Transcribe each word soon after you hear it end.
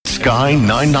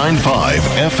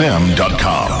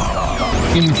sky995fm.com.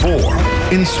 Inform,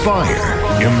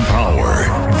 inspire,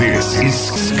 empower. This is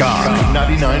Sky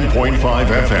 99.5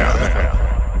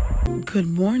 FM. Good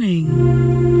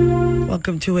morning.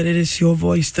 Welcome to it. It is your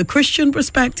voice, the Christian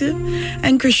perspective.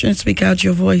 And Christians, speak out.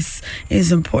 Your voice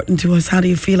is important to us. How do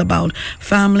you feel about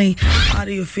family? How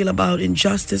do you feel about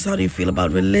injustice? How do you feel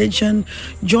about religion?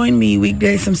 Join me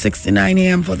weekdays from 6 to 9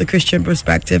 a.m. for the Christian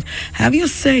perspective. Have your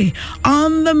say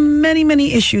on the many,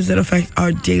 many issues that affect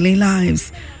our daily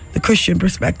lives. The Christian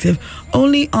perspective,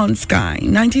 only on Sky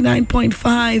 99.5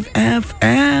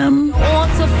 FM.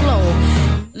 Water flow.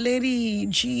 Lady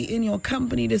G in your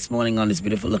company this morning on this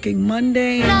beautiful looking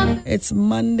Monday. It's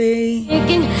Monday,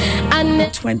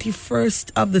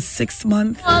 21st of the 6th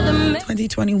month,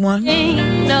 2021.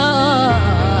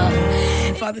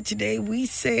 Father, today we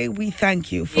say we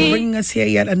thank you for bringing us here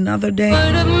yet another day,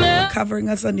 covering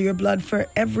us under your blood for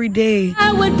every day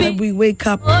that we wake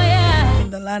up in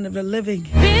the land of the living.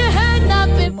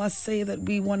 We must say that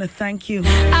we want to thank you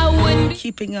for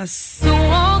keeping us,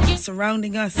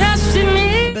 surrounding us,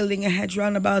 building a hedge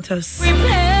round about us.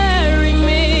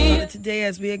 Father, today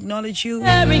as we acknowledge you,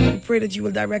 we pray that you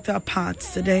will direct our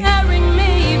paths today. You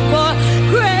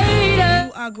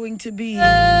are going to be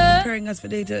preparing us for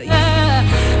day to eat.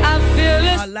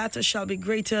 Our latter shall be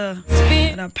greater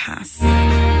than our past.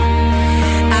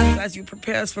 As you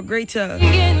prepare us for greater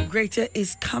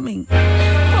is coming.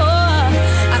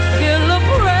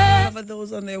 Cover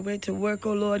those on their way to work,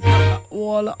 oh Lord. Cover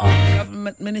all our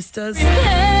government ministers,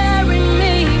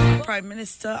 Prime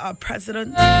Minister, our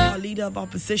President, our Leader of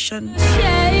Opposition,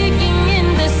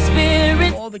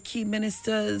 all the key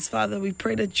ministers. Father, we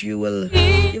pray that you will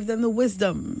give them the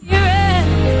wisdom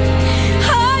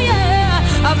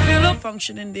to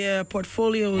function in their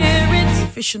portfolios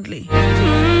efficiently,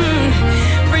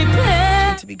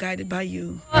 to be guided by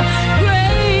you.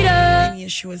 In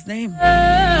Yeshua's name.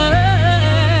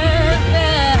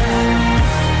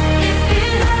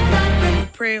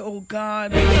 Pray, oh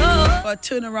God, for a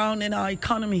turnaround in our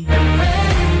economy.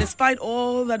 Despite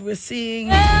all that we're seeing,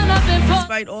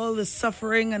 despite all the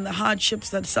suffering and the hardships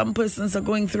that some persons are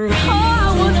going through,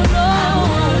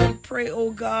 pray, oh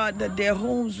God, that their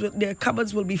homes, their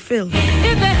cupboards will be filled,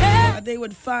 that they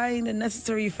would find the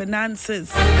necessary finances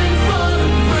to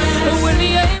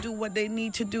do what they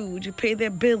need to do, to pay their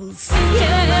bills.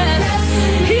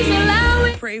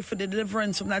 Pray for the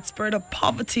deliverance from that spirit of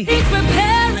poverty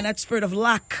and that spirit of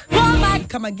lack. We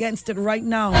come against it right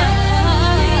now.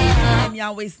 In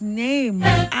Yahweh's name,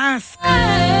 ask.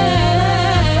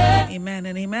 Amen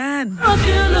and amen. As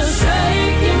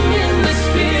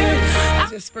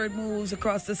your spirit moves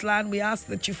across this land, we ask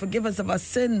that you forgive us of our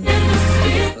sins.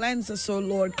 Cleanse us, oh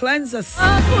Lord. Cleanse us.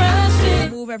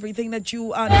 Remove everything that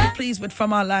you are not pleased with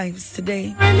from our lives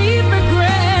today.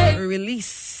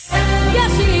 Release.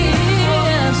 Yes, he is.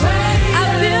 I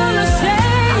feel a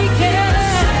shaking.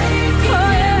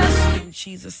 In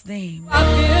Jesus' name. I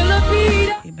feel a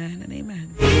beat. Amen and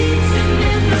amen.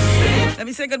 Let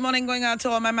me say good morning going out to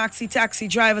all my maxi taxi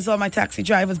drivers, all my taxi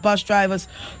drivers, bus drivers,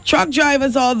 truck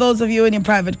drivers, all those of you in your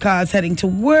private cars heading to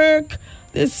work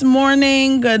this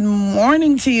morning. Good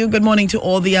morning to you. Good morning to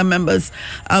all the members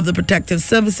of the protective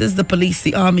services, the police,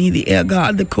 the army, the air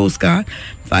guard, the coast guard,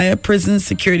 fire, prison,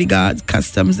 security guards,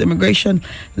 customs, immigration,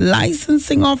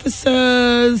 licensing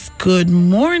officers. Good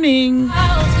morning.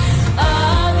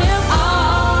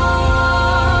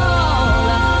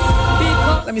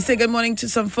 Let me say good morning to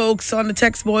some folks on the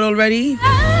text board already. Good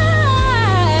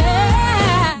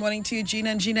morning to you,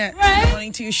 Gina and Jeanette. Good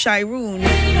morning to you, Shairoon.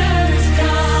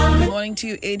 Good morning to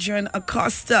you, Adrian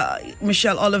Acosta.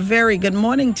 Michelle Oliveri, good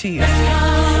morning to you.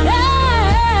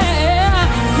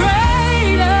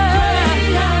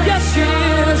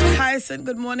 Hyacinth,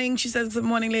 good morning. She says, good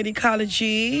morning, Lady Carla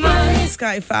G.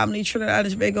 Sky family, Trinidad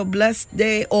and Tobago. Blessed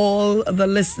day, all of the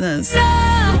listeners.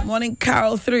 Good morning,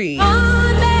 Carol 3.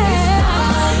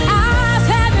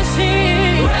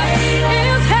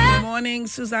 Good morning,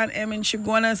 Suzanne M. in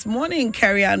Chiguanas. Morning,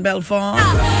 Carrie Ann Belfont.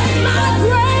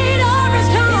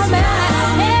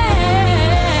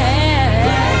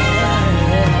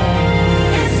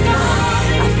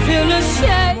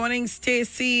 Morning,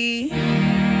 Stacy.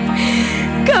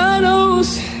 God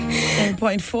knows.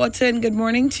 Point Fortin, good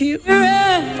morning to you.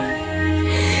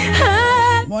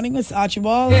 Morning, Miss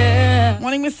Archibald.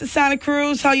 Morning, Mr. Santa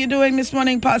Cruz. How you doing this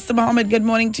morning, Pastor Muhammad? Good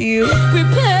morning to you.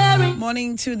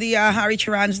 Morning to the Harry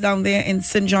Charans down there in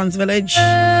St. John's Village.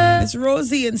 Miss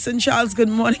Rosie in St. Charles, good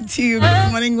morning to you.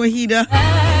 Good morning, Wahida.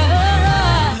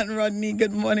 And Rodney,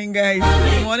 good morning, guys.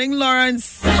 Good morning,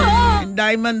 Lawrence in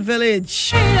Diamond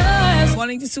Village. Good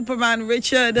morning to Superman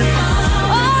Richard.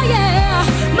 Oh, yeah.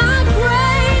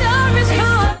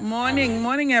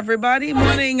 morning, everybody.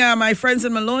 Morning, my friends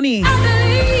in Maloney. I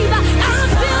believe,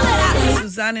 I feel it.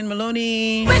 Suzanne in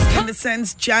Maloney. In the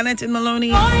sense, Janet in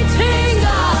Maloney. Pointing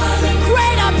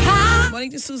greater power.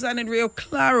 Morning to Suzanne in Rio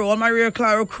Claro, all my Rio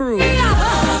Claro crew.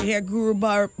 Here, Guru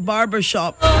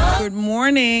Barbershop. Good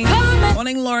morning.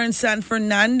 Morning, Lauren San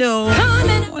Fernando.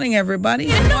 Morning, everybody.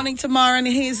 Morning, Tamara and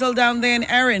Hazel down there in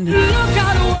Erin. Look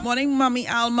out, Morning, Mommy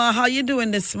Alma. How you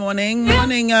doing this morning?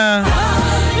 Morning, look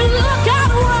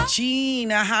out, Jean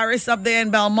Harris up there in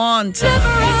Belmont.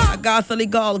 Agatha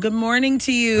Legal. Good morning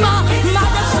to you. my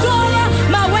destroyer,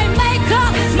 my way maker,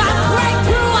 my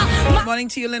breakthrough, Good morning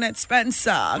to you, Lynette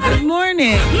Spencer. Good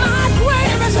morning. my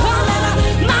greater is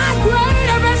coming, my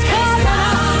greater is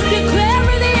coming,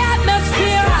 declaring the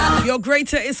atmosphere. Your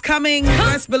greater is coming.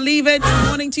 Let's believe it. Good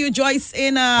morning to you, Joyce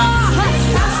in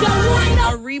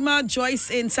Arima. Joyce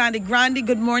in Sandy Grande.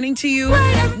 Good morning to you.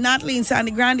 Natalie in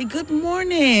Sandy Grande. Good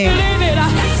morning.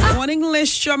 Morning,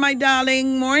 Lisha, my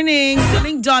darling. Morning.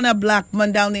 Morning, Donna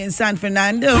Blackman down there in San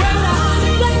Fernando.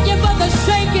 Thank you for the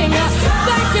shaking,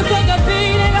 thank you for the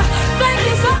beating, thank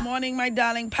you for Morning, my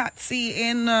darling Patsy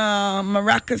in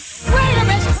Maracas.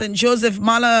 greater is St. Joseph,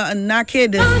 Mala, and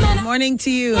Naked. Good morning to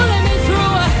you. pulling me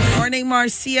through. Morning,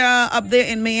 Marcia up there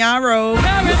in Mayaro. Very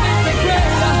greater,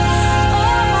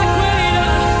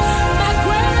 my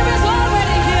greater is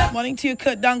already here. Morning to you,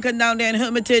 Kurt Duncan down there in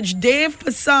Hermitage. Dave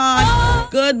Passad.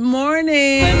 Good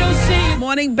morning. When you see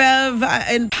Morning, Bev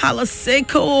in Palo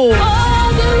Seco. all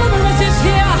deliverance is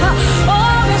here,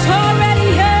 all is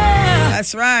already here.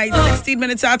 That's right. 16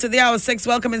 minutes after the hour 6.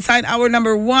 Welcome inside hour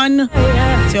number 1.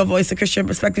 It's your voice, the Christian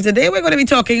perspective. Today we're going to be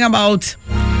talking about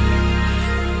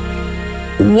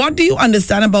what do you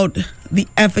understand about the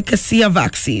efficacy of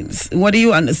vaccines? What do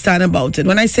you understand about it?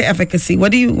 When I say efficacy,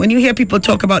 when you hear people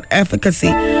talk about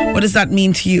efficacy, what does that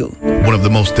mean to you? One of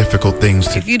the most difficult things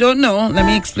to If you don't know, let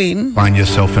me explain. find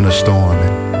yourself in a storm.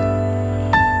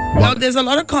 And Now, there's a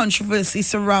lot of controversy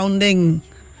surrounding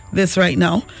this right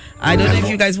now. I don't know if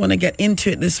you guys want to get into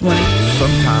it this morning,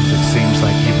 sometimes it seems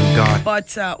like even God,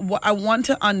 but what I want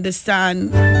to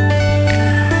understand,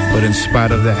 but in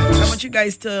spite of I that, want you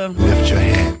guys to lift your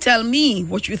hand. tell me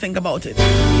what you think about it.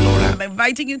 Lord, I'm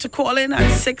inviting you to call in at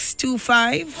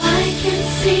 625 I can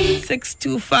see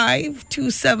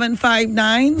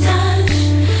 625-2759. touch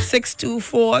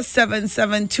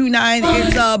 624-7729.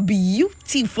 It's a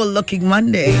beautiful looking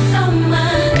Monday. so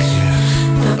much.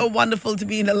 So wonderful to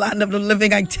be in the land of the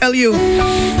living. I tell you,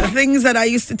 the things that I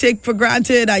used to take for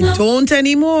granted, I don't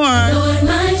anymore. Lord,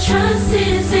 my trust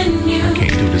is in you.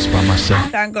 can't do this by myself.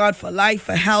 Thank God for life,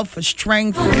 for health, for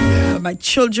strength, for my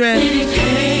children,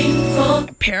 Painful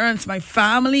my parents, my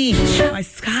family, my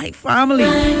Sky family.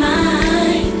 my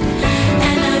mind,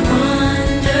 and I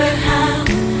wonder how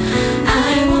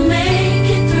I will make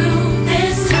it through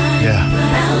this time. Yeah.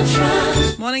 But I'll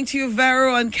trust Morning to you,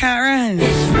 Vero and Karen.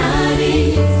 it's not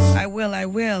easy. I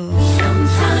will.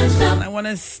 Sometimes the I want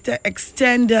to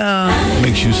extend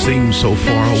Makes you seem so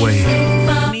far away.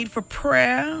 need for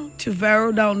prayer to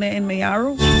Vero down there in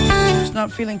Mayaro. She's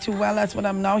not feeling too well. That's what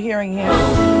I'm now hearing here.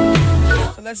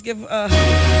 So let's give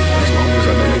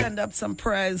send up some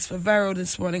prayers for Vero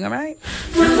this morning, all right?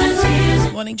 through the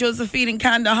tears. Morning, Josephine in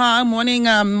Kandahar. Morning,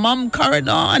 Mom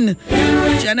Corridon.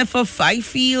 Jennifer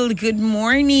Fifield. Good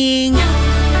morning.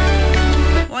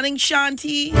 Morning,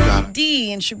 Shanti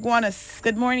D in Chaguanas.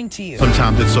 Good morning to you.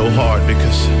 Sometimes it's so hard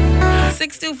because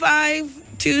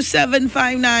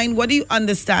 625-2759. What do you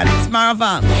understand? It's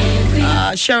Marava.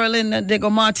 Sherilyn Diego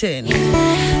Martin.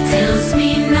 Tells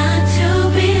me not to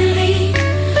believe.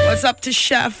 What's up to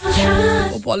Chef?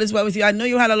 Hope all is well with you. I know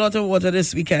you had a lot of water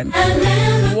this weekend. I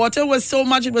never Water was so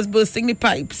much it was bursting the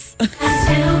pipes.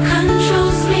 still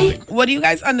controls me. What do you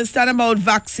guys understand about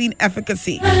vaccine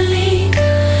efficacy? Believe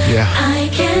yeah, I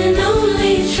can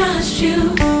only trust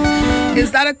you.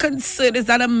 Is that a concern? Is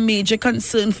that a major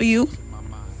concern for you?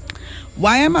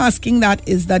 Why I'm asking that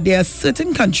is that there are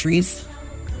certain countries,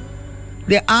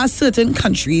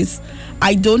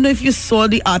 I don't know if you saw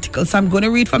the articles. I'm going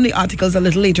to read from the articles a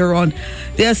little later on.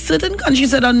 There are certain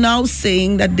countries that are now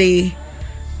saying that the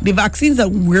vaccines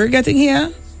that we're getting here,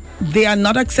 they are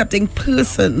not accepting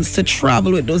persons to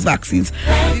travel with those vaccines.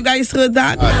 Have you guys heard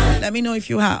that? Let me know if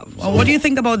you have. Well, what do you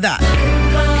think about that?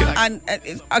 And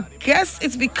I guess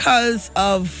it's because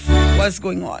of what's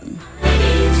going on.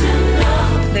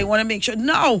 They want to make sure.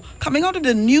 Now, coming out of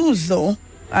the news though,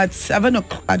 at 6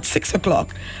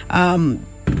 o'clock,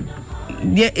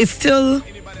 it's still,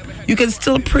 you can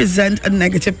still present a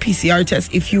negative PCR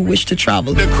test if you wish to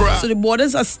travel. So the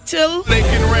borders are still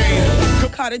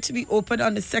Carter to be open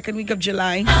on the second week of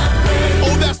July.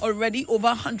 Oh, that's Already over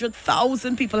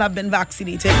 100,000 people have been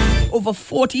vaccinated. Over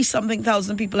 40-something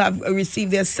thousand people have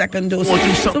received their second dose.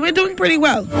 40-something. So we're doing pretty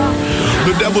well.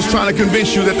 the devil's trying to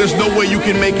convince you that there's no way you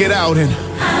can make it out, and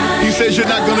he says you're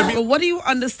not going to be But what do you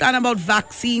understand about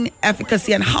vaccine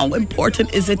efficacy and how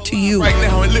important is it to you? right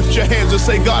now. And lift your hands and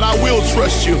say, God, I will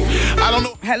trust you. I don't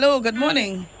know. Hello, good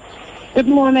morning. Good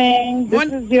morning.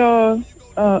 This is your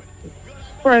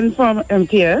friend from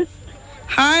MTS.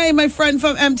 Hi, my friend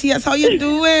from MTS. How you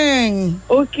doing?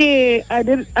 Okay, I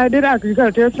did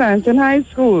agricultural science in high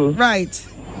school. Right.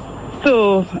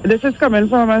 So this is coming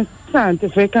from a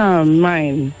scientific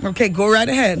mind. Okay, go right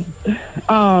ahead.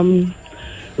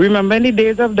 Remember in the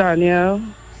days of Daniel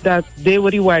that they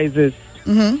were the wisest.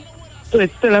 Mm-hmm. So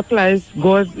it still applies.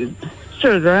 God's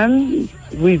children,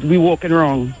 we walking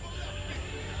wrong.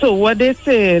 So what they're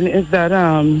saying is that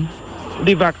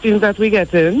the vaccines that we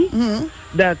get in,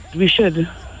 that we should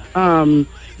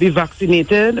be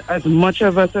vaccinated as much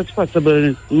of us as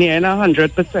possible, near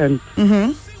 100%.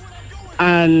 Mm-hmm.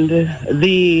 And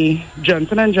the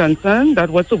Johnson & Johnson that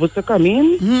was supposed to come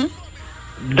in,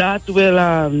 that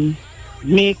will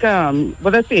make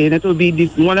what I'm saying, it will be the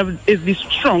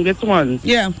strongest one.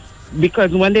 Yeah.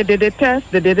 Because when they did the test,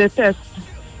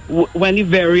 when the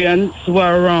variants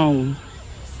were wrong.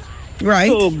 Right.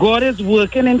 So God is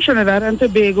working in Trinidad and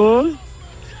Tobago,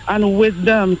 and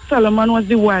wisdom. Solomon was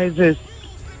the wisest,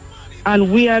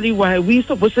 and we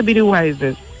supposed to be the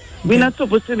wisest. We're not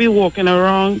supposed to be walking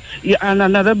around. Yeah, and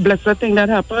another blessed thing that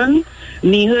happened,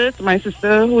 Nehut, my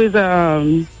sister, who is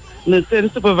a nursing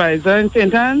supervisor in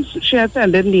St. Anne's, she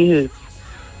attended Nehut.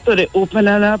 So they opened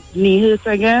up Nehut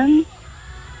again,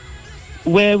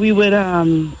 where we would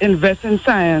invest in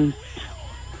science.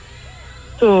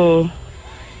 So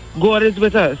God is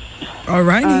with us. All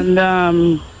right.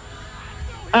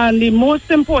 And the most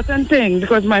important thing,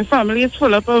 because my family is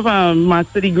full up of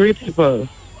master degree people,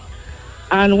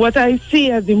 and what I see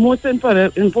as the most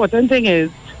important thing is,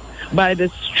 by the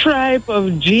stripe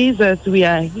of Jesus we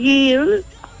are healed,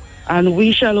 and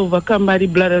we shall overcome by the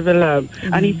blood of the Lamb.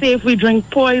 And he said if we drink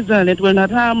poison, it will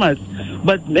not harm us.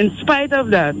 But in spite of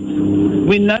that,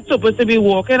 we're not supposed to be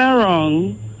walking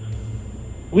around.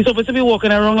 We're supposed to be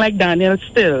walking around like Daniel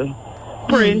still,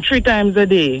 praying 3 times a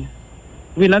day.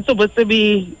 We're not supposed to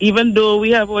be, even though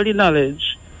we have all the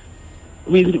knowledge,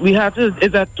 we have to,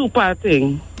 it's a 2-part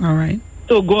thing. All right.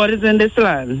 So God is in this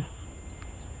land.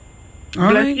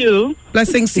 All Bless right. you.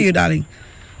 Blessings to you, darling.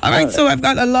 All right, so I've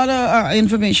got a lot of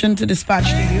information to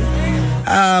dispatch to you.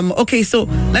 Okay, so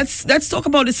let's talk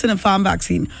about the Sinopharm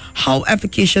vaccine. How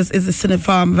efficacious is the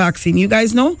Sinopharm vaccine? You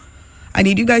guys know? I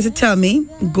need you guys to tell me.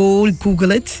 Go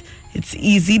Google it. It's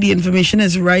easy. The information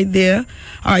is right there.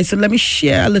 All right, so let me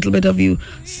share a little bit of you.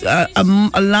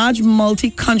 A large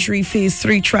multi-country phase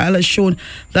 3 trial has shown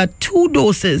that 2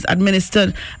 doses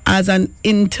administered as an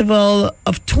interval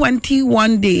of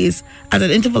 21 days,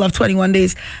 have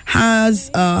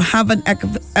an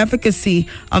efficacy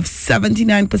of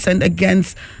 79%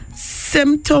 against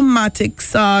symptomatic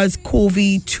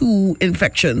SARS-CoV-2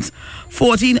 infections.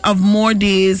 14 of more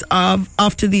days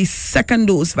after the second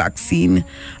dose vaccine,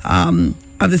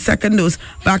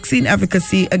 vaccine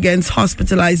efficacy against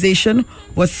hospitalization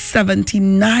was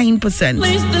 79%.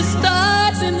 Place the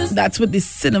stars in the That's with the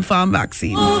Sinopharm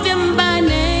vaccine. moving by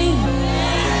name.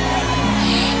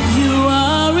 You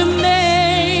are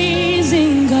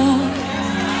amazing, God.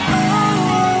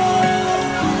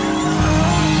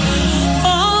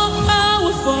 All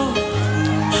powerful,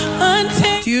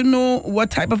 untamed. Do you know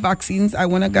what type of vaccines? I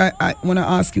wanna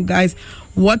ask you guys,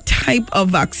 what type of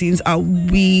vaccines are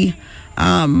we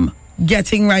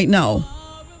getting right now?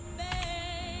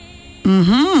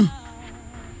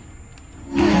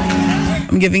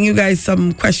 I'm giving you guys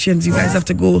some questions. You guys have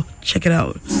to go check it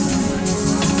out.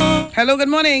 Hello, good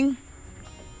morning.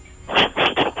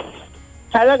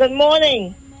 Hello, good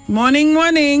morning.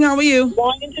 Morning. How are you?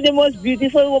 Morning to the most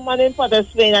beautiful woman in Potter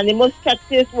Spain and the most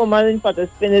sexiest woman in Potter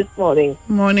Spain this morning.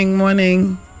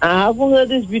 Morning. I haven't heard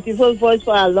this beautiful voice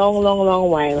for a long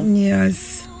while.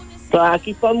 Yes. So I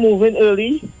keep on moving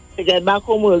early to get back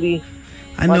home early.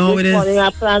 I know But it this morning is. I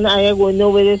plan I ain't going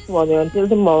nowhere this morning until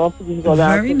tomorrow. Please God, I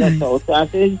have Very to get nice. out. So I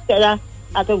said instead I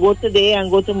have to go today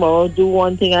and go tomorrow, do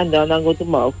one thing and done and go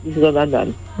tomorrow. Please God, I'm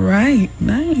done. Right.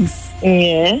 Nice.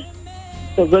 Yeah.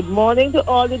 So good morning to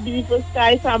all the beautiful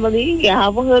Sky family. I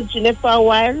haven't heard Jeanette for a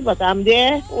while, but I'm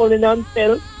there, holding on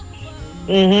still.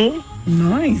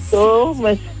 Nice. So,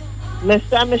 Mr.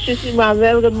 and Mrs.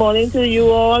 Emmanuel, good morning to you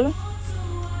all.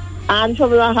 Anne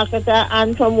from La Hakata,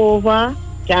 Anne from Over,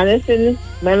 Janice and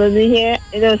Melanie here.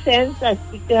 In a sense, I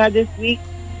speak to her this week.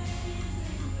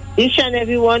 Each and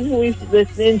everyone who is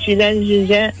listening, Gina and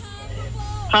Ginger,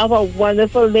 have a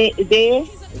wonderful day.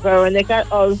 Veronica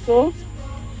also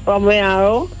from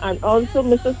Mayaro, and also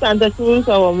Mr. Santa Cruz,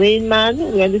 our main man.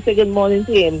 We're going to say good morning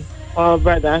to him, our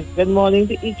brother. Good morning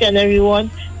to each and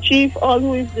everyone. Chief, all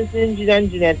who is listening, Gina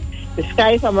and Jeanette. The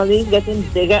Sky family is getting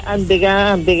bigger and bigger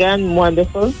and bigger and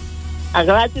wonderful. I'm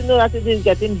glad to know that it is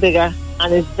getting bigger,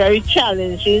 and it's very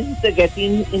challenging to get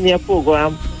in your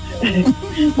program.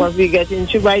 But we get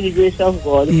into by the grace of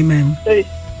God. Amen. So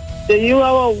you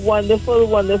have a wonderful,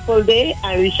 wonderful day.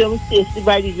 I wish you safety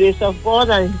by the grace of God.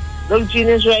 And look, Jean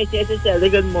is right here to tell you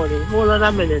good morning. Hold on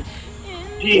a minute.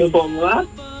 Jean, from what?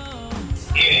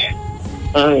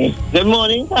 Good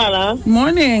morning, Carla.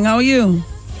 Morning. How are you?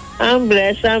 I'm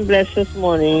blessed this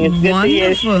morning. It's good to hear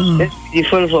this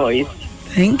beautiful voice.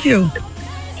 Thank you.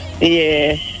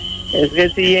 Yeah, it's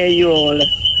good to hear you all.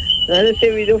 Not to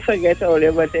say we don't forget all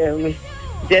you, but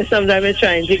just sometimes we're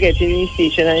trying to get in the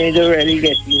station and you don't really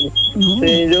get in. So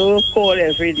you don't call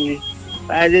every day.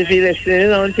 But I just be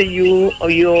listening on to you or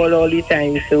you all the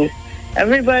time. So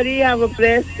everybody have a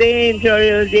blessed day, enjoy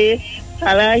your day.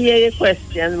 I hear your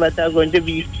question, but I'm going to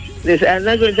be listen. I'm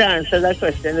not going to answer that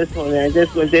question this morning. I'm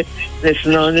just going to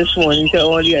listen on this morning to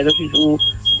all the other people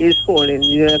who is calling.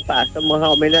 You know, Pastor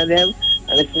Muhammad and them,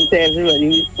 and listen to everybody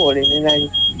who's calling in and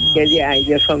get the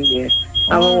idea from there.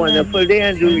 Have a wonderful day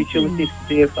and do reach out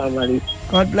to your family.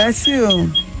 God bless you.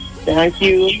 Thank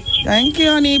you. Thank you,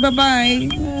 honey. Bye-bye.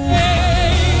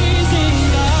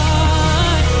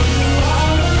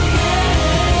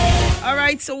 All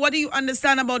right, so what do you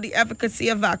understand about the efficacy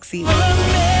of vaccine?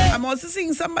 I'm also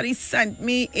seeing somebody sent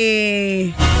me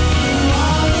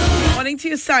according to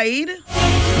your side,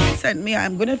 sent me,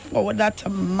 I'm going to forward that to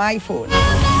my phone.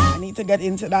 I need to get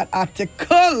into that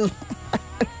article.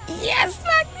 Yes,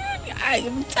 I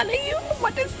am telling you,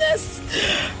 what is this?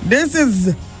 This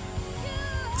is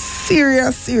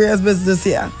serious business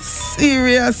here.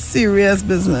 Serious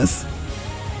business.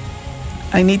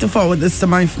 I need to forward this to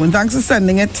my phone. Thanks for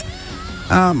sending it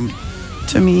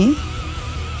to me.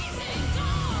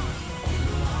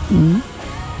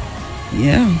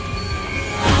 Yeah.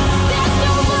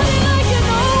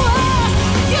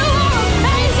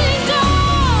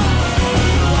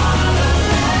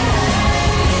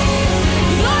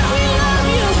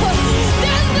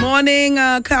 Morning,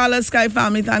 Carla Sky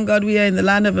family. Thank God we are in the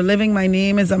land of the living. My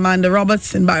name is Amanda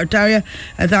Roberts in Barataria.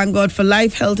 I thank God for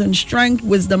life, health, and strength,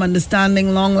 wisdom,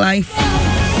 understanding, long life.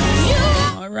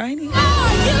 All righty.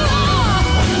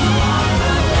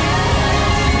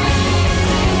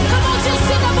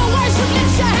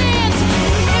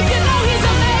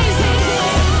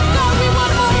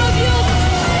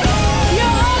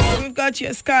 We've got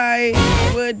your Sky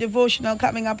Word devotional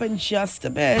coming up in just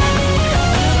a bit.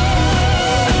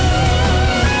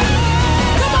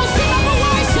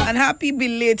 And happy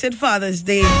belated Father's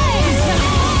Day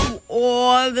to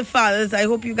all the fathers. I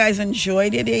hope you guys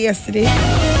enjoyed your day yesterday.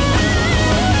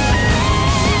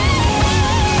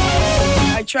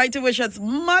 I tried to wish as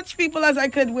much people as I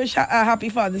could wish a happy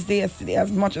Father's Day yesterday, as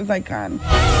much as I can.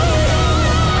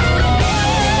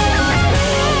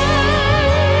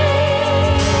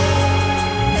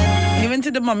 Even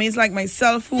to the mummies like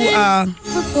myself who are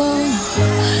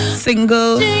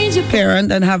single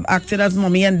parent and have acted as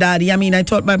mommy and daddy. I mean, I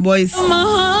taught my boys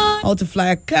how to fly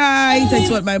a kite. I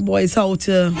taught my boys how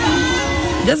to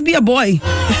just be a boy.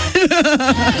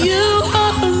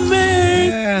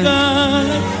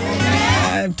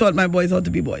 I've taught my boys how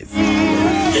to be boys.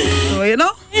 So, you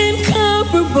know,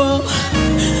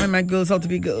 and my girls how to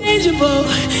be girls.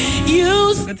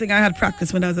 Good thing I had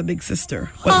practice when I was a big sister.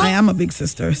 But I am a big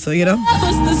sister, so you know.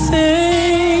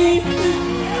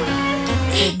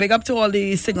 So big up to all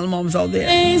the single moms out there.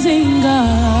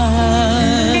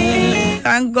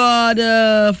 Thank God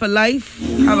for life.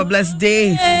 Have a blessed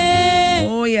day.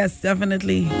 Oh yes,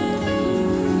 definitely.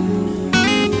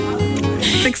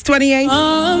 6:28.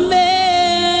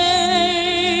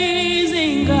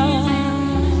 Amazing God.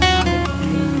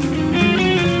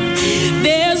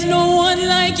 There's no one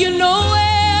like you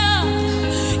nowhere.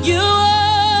 You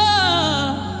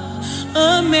are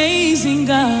amazing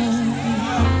God.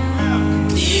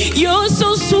 You're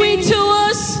so sweet to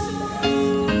us.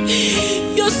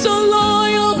 You're so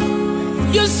loyal.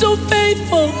 You're so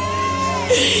faithful.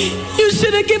 You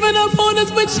should have given up on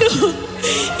us, but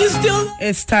you still.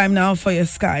 It's time now for your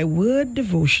Sky Word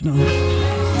devotional.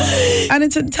 And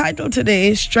it's entitled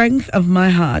today, Strength of My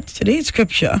Heart. Today's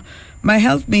scripture, my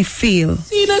health may fail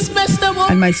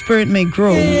and my spirit may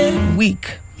grow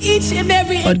weak. Each and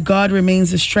every But God remains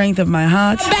the strength of my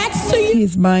heart. He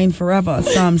is mine forever.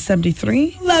 Psalm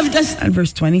 73 loved us. and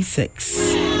verse 26.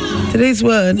 Today's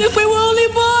word. If we were only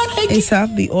born again.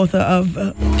 Asaph, the author of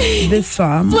this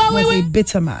psalm, was a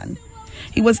bitter man.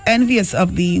 He was envious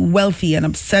of the wealthy and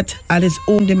upset at his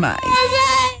own demise.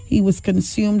 He was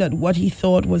consumed at what he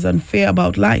thought was unfair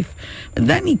about life. But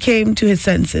then he came to his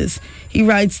senses. He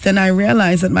writes, "Then I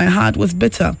realized that my heart was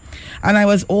bitter, and I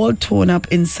was all torn up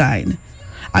inside.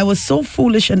 I was so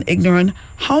foolish and ignorant.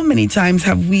 How many times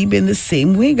have we been the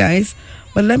same way, guys?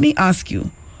 But let me ask you,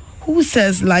 who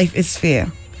says life is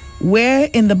fair? Where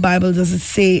in the Bible does it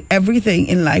say everything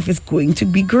in life is going to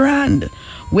be grand?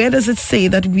 Where does it say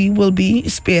that we will be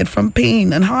spared from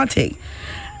pain and heartache?"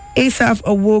 Asaph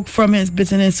awoke from his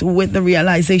bitterness with the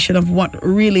realization of what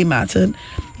really mattered.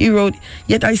 He wrote,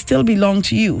 "Yet I still belong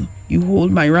to you. You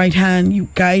hold my right hand. You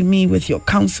guide me with your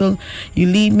counsel. You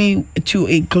lead me to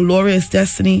a glorious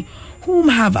destiny. Whom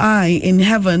have I in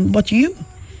heaven but you?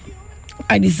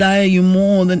 I desire you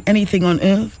more than anything on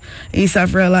earth."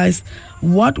 Asaph realized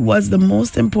what was the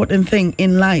most important thing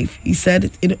in life. He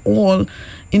said it all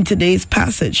in today's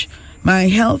passage. "My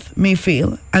health may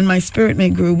fail and my spirit may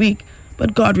grow weak,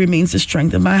 but God remains the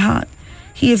strength of my heart.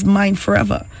 He is mine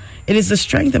forever. It is the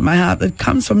strength of my heart that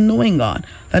comes from knowing God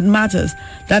that matters.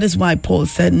 That is why Paul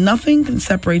said, nothing can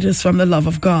separate us from the love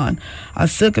of God. Our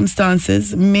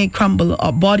circumstances may crumble,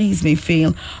 our bodies may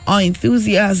fail, our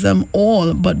enthusiasm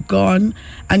all but gone,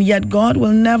 and yet God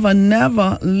will never,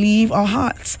 never leave our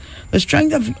hearts. The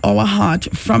strength of our heart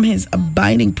from his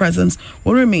abiding presence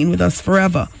will remain with us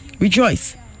forever.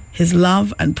 Rejoice. His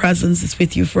love and presence is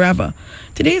with you forever.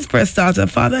 Today's prayer starter,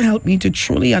 Father, help me to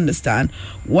truly understand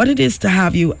what it is to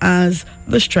have you as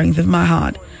the strength of my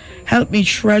heart. Help me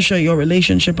treasure your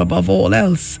relationship above all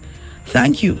else.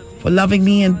 Thank you for loving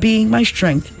me and being my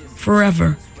strength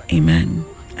forever. Amen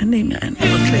and amen.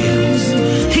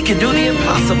 He can do the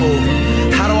impossible.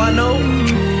 How do I know?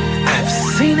 I've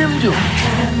seen him do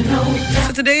it.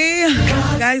 So today,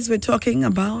 guys, we're talking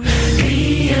about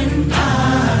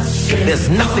there's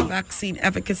nothing. Vaccine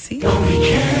efficacy.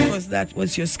 Because that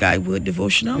was your Skyward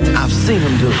devotional. I've seen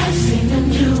him do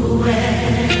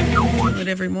it.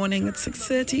 Every morning at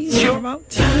 6:30. About.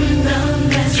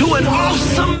 To an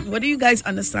awesome. What do you guys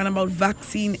understand about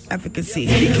vaccine efficacy?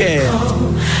 He can.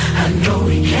 I know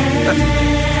he can.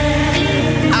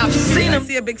 I've seen him. I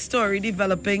see a big story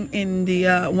developing in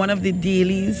the one of the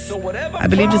dailies. I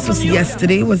believe this was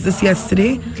yesterday. Was this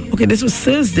yesterday? Okay, this was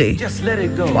Thursday. Just let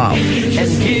it go. Wow.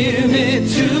 And give it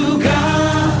to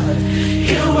God.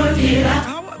 He'll work it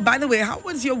out. By the way, how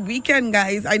was your weekend,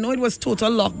 guys? I know it was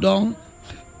total lockdown.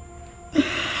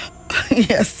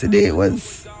 Yesterday it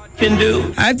was. Can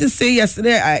do. I have to say,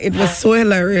 yesterday it was so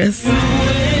hilarious.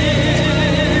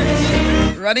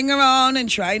 Running around and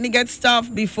trying to get stuff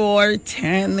before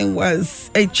 10 was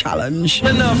a challenge.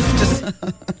 Enough to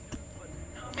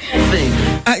think.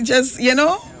 I just,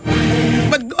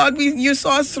 but God, you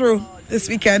saw us through this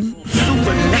weekend.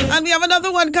 And we have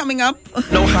another one coming up.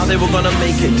 Know how they were going to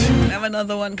make it. We have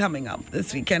another one coming up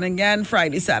this weekend again.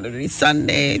 Friday, Saturday,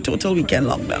 Sunday, total weekend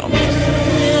lockdown.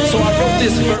 So I wrote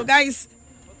this. So guys,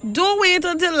 don't wait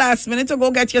until last minute to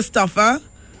go get your stuff, huh?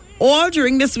 Or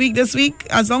during this week,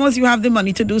 as long as you have the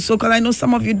money to do so, because I know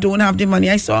some of you don't have the money.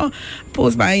 I saw a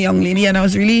post by a young lady and I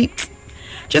was really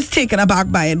just taken aback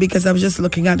by it because I was just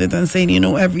looking at it and saying,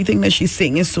 everything that she's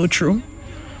saying is so true.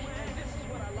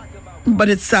 But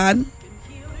it's sad.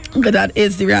 But that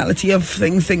is the reality of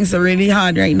things. Things are really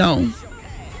hard right now.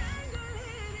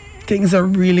 Things are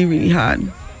really, really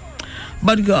hard.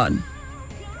 But God.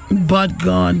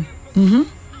 Mm-hmm.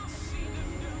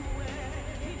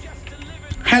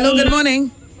 Hello, good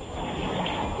morning.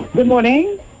 Good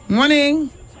morning. Morning.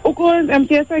 Who calls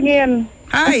MTS again?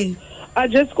 Hi. I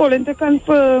just calling to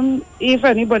confirm if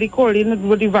anybody called in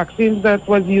with the vaccines that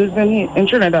was used in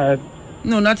Trinidad.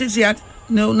 No, not as yet.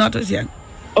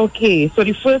 Okay, so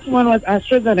the first one was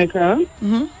AstraZeneca.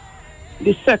 Mm-hmm.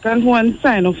 The second one,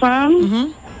 Sinopharm.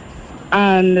 Mm-hmm.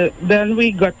 And then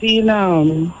we got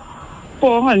in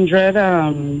 400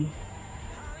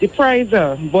 the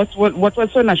Pfizer, what was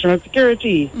for national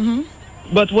security. Mm-hmm.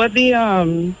 But what the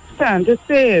scientists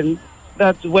saying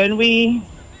that when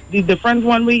the different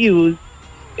one we use,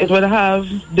 it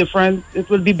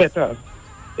will be better.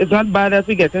 It's not bad that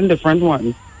we get in different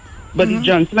ones. But the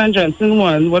Johnson & Johnson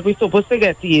one, what we're supposed to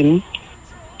get in,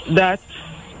 that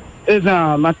is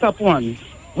a top one,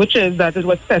 which is that it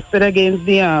was tested against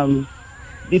the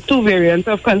two variants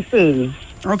of concern.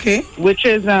 Okay. Which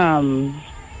is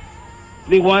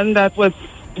the one that was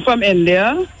from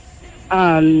India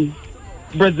and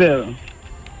Brazil.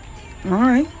 All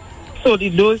right. So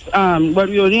those, but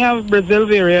we only have Brazil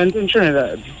variant in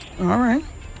Trinidad. All right.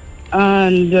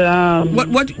 And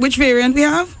which variant we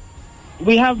have?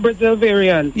 we have Brazil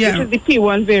variant, Yeah. which is the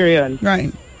P1 variant.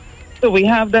 Right. So we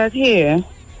have that here.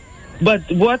 But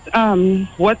what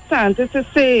scientists are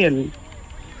saying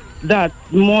that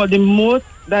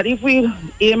that if we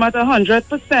aim at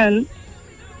 100%,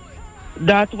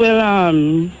 that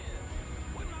will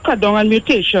cut down on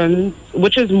mutations,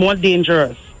 which is more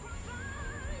dangerous.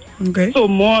 Okay. So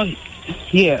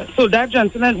so that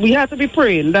Johnson, we have to be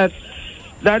praying that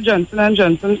Johnson &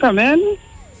 Johnson come in,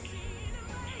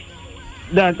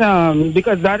 that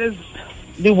because that is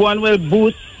the one will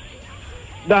boost.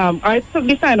 I took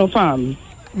the Sinopharm.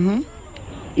 Mm-hmm.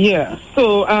 Yeah.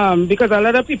 So because a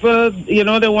lot of people, they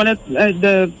wanted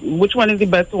which one is the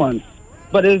best one,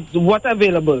 but it's what's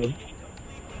available.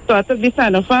 So I took the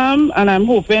Sinopharm, and I'm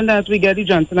hoping that we get the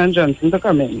Johnson & Johnson to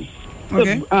come in.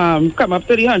 Okay. To, come up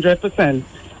to the 100%.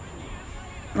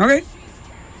 Okay.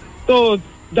 So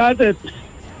that's it.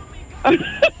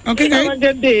 Okay, great. Have a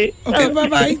good day. Okay,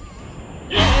 bye-bye.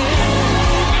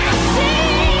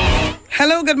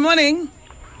 Hello, good morning.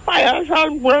 Fires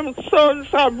and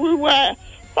brimstones everywhere.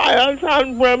 Fires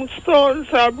and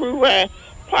brimstones everywhere.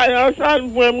 Fires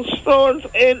and brimstones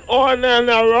in on and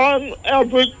around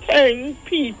everything,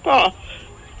 people.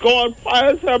 God,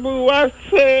 fires everywhere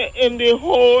say in the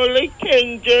Holy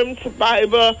King James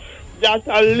Bible that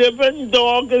a living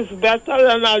dog is better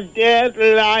than a dead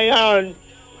lion.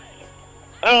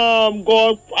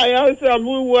 God, fires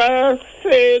everywhere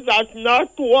say that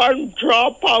not one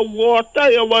drop of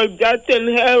water you will get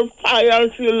in hell.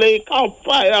 Fires, you lake of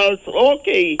fires.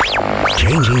 Okay.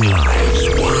 Changing lives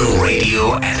one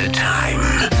radio at a time.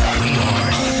 We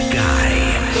are Sky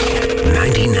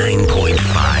 99.5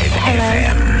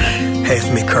 FM. Hey, it's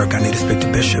me, Kirk. I need to speak to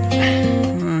Bishop.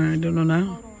 I don't know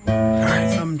now. All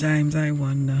right. Sometimes I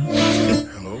wonder.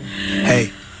 Hello?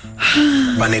 Hey,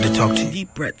 I need to talk to you.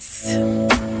 Deep breaths.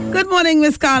 Good morning,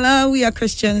 Miss Carla. We are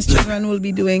Christians. Children will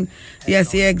be doing the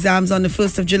essay exams on the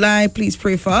 1st of July. Please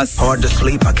pray for us. Hard to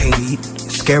sleep. I can't eat.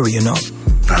 It's scary, you know.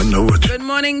 I know it. Good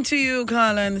morning to you,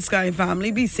 Carla and the Sky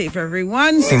family. Be safe,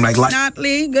 everyone. Seem like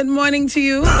Natalie, good morning to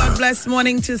you. God bless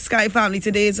morning to Sky family.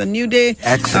 Today is a new day.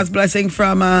 Excellent. That's blessing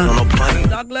from No plane.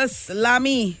 Douglas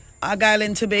Lamy, Argyle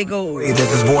and Tobago. Hey, this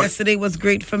is boy. Yesterday was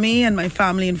great for me and my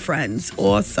family and friends.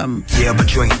 Awesome. Yeah,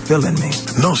 but you ain't feeling me.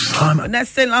 No, son.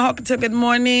 Vanessa in La Hockata, good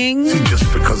morning. See, just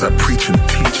because I preach and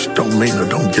teach don't mean I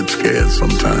don't get scared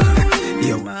sometimes.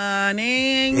 Yo.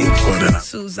 Morning. Whatever.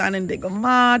 Susan and Diggle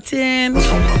Martin. We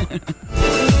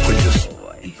just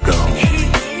go.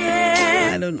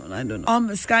 I don't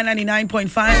know. Sky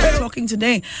 99.5, we're talking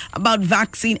today about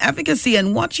vaccine efficacy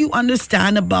and what you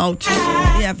understand about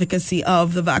the efficacy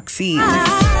of the vaccine.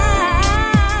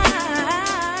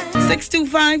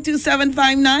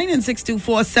 625-2759 and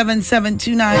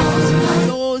 624-7729.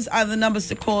 Those are the numbers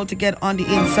to call to get on the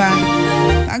inside.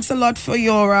 Thanks a lot for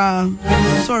your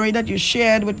story that you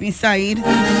shared with me, Saeed.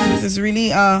 This is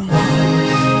really a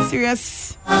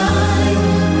serious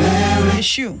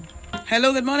issue.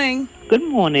 Hello, good morning. Good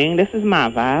morning. This is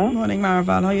Marval. Good morning,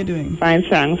 Marval. How are you doing? Fine,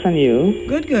 thanks. And you?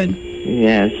 Good, good.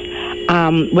 Yes.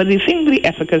 But the thing with the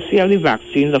efficacy of the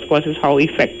vaccines, of course, is how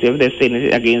effective they're saying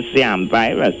it against the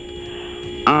virus.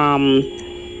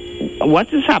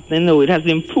 What is happening, though, it has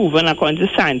been proven, according to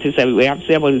scientists, we have to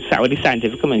say about what the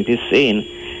scientific community is saying,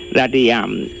 that the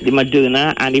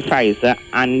Moderna and the Pfizer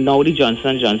and now the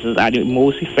Johnson & Johnson's are the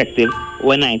most effective,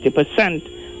 over 90%.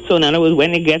 So in other words,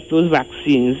 when you get those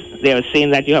vaccines, they are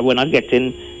saying that we're not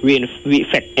getting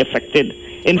infected,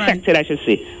 I should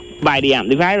say, by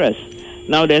the virus.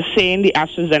 Now they're saying the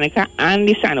AstraZeneca and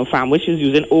the Sinopharm, which is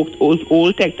using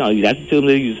old technology. That's the term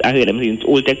they use. I heard them using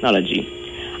old technology.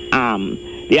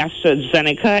 The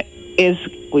AstraZeneca is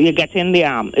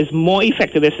more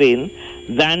effective, they're saying,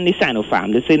 than the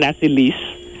Sinopharm. They're saying that's the least.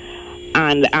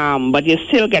 And but you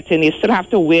still have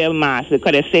to wear a mask,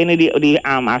 because they're saying the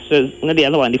AstraZeneca, the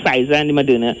other one, the Pfizer and the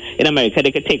Moderna in America,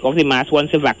 they could take off the mask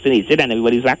once you're vaccinated and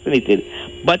everybody's vaccinated.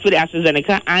 But with the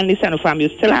AstraZeneca and the Sinopharm, you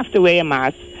still have to wear a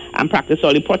mask and practice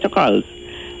all the protocols.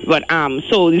 But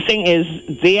so the thing is,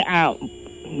 they are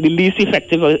the least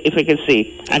effective, if I can say,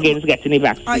 against getting the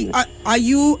vaccine. Are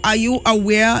you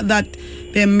aware that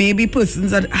there may be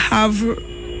persons that have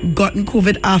gotten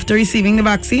COVID after receiving the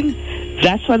vaccine?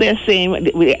 That's what they're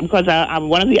saying, because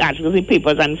one of the articles in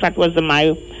papers, and in fact was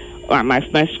my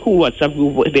school WhatsApp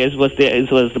group, was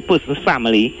the person's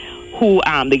family, who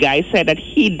the guy said that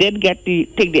he did take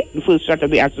the first shot of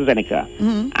the AstraZeneca,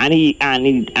 and he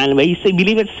said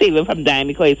believe it saved him from dying,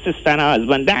 because his sister and her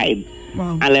husband died.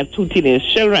 Wow. And left 2 teenage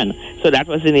children. So that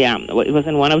was in the it was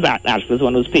in one of the articles,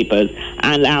 one of those papers.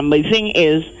 And the thing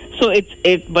is So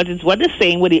but it's what they're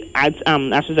saying with the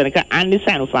AstraZeneca and the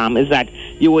Sinopharm is that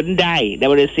you wouldn't die. They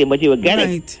were the same, but you would get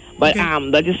it. But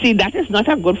but you see, that is not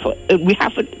a good for. We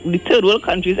have the third world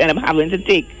countries end up having to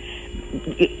take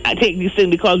this thing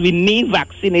because we need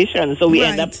vaccination, so we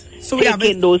end up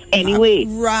taking those anyway.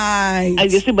 Right.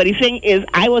 And you see, but the thing is,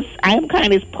 I am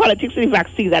kind of politics with the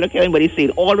vaccines. I don't care what anybody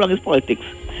says. All wrong is politics.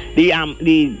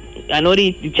 I know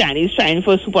the Chinese trying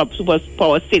for super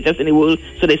power status in the world,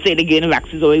 so they say they gain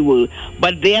vaccines over the world.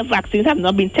 But their vaccines have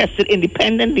not been tested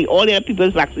independently. All the other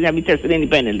people's vaccines have been tested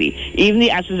independently, even the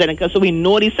AstraZeneca. So we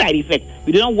know the side effect.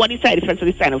 We don't know what the side effects of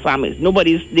the Sinopharm is.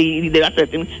 They're not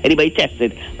letting anybody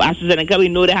tested. But AstraZeneca, we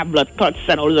know they have blood clots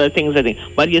and all those other things.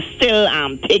 But you're still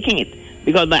taking it.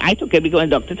 Because I took it because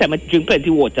the doctor told me to drink plenty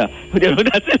of water.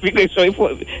 That's it, because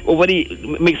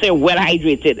makes you well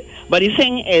hydrated. But the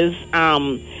thing is,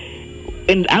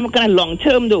 and I'm kind of long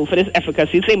term though for this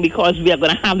efficacy thing because we are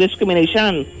going to have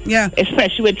discrimination. Yeah.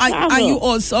 Especially with travel. Are you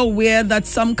also aware that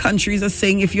some countries are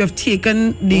saying if you have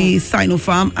taken the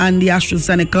Sinopharm and the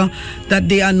AstraZeneca that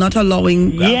they are not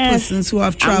allowing persons who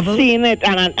have traveled? I'm seeing it,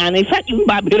 and in fact even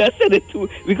Barbados said it too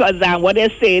because what they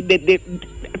say they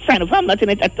Sinopharm not in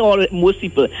it at all, most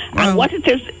people. And what it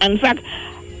is, in fact,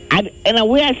 in a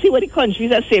way I see what the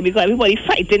countries are saying because everybody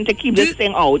fighting to keep this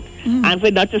thing out and for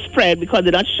it not to spread because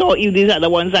they're not sure if these other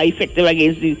ones are effective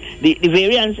against the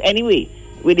variants anyway.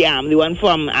 With the one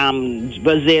from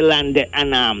Brazil and the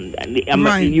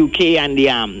UK and the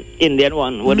Indian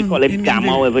one, what do you call it,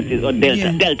 Gamma, whatever it is, or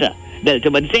Delta. But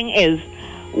the thing is,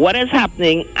 what is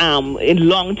happening in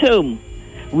long term,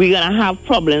 we're going to have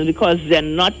problems because they're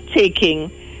not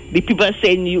taking. The people are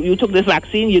saying you took this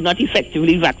vaccine, you're not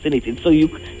effectively vaccinated, so you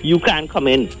can't come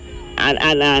in.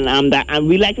 And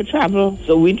we like to travel,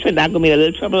 so we in Trinidad going to be a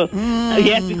little trouble.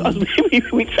 Yes, because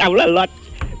we travel a lot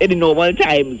in the normal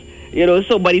times,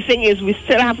 So, but the thing is, we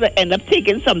still have to end up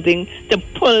taking something to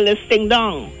pull this thing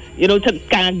down, to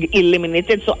kind of eliminate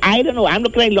it. So I don't know. I'm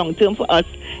looking at long term for us.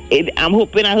 I'm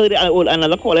hoping. I heard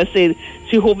another caller say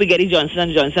she hope we get the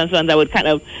Johnson & Johnson, so that would kind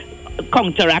of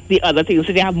counteract the other things.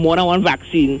 So they have more than one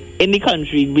vaccine in the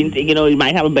country. It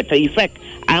might have a better effect.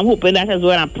 I'm hoping that as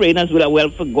well. I'm praying as well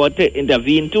for God to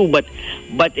intervene too. But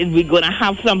we're going to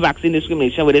have some vaccine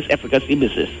discrimination with this efficacy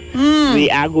business. We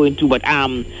are going to. But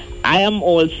I am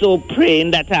also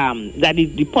praying that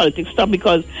the politics stop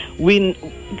because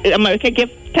America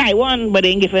gave Taiwan, but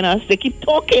they ain't giving us. They keep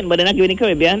talking, but they're not giving the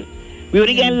Caribbean. We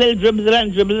only get little dribbles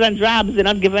and drabs. They're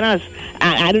not giving us.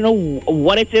 I don't know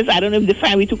what it is. I don't know if they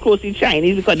find we too close to the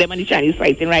Chinese because them and the Chinese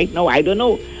fighting right now. I don't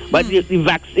know. But the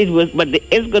vaccine was. But there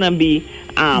is going to be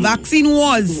vaccine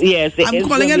wars. Yes, I'm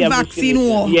calling it vaccine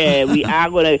war. Yeah, we are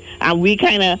going to, and we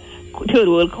kind of third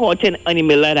world caught in the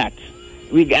middle of that.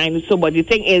 But the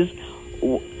thing is,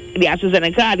 the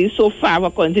AstraZeneca is so far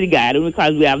according to the guidance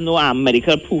because we have no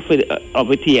medical proof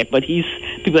of it yet. But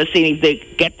people are saying if they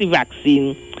get the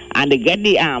vaccine and they get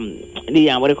the what do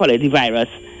you call it, the virus,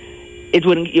 you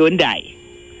wouldn't die.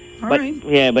 But it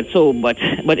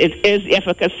is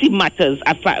efficacy matters.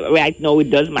 Right now, it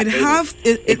does matter.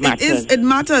 It matters. It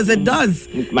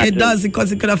does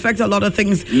because it could affect a lot of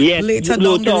things later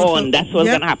down the road. That's what's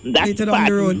going to happen. That's later down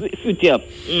the road. Future.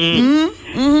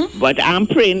 But I'm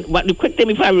praying. But the quick thing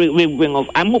before I bring off,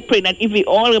 I'm praying that if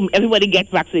everybody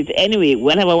gets vaccinated anyway,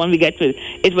 whenever one we get to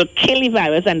it will kill the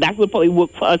virus, and that will probably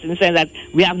work for us in the sense that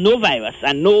we have no virus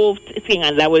and no thing,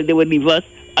 and that they will leave us.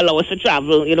 Allow us to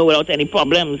travel, without any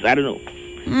problems. I don't know.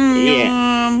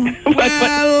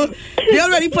 Well, they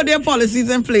already put their policies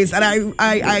in place, and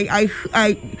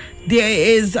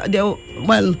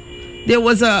there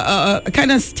was a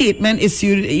kind of statement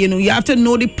issued. You have to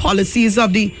know the policies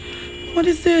of the. What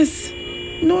is this?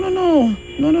 No.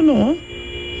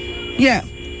 Yeah.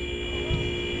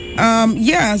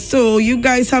 So you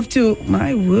guys have to.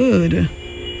 My word.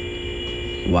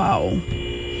 Wow.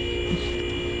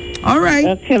 All right.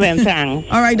 Okay, then, thanks.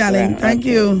 All right, darling. Thank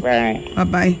you. Bye.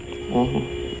 Bye-bye.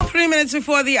 3 minutes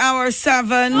before the hour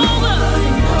 7.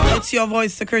 It's your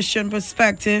voice, the Christian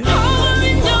perspective.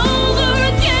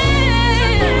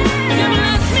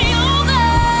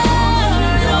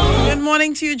 Good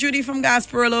morning to you, Judy from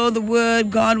Gasparillo. The word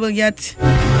God will yet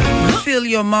fill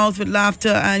your mouth with laughter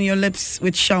and your lips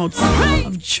with shouts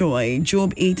of joy.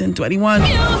 Job 8:21.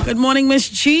 Good morning, Miss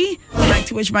G. I'd like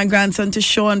to wish my grandson to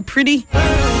Sean Pretty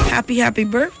happy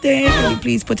birthday. Can you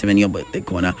please put him in your birthday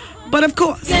corner? But of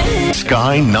course,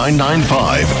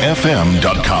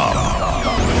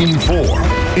 Sky995fm.com. Inform,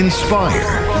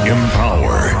 inspire,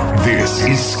 empower. This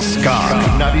is Sky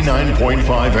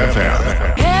 99.5 FM.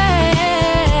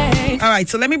 All right,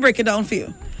 so let me break it down for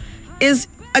you. Is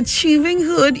achieving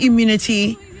herd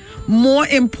immunity more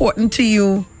important to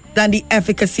you than the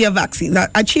efficacy of vaccines?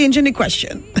 I changing the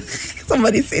question.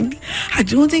 Somebody said, I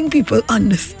don't think people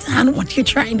understand what you're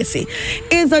trying to say.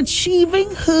 Is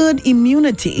achieving herd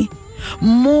immunity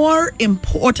more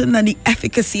important than the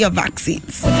efficacy of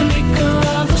vaccines?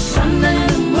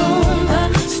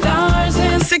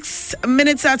 6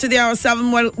 minutes after the hour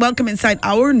 7. Welcome inside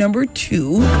hour number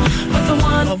 2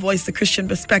 of Voice the Christian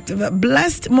Perspective. A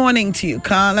blessed morning to you,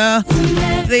 Carla.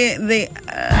 They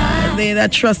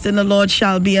that trust in the Lord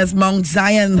shall be as Mount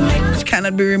Zion, which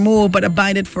cannot be removed but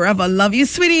abideth forever. Love you,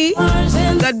 sweetie.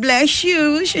 God bless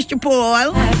you, Sister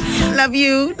Paul. Love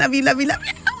you.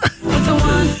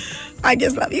 I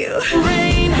just love you.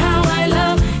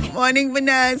 Morning,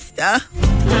 Vanessa.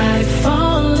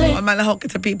 Oh,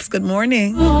 Malahokita peeps, good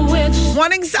morning.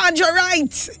 Morning, Sandra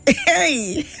Wright.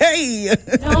 Hey.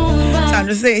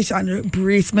 Sandra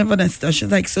brace me, Vanessa.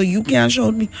 She's like, so you can't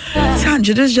show me.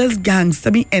 Sandra is just gangster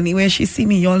me anywhere she see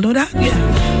me. Y'all know that?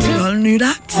 Y'all knew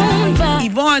that?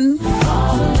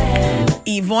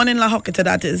 Yvonne in Lahokita,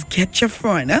 that is, get your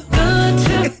friend, huh?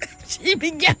 She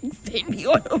be gangster me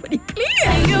all over the place.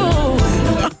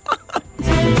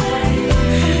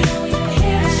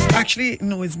 Actually,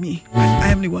 no, it's me.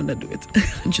 I am the one that do it.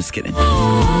 I'm just kidding.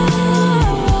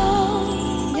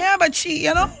 Yeah, but she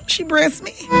braced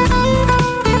me.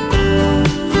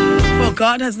 For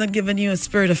God has not given you a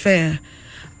spirit of fear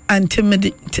and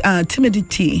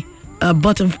timidity,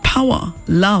 but of power,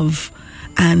 love,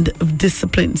 and of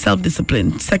discipline,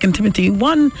 self-discipline. 2 Timothy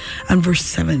 1 and verse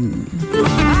 7.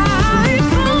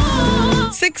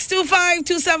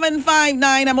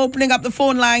 625-2759. I'm opening up the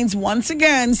phone lines once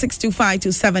again.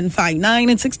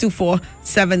 625-2759 and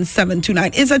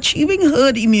 624-7729. Is achieving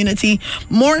herd immunity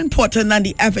more important than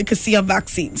the efficacy of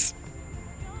vaccines?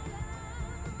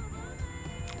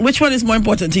 Which one is more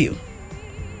important to you?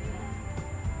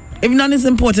 If none is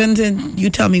important, then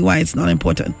you tell me why it's not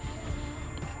important.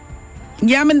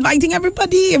 Yeah, I'm inviting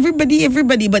everybody.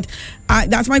 But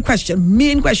that's my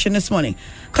main question this morning.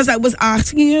 Because I was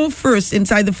asking you first,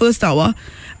 inside the first hour,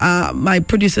 my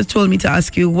producers told me to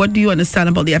ask you, what do you understand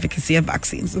about the efficacy of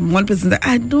vaccines? And one person said,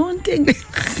 I don't think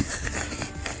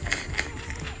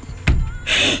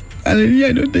I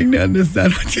don't think they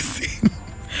understand what you're saying.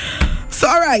 So,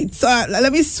 all right. So,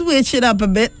 let me switch it up a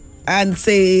bit and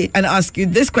ask you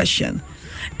this question.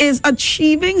 Is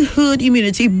achieving herd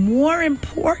immunity more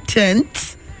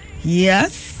important,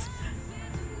 yes,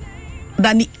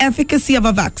 than the efficacy of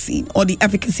a vaccine or the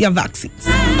efficacy of vaccines?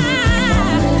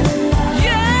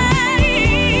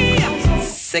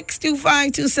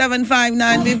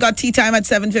 625-2759. We've got tea time at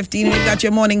 7:15. We've got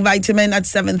your morning vitamin at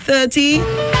 7:30.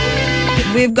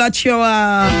 We've got your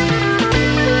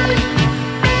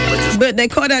birthday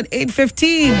card at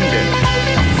 8:15.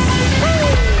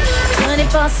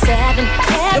 24/7.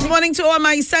 Good morning to all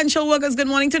my essential workers. Good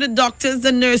morning to the doctors,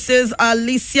 the nurses.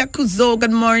 Alicia Kuzo,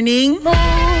 good morning.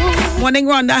 Morning,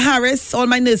 Rhonda Harris, all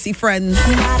my nursey friends.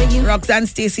 Roxanne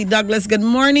Stacy Douglas, good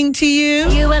morning to you.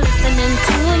 You are listening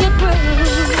to your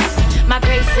groove. My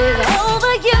grace is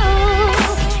over you.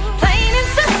 Plain and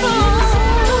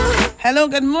simple. Hello,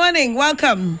 good morning.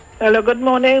 Welcome. Hello, good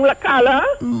morning, Carla.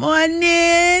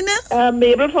 Morning.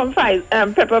 Mabel from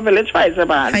Pepper Village,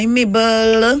 Faizabad. Hi,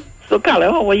 Mabel. So,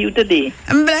 Carla, how are you today?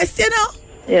 I'm blessed,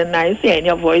 Yeah, nice hearing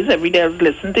your voice every day. I've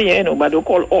listened to you, but don't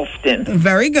call often.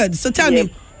 Very good. So tell me,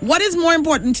 what is more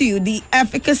important to you, the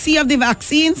efficacy of the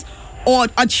vaccines or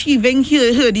achieving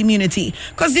herd immunity?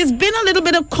 Because there's been a little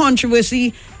bit of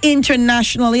controversy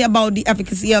internationally about the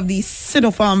efficacy of the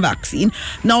Sinopharm vaccine.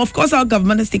 Now, of course, our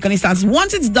government has taken a stance.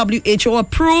 Once it's WHO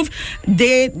approved,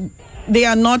 they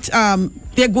are not,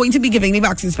 they're going to be giving the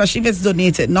vaccine, especially if it's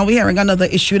donated. Now we're hearing another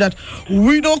issue that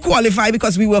we don't qualify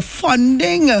because we were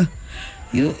funding.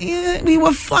 We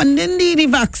were funding the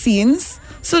vaccines.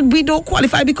 So we don't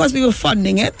qualify because we were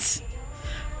funding it.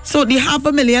 So the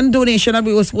 $500,000 donation that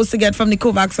we were supposed to get from the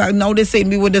COVAX, now they're saying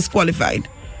we were disqualified.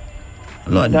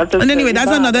 Lord. And anyway,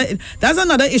 that's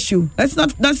another issue. Let's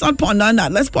not ponder on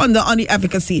that. Let's ponder on the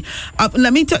efficacy.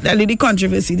 Let me tell you the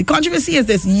controversy. The controversy is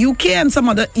this: UK and some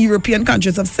other European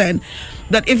countries have said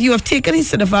that if you have taken the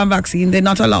Sinopharm vaccine, they're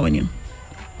not allowing you.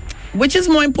 Which is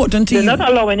more important to you? They're not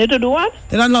allowing you to do what?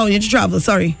 They're not allowing you to travel.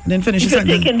 Sorry, I didn't finish the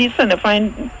sentence. You're taking the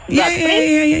Sinopharm vaccine?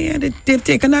 Yeah. They've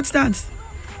taken that stance.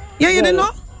 Yeah, you didn't know?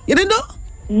 You didn't know?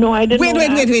 No, I didn't know. Wait.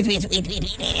 People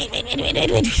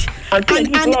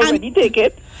already take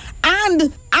it.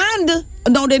 And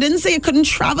no, they didn't say you couldn't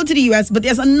travel to the US, but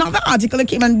there's another article that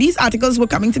came, and these articles were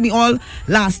coming to me all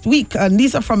last week, and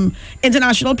these are from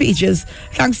international pages,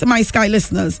 thanks to my Sky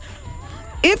listeners.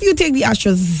 If you take the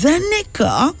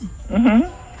AstraZeneca,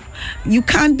 you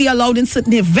can't be allowed in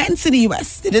certain events in the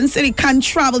U.S. They didn't say you can't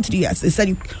travel to the U.S. They said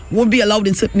you won't be allowed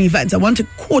in certain events. I want to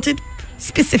quote it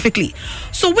specifically.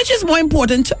 So which is more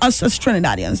important to us as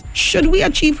Trinidadians? Should we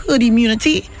achieve herd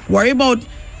immunity? Worry about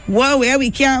where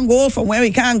we can go from where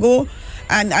we can't go?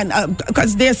 And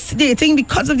because they're stating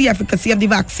because of the efficacy of the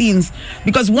vaccines.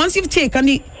 Because once you've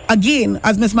taken again,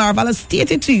 as Ms. Maraval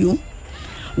stated to you,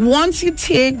 once you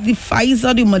take the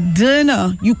Pfizer, the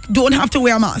Moderna, you don't have to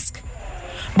wear a mask.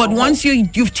 But once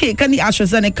you've taken the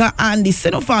AstraZeneca and the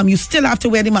Sinopharm, you still have to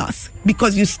wear the mask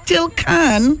because you still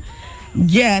can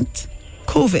get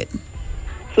COVID.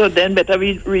 So then better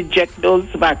we reject those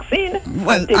vaccines?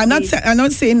 Well, I'm not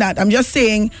saying that. I'm just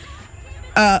saying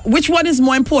which one is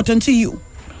more important to you?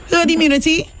 Herd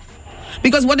immunity?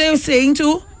 Because what they're saying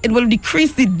too, it will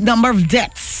decrease the number of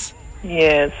deaths.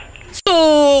 Yes.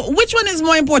 So which one is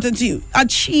more important to you?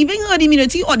 Achieving herd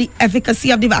immunity or the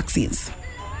efficacy of the vaccines?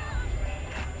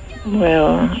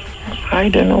 Well, I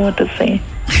don't know what to say.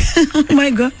 Oh my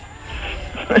God.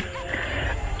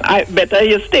 I better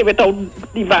you stay without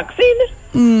the vaccine.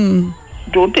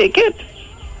 Don't take it.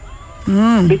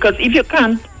 Because if you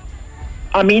can't,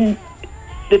 I mean,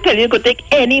 they tell you could take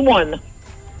any one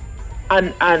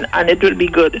and it will be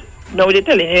good. Now they're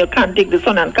telling you can't take this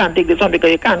one and can't take this one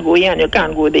because you can't go here and you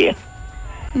can't go there.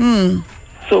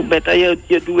 So better you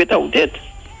do without it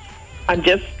and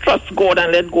just trust God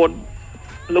and let God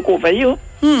look over you.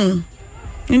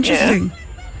 Interesting. Yeah.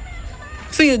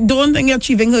 So you don't think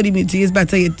achieving herd immunity is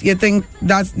better? You think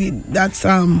that's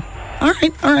all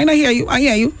right. I hear you.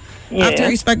 Yeah. I have to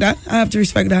respect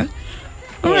that.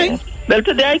 All right. Well,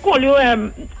 today I call you,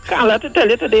 Carla, to tell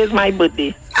you today is my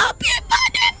birthday. Happy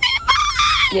birthday!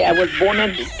 Yeah, I was born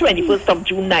on the 21st of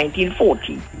June,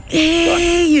 1940.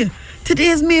 Hey, today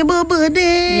is Mabel's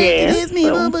birthday. Yeah. Today is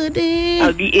Mabel's birthday.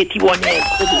 I'll be 81 years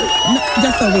today. No,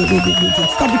 just wait.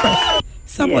 Stop the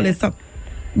press. Stop.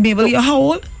 Mabel, you're how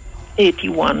old?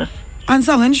 81. And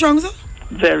strong and strong, sir?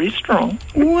 Very strong.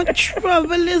 What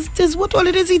trouble is this? What all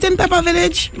it is eating Pepper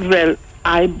Village? Well,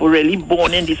 I really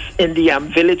born in the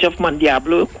village of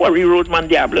Mandiablo, Quarry Road,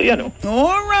 Mandiablo, you know.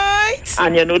 All right.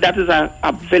 And you know that is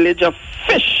a village of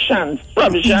fish and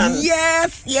provisions.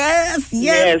 Yes.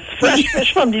 Fresh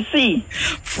fish from the sea.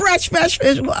 Fresh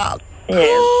fish. Wow.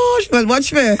 Yes. Well, watch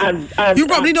fair. And you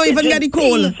probably don't even get the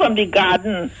coal. From the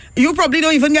garden. You probably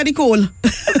don't even get the coal.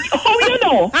 How you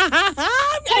know?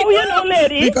 How you know,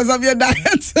 lady? Because of your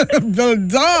diet.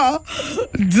 Duh.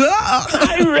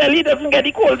 I really doesn't get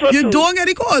the coal. You don't get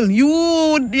the coal.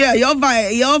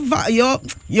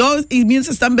 Your immune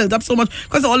system built up so much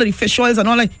because of all of the fish oils and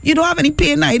all that. You don't have any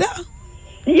pain either.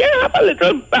 Yeah, I have a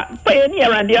little pain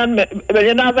here and there. Well,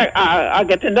 you know, as I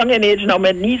getting down in age now,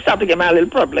 my knees start to give me a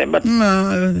little problem. But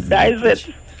that is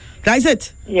it. That is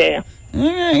it? Yeah. All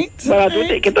right. But I do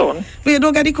take it on. But you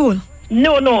don't get the cold?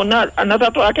 No, not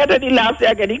at all. I get it the last day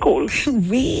I get the cold.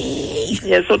 Wait.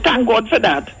 Yes, so thank God for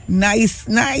that. Nice.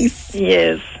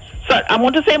 Yes. So I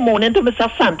want to say morning to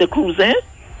Mr. Santa Cruz, eh?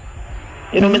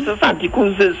 You know, Mr. Santa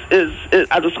Cruz is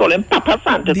I just call him Papa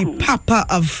Santa Cruz. The Papa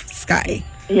of Sky.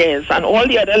 Yes, and all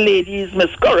the other ladies,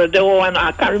 Miss Corridor, and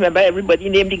I can't remember everybody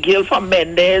named the girl from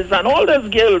Mendez, and all those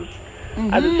girls.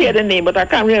 I just hear the name, but I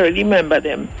can't really remember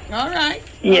them. All right.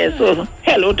 Yes, so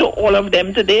hello to all of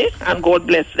them today, and God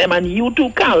bless them. And you too,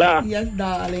 Carla. Yes,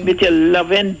 darling. With your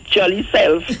loving, jolly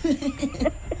self.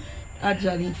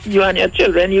 Jolly. You and your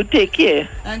children, you take care.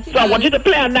 Thank you, so I want you to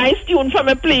play a nice tune for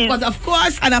me, please. But of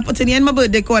course, and I'm putting you in my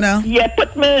birthday corner. Yeah,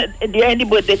 put me there in the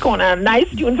birthday corner. A nice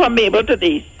tune for Mabel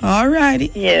today. All righty.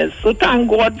 Yes, so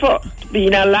thank God for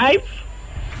being alive.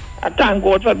 I thank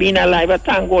God for being alive. I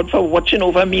thank God for watching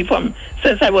over me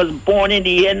since I was born in the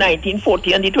year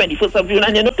 1940 on the 21st of June.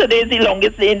 And you know, today is the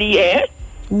longest day in the year.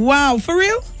 Wow, for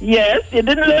real? Yes, you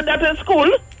didn't learn that in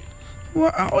school.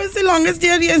 Well, how is the longest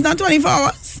day of the year? It's not 24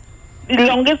 hours. The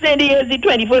longest day of the year is the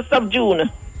 21st of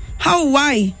June. How?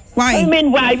 Why? I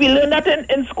mean, why? We learned that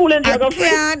in school in geography. I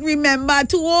can't remember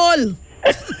too old.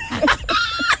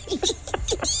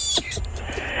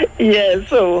 Yeah,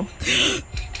 so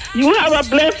you have a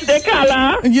blessed day,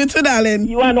 Carla. You too, darling.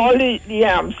 You and all the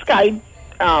Sky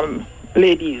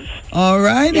ladies. All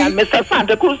righty. Yeah, Mr.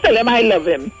 Santa Cruz, tell him I love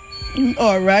him.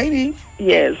 All righty.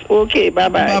 Yes, okay,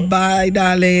 bye-bye. Bye-bye,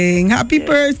 darling. Happy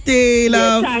birthday,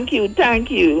 love. Yeah, thank you.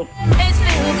 It's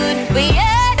real good.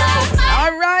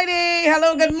 All righty.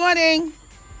 Hello, good morning.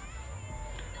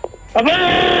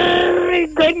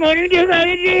 Good morning, dear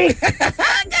Vanity. Good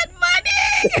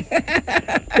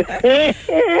morning.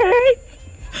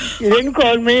 You didn't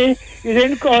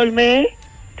call me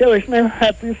to wish me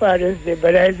happy Father's Day,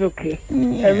 but that's okay.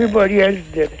 Yeah. Everybody else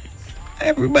did.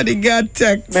 Everybody got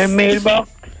text. My mailbox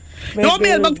No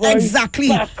mailbox, exactly.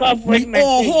 Back up with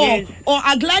messages.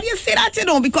 I'm glad you say that,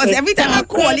 because every time I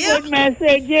call you, with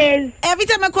messages. every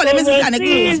time I call you, Mrs. Santa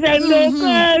Cruz.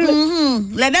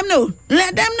 Let them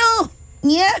know.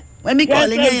 Yeah. When me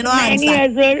calling you, you know, answer.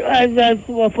 9 years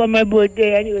old for my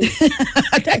birthday anyway.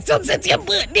 That's since your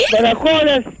birthday. But I call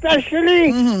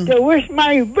especially to wish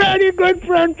my very good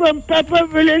friend from Pepper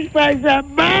Village Pfizer,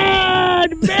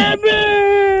 bad baby.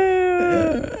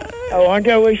 I want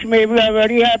to wish Mabel a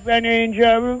very happy and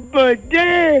enjoyable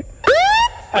birthday.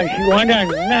 And she wants a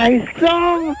nice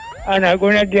song. And I'm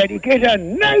going to dedicate a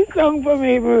nice song for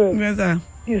Mabel. Yes, sir.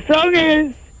 The song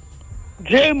is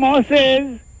J.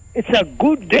 Moss's It's a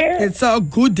Good Day. It's a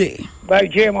Good Day. By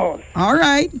J. Moss. All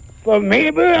right. For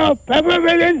Mabel of Pepper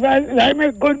Village, I'm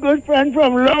a good friend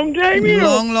from long time, you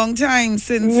know. Long time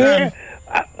since.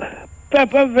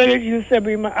 Pepper Village used to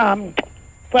be my,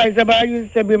 Pfizer Bar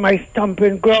used to be my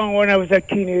stomping ground when I was a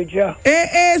teenager.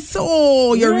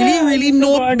 So you really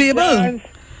know Mabel.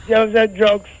 There was a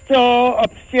drugstore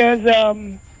upstairs,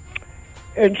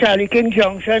 in Charlie King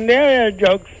Junction there, a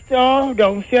drugstore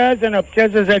downstairs, and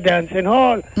upstairs was a dancing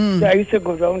hall. So I used to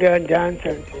go down there and dance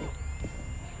and things.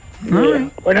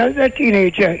 When I was a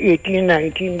teenager, 18,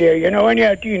 19 there, you know, when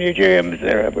you're a teenager, you're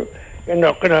miserable. You're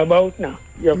knocking about now.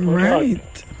 You're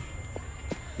right.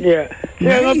 Yeah. So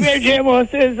I'm going to play J.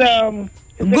 Moss's,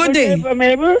 Good Day for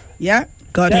Mabel. Yeah.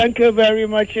 Got Thank you very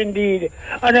much indeed.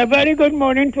 And a very good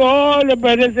morning to all the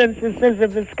brothers and sisters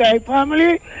of the Sky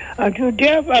family, and to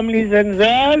their families as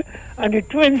well, and the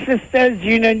twin sisters,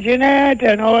 Jean and Jeanette,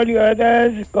 and all the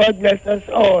others. God bless us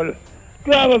all.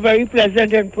 To have a very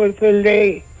pleasant and fulfilled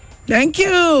day. Thank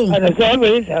you. And as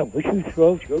always, I wish you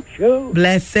throughout your show.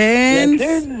 Blessings.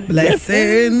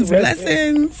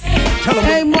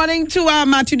 Hey, morning to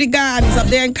Matthew the Gardens up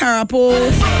there in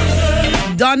Carapace.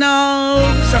 Donald,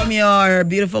 from your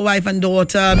beautiful wife and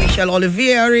daughter, Michelle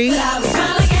Olivieri.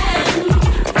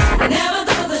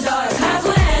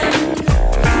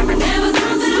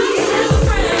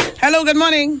 Hello, good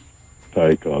morning.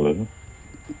 Hi, Carla.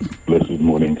 Blessed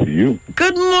morning to you.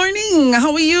 Good morning.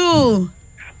 How are you?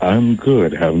 I'm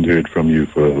good. Haven't heard from you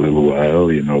for a little while,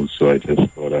 you know, so I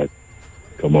just thought I'd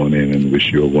come on in and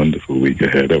wish you a wonderful week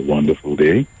ahead, a wonderful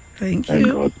day. Thank you. And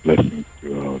God's blessings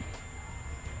throughout.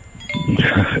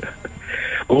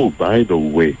 Oh, by the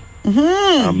way,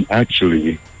 I'm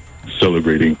actually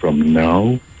celebrating from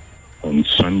now on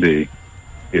Sunday.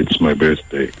 It's my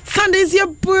birthday. Sunday's your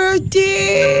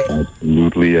birthday.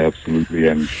 Absolutely.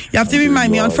 And you have to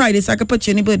remind me on Friday so I can put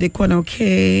you in the birthday corner,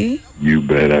 okay? You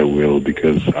bet I will,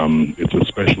 because it's a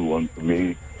special one for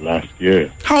me last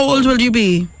year. How old will you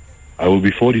be? I will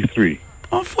be 43.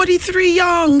 Oh, 43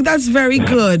 young. That's very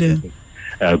good.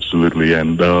 Absolutely.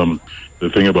 And the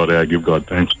thing about it, I give God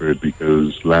thanks for it,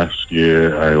 because last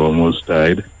year I almost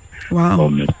died. Wow.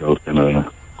 Found myself in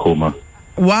a coma.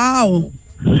 Wow.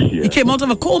 Yeah. You came out of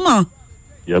a coma?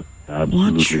 Yep,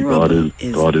 absolutely.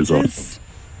 God is awesome.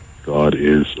 God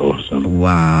is awesome.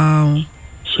 Wow.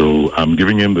 So I'm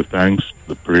giving him the thanks,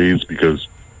 the praise, because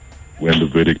when the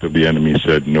verdict of the enemy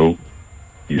said no,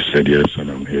 he said yes, and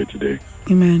I'm here today.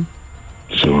 Amen.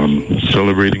 So I'm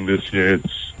celebrating this year.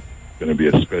 It's going to be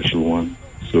a special one.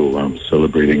 So I'm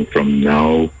celebrating from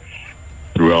now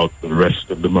throughout the rest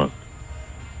of the month.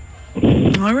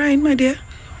 All right, my dear.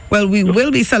 Well, we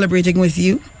will be celebrating with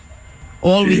you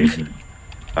all week.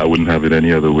 I wouldn't have it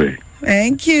any other way.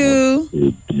 Thank you.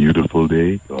 A beautiful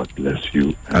day. God bless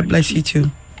you. God bless you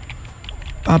too.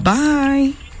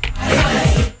 Bye-bye.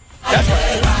 Hey,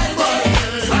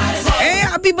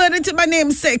 happy birthday to my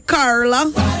namesake,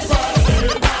 Carla.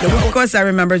 Of course, I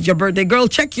remember it's your birthday. Girl,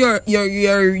 check your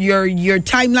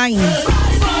timeline.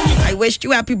 I wished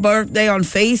you happy birthday on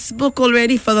Facebook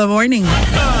already for the morning.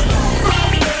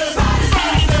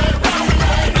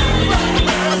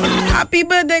 Happy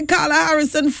birthday, Carla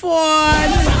Harrison Ford.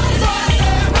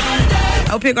 I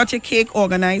hope you got your cake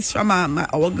organized from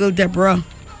our girl Deborah.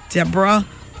 Deborah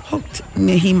hooked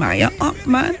Nehemiah up,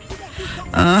 man.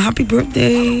 Happy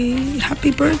birthday.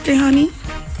 Happy birthday, honey.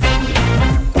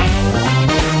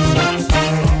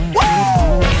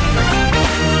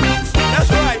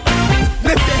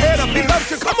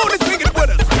 Come on and sing it with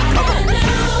us.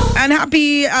 And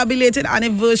happy belated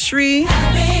anniversary.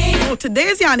 Oh,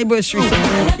 today's your anniversary.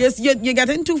 Yes, you're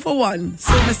getting 2 for 1.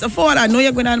 So, Mr. Ford, I know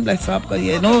you're going to bless up because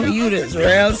you know you is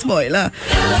real spoiler.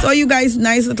 So, you guys,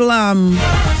 nice little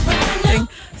thing.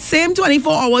 Same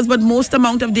 24 hours, but most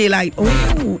amount of daylight.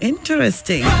 Oh,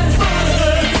 interesting.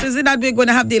 So, is it that we're going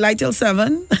to have daylight till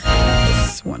 7?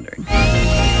 Just wondering.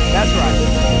 That's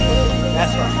right.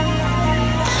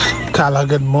 Carla,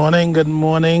 good morning,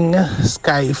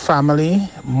 Sky family.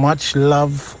 Much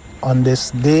love on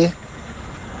this day.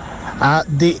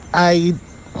 I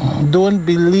don't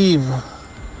believe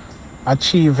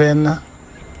achieving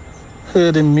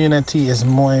herd immunity is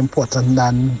more important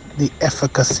than the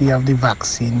efficacy of the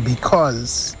vaccine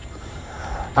because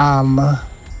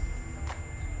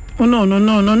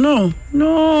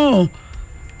no.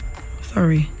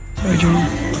 Sorry, John.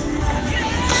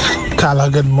 Carla,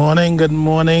 good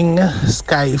morning,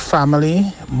 Sky family.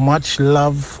 Much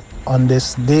love on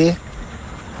this day.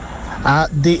 I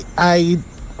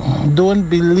don't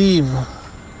believe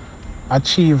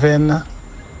achieving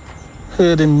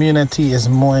herd immunity is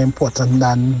more important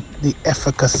than the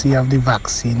efficacy of the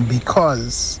vaccine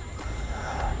because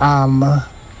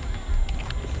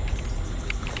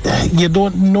you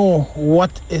don't know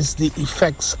what is the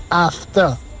effects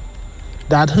after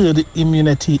that herd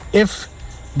immunity if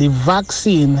the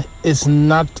vaccine is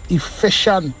not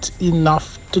efficient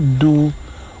enough to do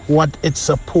what it's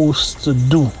supposed to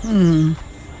do.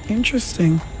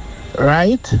 Interesting.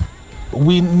 Right?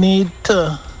 We need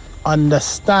to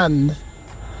understand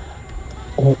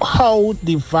how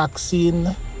the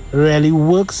vaccine really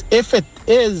works, if it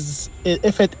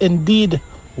indeed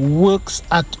works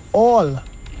at all,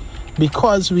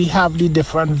 because we have the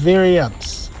different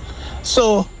variants.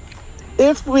 So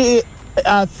if we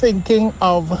are thinking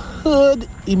of herd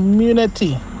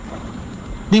immunity,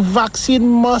 the vaccine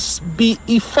must be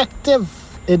effective.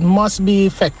 It must be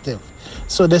effective.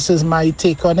 So this is my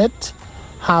take on it.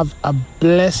 Have a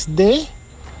blessed day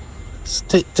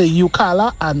to you,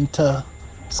 Carla, and to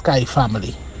Sky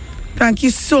family. Thank you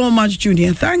so much,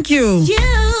 Junior. Thank you.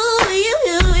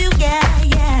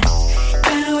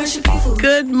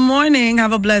 Good morning.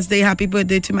 Have a blessed day. Happy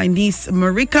birthday to my niece,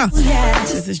 Marika.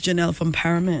 This is Janelle from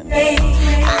Paramount.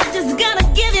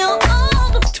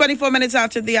 24 minutes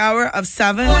after the hour of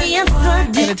 7.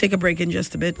 I'm going to take a break in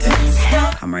just a bit.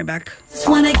 Come right back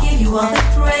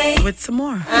with some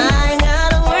more.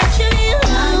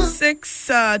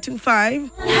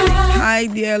 625. Hi,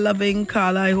 dear loving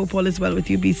Carla. I hope all is well with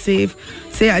you. Be safe.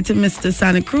 Say hi to Mr.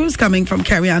 Santa Cruz coming from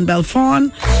Carrie Ann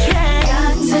Belfon.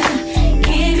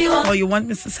 Oh, you want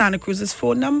Mr. Santa Cruz's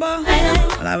phone number?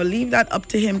 Well, I will leave that up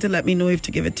to him to let me know if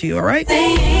to give it to you, all right?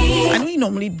 I know he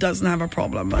normally doesn't have a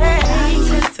problem, but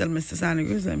still, Mr. Santa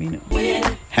Cruz, let me know.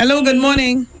 Hello, good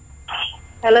morning.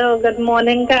 Hello, good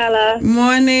morning, Carla.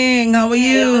 Morning, how are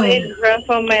you? I'm Indra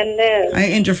from Mendez. Hi,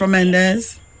 Indra from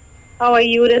Mendez. How are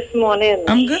you this morning?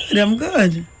 I'm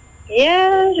good.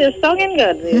 Yes, you're sounding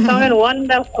good. You're sounding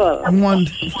wonderful.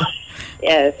 Wonderful.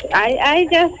 Yes, I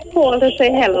just called to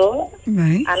say hello.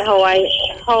 Right. And how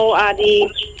are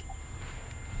the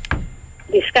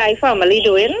Sky family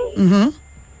doing? Mm-hmm.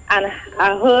 And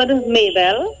I heard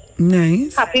Mabel.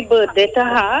 Nice. Happy birthday to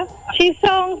her. She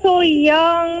sounds so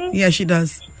young. Yeah, she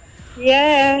does.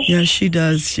 Yeah. Yeah, she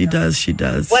does.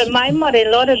 Well, my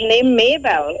mother-in-law is named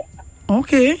Mabel.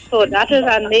 Okay. So that is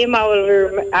a name I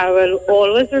will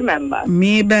always remember.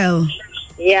 Mabel.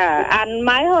 Yeah, and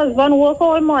my husband work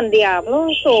all Mon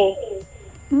Diablo, so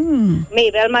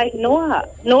Mabel might know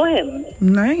him.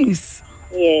 Nice.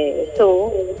 Yeah,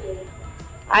 so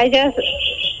I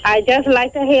just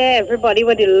like to hear everybody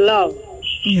with the love.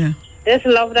 Yeah. This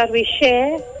love that we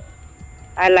share,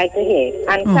 I like to hear.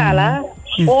 And Carla,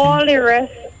 all the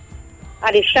rest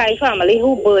of the Sky family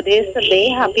who birthdays today,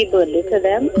 happy birthday to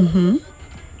them. Mm-hmm.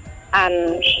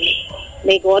 And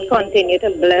may God continue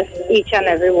to bless each and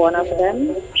every one of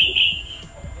them.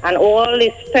 And all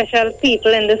the special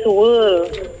people in this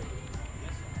world,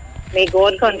 may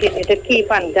God continue to keep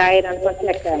and guide and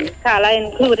protect them. Carla,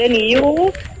 including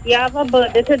you, you have a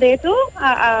birthday today too?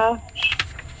 A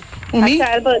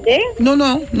child birthday? No.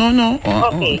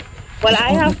 Okay. Well,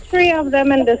 I have 3 of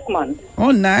them in this month.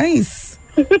 Oh, nice.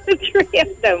 3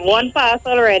 of them. One passed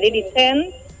already, the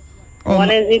 10th.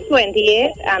 One is the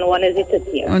 28th and one is the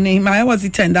 30th. Oh, mine was the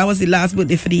 10th. That was the last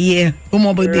birthday for the year. No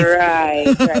more birthdays. Right.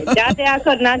 That day I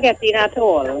could not get in at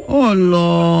all. Oh,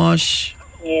 gosh.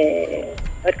 Yeah.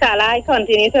 But Carla, I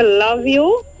continue to love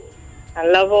you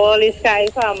and love all the Sky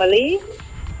family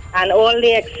and all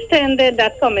the extended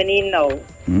that's coming in now. All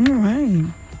right.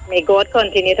 May God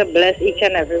continue to bless each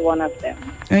and every one of them.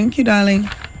 Thank you, darling.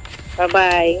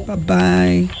 Bye-bye.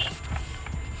 Bye-bye.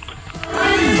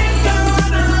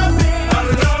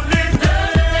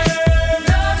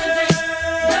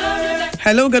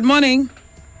 Hello, good morning.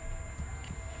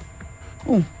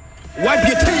 Oh. Wipe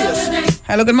your tears.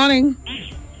 Hello, good morning.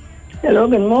 Hello,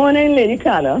 good morning, Lady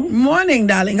Carla. Morning,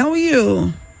 darling. How are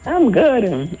you? I'm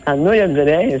good. I know you're good,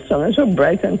 eh? It's so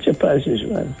bright and chipper as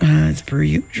usual. It's per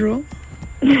usual.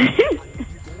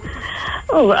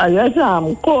 Oh, I just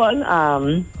call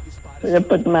They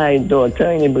put my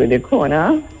daughter in the birthday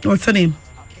corner. What's her name?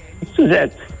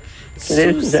 Suzette.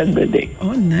 Today's Suzette's birthday.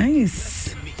 Oh,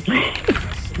 nice.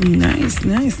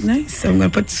 Nice. I'm going to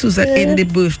put Suzette in the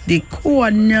birthday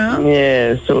corner.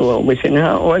 Yeah, so wishing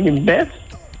her all the best.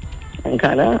 And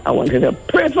Carla, I wanted to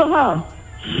pray for her.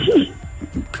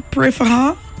 Pray for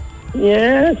her?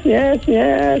 Yes.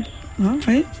 All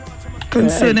right.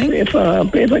 Concerning? Pray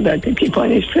for that to keep on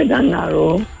the straight and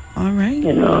narrow. All right.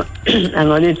 You know,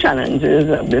 and all the challenges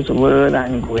of this world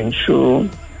I'm going through.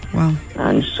 Wow.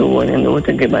 And so on, you know,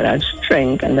 to give her that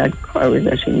strength and that courage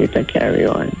that she needs to carry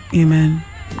on. Amen.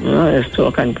 You know, let's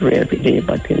talk and pray every day,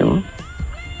 but you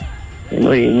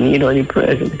need all the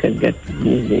prayers that you can get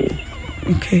these days.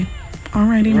 Okay. All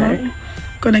righty, right.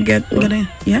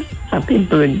 Yeah. Happy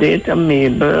birthday to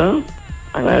Mabel.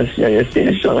 And as you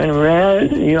say, showing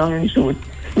red, young and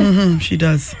cute. She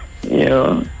does. You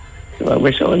know, so I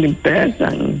wish her all the best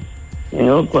and, you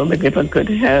know, God will give her good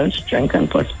health, strength, and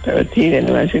prosperity. You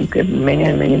know, I should give many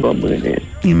and many more birthdays.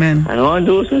 Amen. And all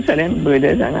those who celebrate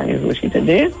birthdays and anniversary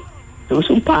today, those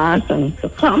who pass and to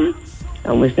come,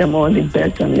 I wish them all the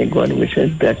best and may God wishes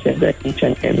blessings by each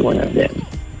and every one of them.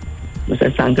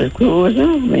 Mr. Santos Cruz,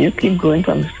 may you keep going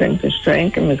from strength to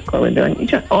strength, and Ms. Corridor, and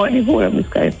each and all the whole of the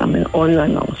Sky family, all your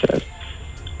announcers.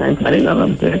 And for the love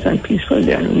of bless and peaceful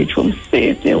day and reach home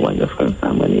safe, their wonderful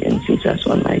family in Jesus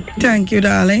Almighty. Thank you,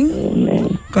 darling.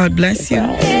 Amen. God bless you.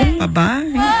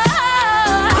 Bye-bye.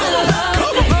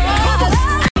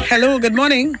 Hello, good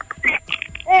morning.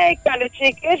 Hey,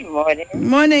 Kaluchi, good morning.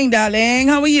 Morning, darling.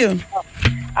 How are you?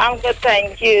 I'm good,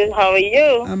 thank you. How are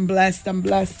you? I'm blessed. I'm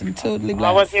totally blessed.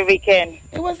 How was your weekend?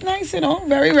 It was nice,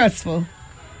 very restful.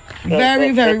 Good,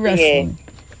 very good restful.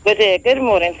 Good day. Good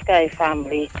morning, Sky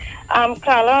family.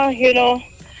 Carla,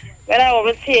 when I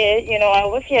was here, I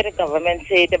always hear the government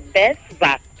say the best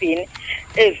vaccine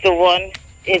is the one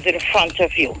is in front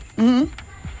of you. Mm-hmm.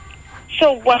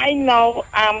 So why now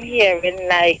I'm hearing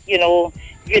if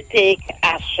you take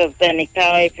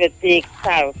AstraZeneca, if you take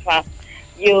Sarfa,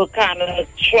 you cannot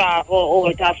travel,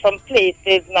 or there are some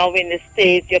places now in the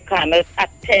States you cannot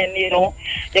attend, you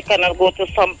cannot go to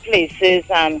some places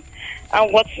and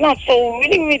what's not. So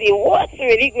really, what's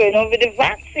really going on with the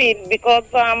vaccine? Because,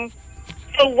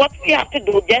 so what we have to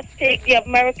do, just take the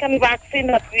American vaccine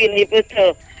that we're able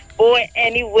to go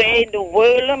anywhere in the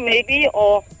world maybe,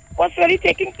 or what's really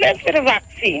taking place with the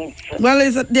vaccines? Well,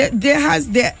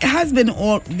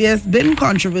 there's been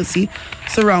controversy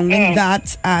surrounding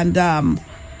that, and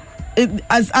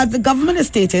as the government has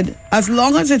stated, as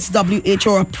long as it's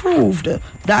WHO approved,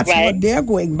 that's what they're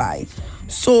going by.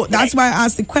 So that's why I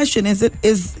asked the question: is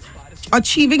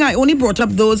achieving? I only brought up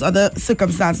those other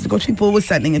circumstances because people were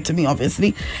sending it to me,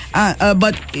 obviously.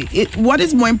 But what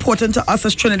is more important to us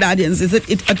as Trinidadians is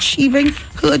it achieving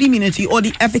herd immunity or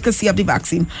the efficacy of the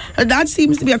vaccine? That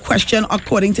seems to be a question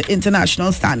according to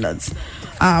international standards.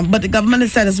 But the government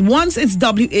has said is once it's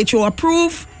WHO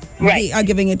approved, they are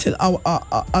giving it to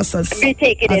us as we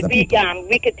take it.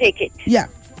 We could take it. Yeah.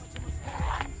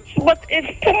 But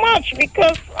it's too much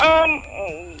because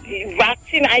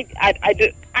vaccine.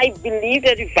 I believe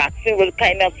that the vaccine will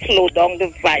kind of slow down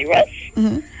the virus.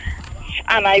 Mm-hmm.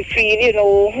 And I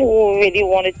feel, who really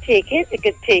want to take it, they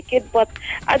could take it. But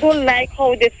I don't like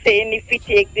how they're saying if we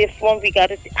take this one, we got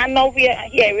it. And now we are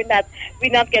hearing that we're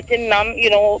not getting none,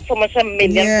 so much a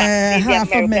million vaccines. Yeah,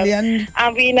 500,000.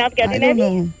 And we're not getting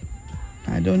any.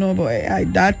 I don't know, boy.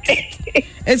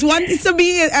 It's one thing to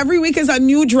be. Every week is a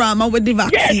new drama with the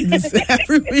vaccines. Yes.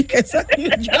 Every week is a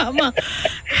new drama.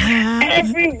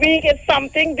 Every week is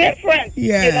something different.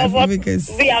 Yeah, you know what?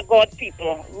 We are God's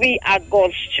people. We are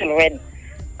God's children.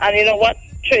 And you know what?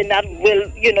 Trinidad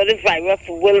will, this virus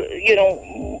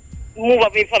will, move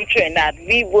away from Trinidad.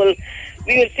 We will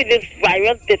see this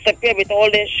virus disappear with all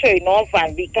this showing off,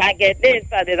 and we can't get this,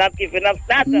 and they're not giving us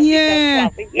that. And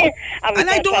and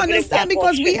I don't understand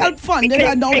because we help fund it,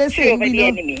 and now they're saying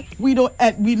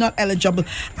we're not eligible.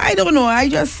 I don't know. I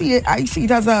just see it. I see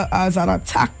it as an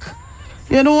attack.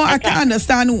 I can't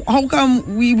understand how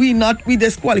come we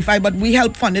disqualified, but we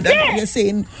help fund it, and you're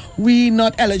saying we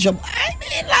not eligible. I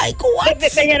mean, like what?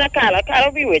 Carla,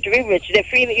 we rich. They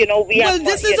feel, we have. Well,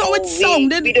 this is how it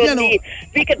sounded. We don't need.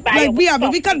 We could buy it. We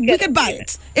could buy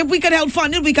it. If we could help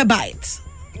fund it, we could buy it.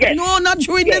 Yes. No, not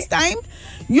during this time.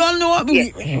 You all know our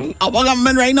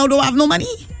government right now don't have no money.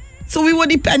 So we were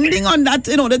depending on that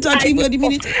in order to achieve herd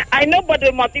immunity. I know, but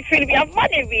the multi feel we have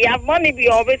money. We have money. We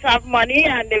always have money,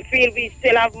 and they feel we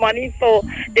still have money, so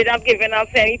they're not giving us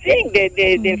anything. They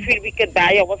feel we could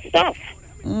buy our stuff.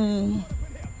 Mm.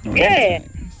 Yeah.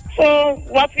 So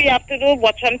what we have to do,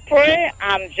 watch and pray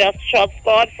and just trust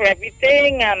God for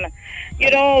everything. And,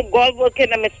 God work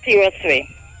in a mysterious way.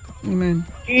 Amen.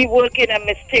 He work in a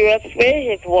mysterious way,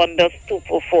 his wonders to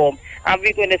perform. And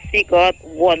we're going to see God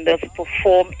wonders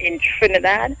perform in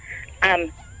Trinidad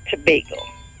and Tobago.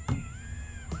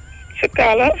 So,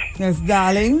 Carla. Yes,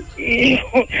 darling.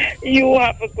 You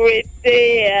have a great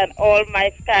day, and all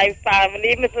my Sky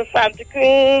family, Mrs. Santa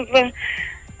Cruz,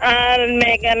 and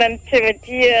Megan and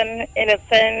Timothy and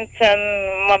Innocent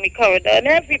and Mommy Corridor and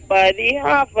everybody.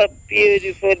 Have a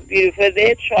beautiful, beautiful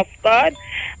day. Trust God,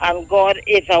 and God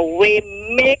is a way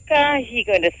maker. He's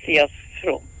going to see us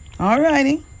through. All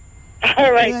righty.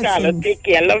 All right, Carla. Take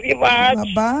care. Love you much.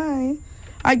 Bye-bye.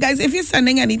 All right, guys, if you're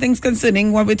sending anything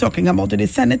concerning what we're talking about today,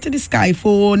 send it to the Sky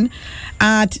phone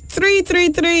at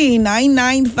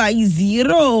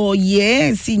 333-9950.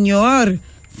 Yes, senor.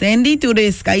 Send it to the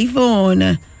Sky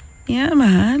phone. Yeah,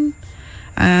 man.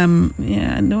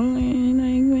 Yeah, I don't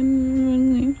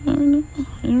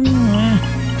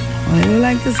why do you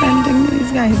like to send things to the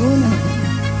Sky phone?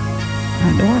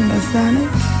 I don't understand it.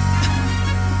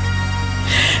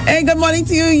 Hey, good morning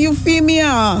to you,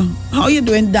 Euphemia. How you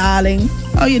doing, darling?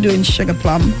 How you doing, Sugar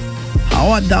Plum?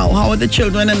 How are thou? How are the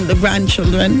children and the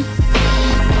grandchildren?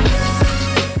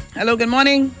 Hello, good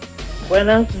morning.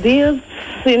 Buenos dias,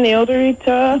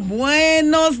 señorita.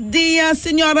 Buenos dias,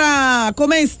 señora.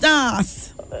 ¿Cómo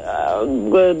estás?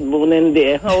 Good morning,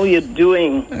 dear. How are you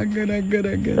doing? Good.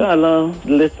 Hello,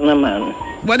 listener man.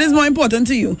 What is more important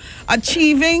to you?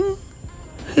 Achieving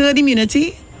herd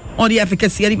immunity or the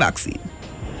efficacy of the vaccine?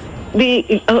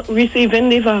 Receiving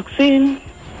the vaccine.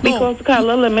 Because,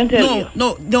 Carla, let me tell you.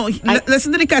 No.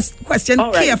 Listen to the question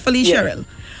carefully, yes. Cheryl.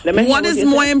 What is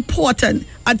more important,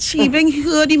 achieving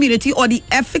herd immunity or the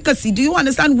efficacy? Do you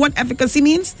understand what efficacy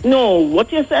means? No,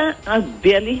 what you said, I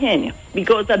barely hear you.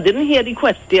 Because I didn't hear the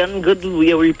question good.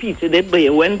 You repeated it, but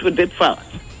you went with it fast.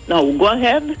 Now, go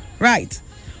ahead. Right.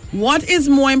 What is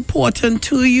more important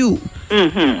to you?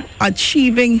 Mm-hmm.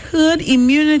 Achieving herd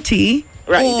immunity.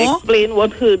 Right. Explain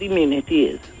what herd immunity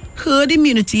is. Herd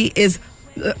immunity is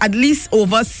at least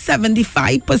over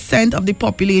 75% of the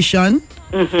population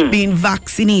being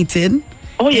vaccinated.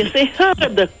 Oh, you say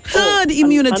herd. Herd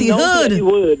immunity, herd.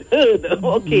 Herd.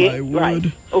 Okay. Right.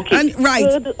 Okay. And right.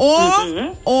 Herd.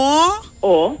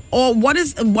 Or what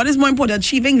is more important,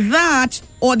 achieving that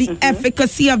or the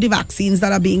efficacy of the vaccines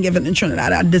that are being given in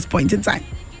Trinidad at this point in time?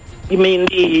 You mean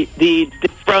the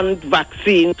different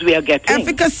vaccines we are getting?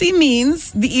 Efficacy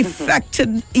means the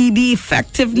effectiveness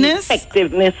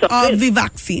of the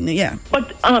vaccine, yeah.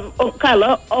 But,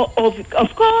 Carla,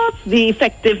 of course, the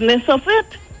effectiveness of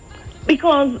it.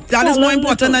 Because that is more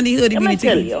important than the herd immunity.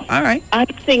 Let me tell you, all right. I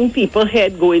think people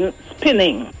head going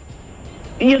spinning.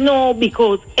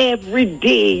 Because every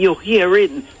day you're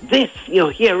hearing this,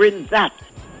 you're hearing that.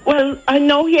 Well, I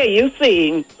now hear you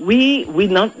saying we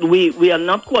are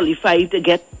not qualified to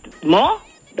get more.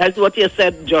 That's what you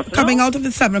said just Coming now. out of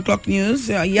the 7 o'clock news.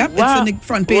 Yep, wow. It's on the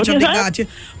front page of the Guardian.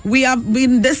 We have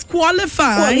been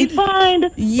disqualified.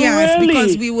 Yes, really?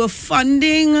 Because we were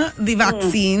funding the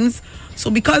vaccines. So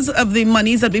because of the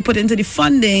monies that we put into the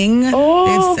funding,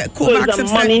 COVAX it's a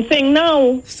money thing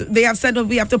now. So they have said that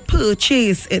we have to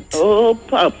purchase it. Oh,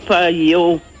 Papa,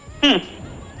 yo.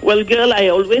 Well, girl, I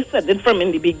always said it from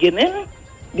in the beginning.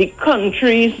 The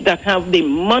countries that have the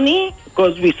money,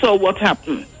 because we saw what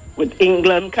happened with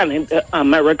England, Canada,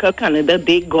 America, Canada,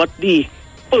 they got the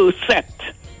first set.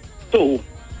 So,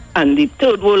 and the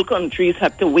third world countries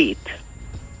had to wait.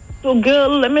 So,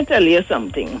 girl, let me tell you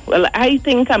something. Well, I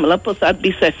think Kamala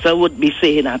Persad-Bissessar would be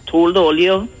saying, I told all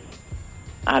you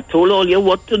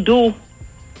what to do.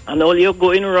 And all you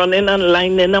going running and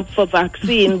lining up for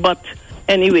vaccine. But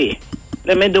anyway,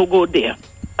 let me do go there.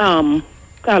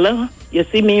 Carla, you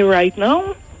see me right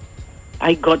now?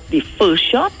 I got the first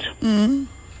shot.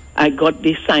 I got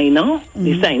the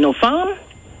Sinopharm.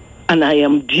 And I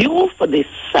am due for the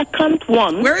second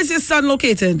one. Where is your son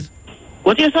located?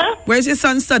 What you say? Where is your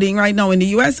son studying right now, in the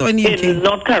U.S. or in the UK? In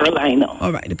North Carolina.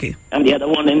 All right, okay. And the other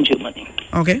one in Germany.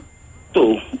 Okay.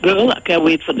 So, girl, I can't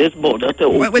wait for this border to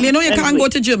open. Well, you can't go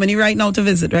to Germany right now to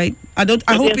visit, right? I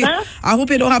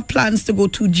hope you don't have plans to go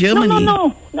to Germany.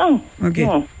 No. Okay.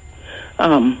 No.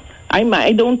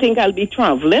 I don't think I'll be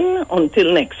traveling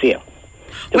until next year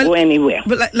to go anywhere.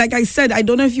 But like I said, I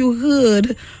don't know if you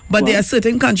heard, but there are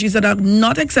certain countries that are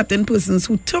not accepting persons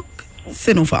who took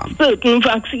Sinopharm. Certain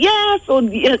vaccines, yeah. So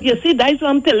you see, that's what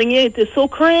I'm telling you. It is so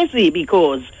crazy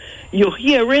because you're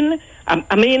hearing.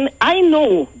 I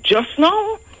know just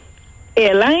now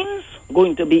airlines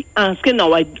going to be asking.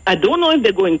 Now, I don't know if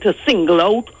they're going to single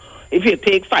out if you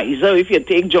take Pfizer, if you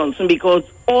take Johnson, because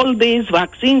all these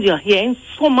vaccines, you're hearing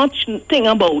so much thing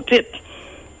about it,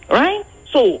 right?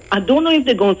 So I don't know if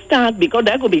they're going to start, because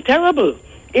that could be terrible.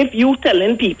 If you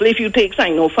telling people, if you take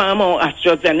Sinopharm or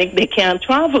AstraZeneca, they can't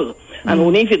travel. And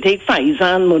only if you take Pfizer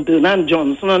and Moderna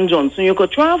and Johnson, you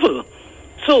could travel.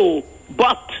 So,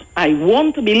 but I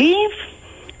want to believe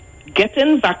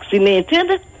getting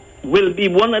vaccinated will be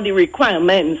one of the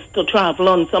requirements to travel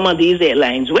on some of these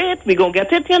airlines. Wait, we're going to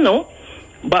get it, you know.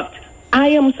 But I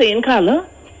am saying, Carla,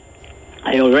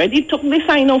 I already took the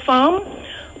Sinopharm.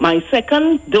 My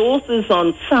second dose is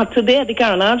on Saturday at the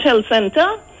Carnage Health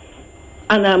Center,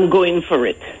 and I'm going for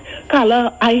it.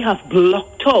 Carla, I have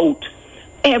blocked out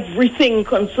everything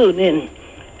concerning.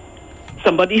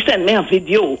 Somebody sent me a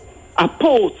video, a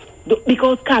post,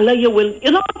 because Carla, you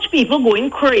know, people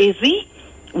going crazy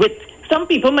with. Some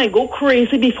people might go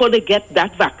crazy before they get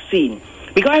that vaccine.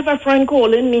 Because I have a friend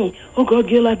calling me, oh God,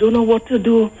 girl, I don't know what to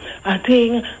do. I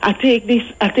take the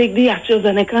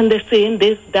AstraZeneca, and they're saying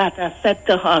this, that. I said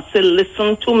to her, I said,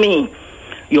 listen to me.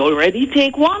 You already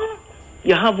take one,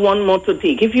 you have one more to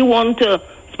take. If you want to,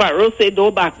 Sparrow say,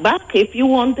 do back. If you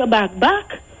want to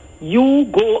back, you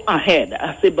go ahead.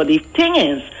 I said, but the thing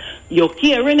is, you're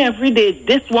hearing every day,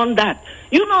 this one, that.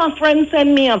 You know, a friend sent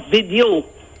me a video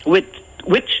with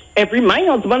which my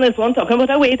husband is one talking about.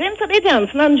 I waiting for the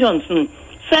Johnson & Johnson.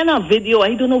 Send a video.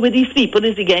 I don't know where these people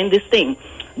is again, this thing.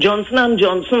 Johnson &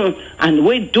 Johnson, and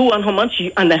we do and how much,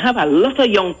 and they have a lot of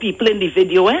young people in the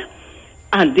video,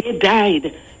 and they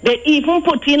died. They even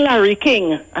put in Larry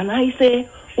King. And I say,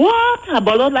 what? A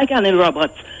ballad like Annie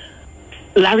Roberts.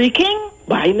 Larry King?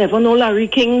 But I never know Larry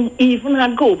King even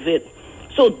had COVID.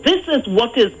 So this is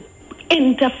what is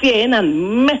interfering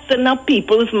and messing up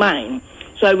people's mind.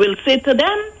 So I will say to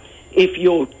them, if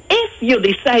you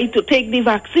decide to take the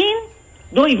vaccine,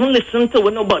 don't even listen to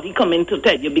when nobody come in to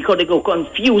tell you, because they go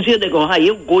confuse you, they go, are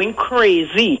you going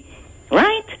crazy?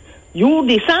 Right? You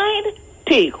decide,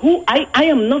 take. I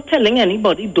am not telling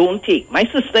anybody don't take. My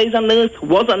sister is a nurse,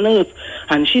 was a nurse,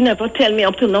 and she never tell me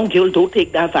up to now, girl, don't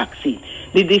take that vaccine.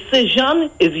 The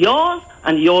decision is yours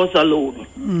and yours alone.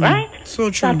 Right? So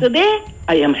true. Saturday,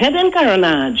 I am heading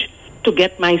Carnage to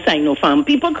get my Sinopharm.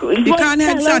 People, you can't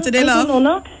head Saturday,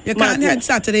 love. You can't head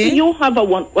Saturday. You have a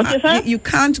one. What is that? You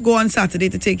can't go on Saturday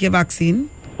to take your vaccine.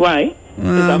 Why? It's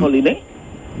a holiday.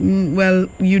 Well,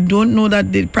 you don't know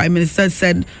that the Prime Minister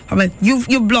said, I mean,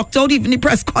 you've blocked out even the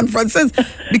press conferences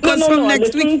because no,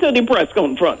 next week to the press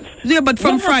conference. Yeah, but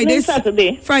from Friday,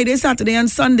 Saturday, and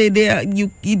Sunday, they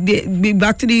be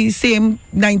back to the same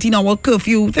 19-hour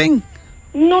curfew thing.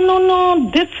 No.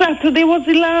 This Saturday was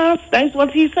the last. That's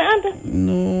what he said.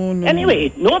 No. Anyway,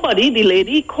 the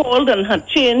lady called and had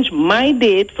changed my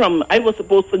date from, I was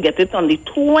supposed to get it on the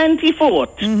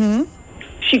 24th. Mm-hmm.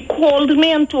 She called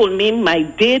me and told me my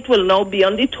date will now be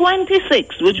on the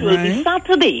 26th, which will be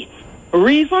Saturday.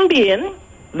 Reason being,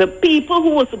 the people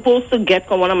who were supposed to get,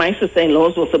 one of my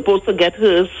sister-in-laws was supposed to get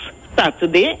hers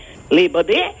Saturday, Labor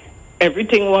Day.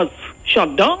 Everything was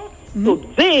shut down. So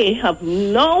they have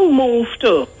now moved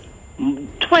to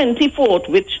 24th,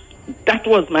 which that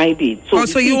was my date.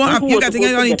 So you're getting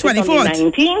it on the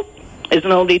 24th? 19th is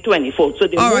now the 24th. So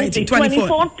they moved the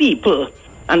 24 people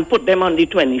and put them on the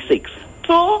 26th.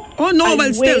 So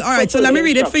still. All right, so let me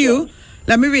read it for you.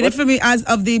 Let me read it for me as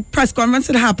of the press conference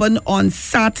that happened on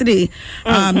Saturday.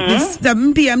 The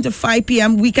 7 p.m. to 5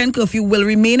 p.m. weekend curfew will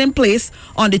remain in place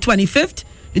on the 25th,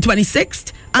 the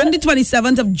 26th, and the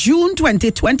 27th of June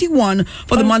 2021.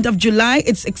 For the month of July,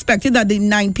 it's expected that the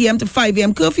 9 p.m. to 5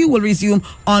 a.m. curfew will resume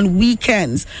on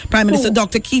weekends. Prime Minister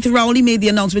Dr. Keith Rowley made the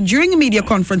announcement during a media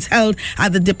conference held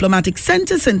at the Diplomatic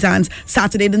Center, St. Anne's,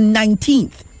 Saturday the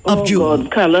 19th of June. Oh,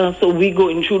 God, Carla, so we're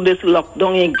going through this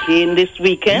lockdown again this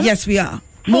weekend? Yes, we are.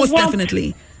 Most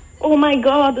definitely. Oh, my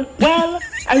God. Well,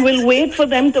 I will wait for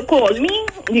them to call me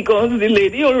because the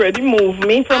lady already moved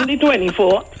me from the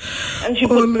 24th and she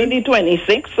put me the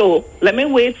 26th. So let me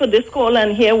wait for this call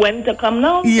and hear when to come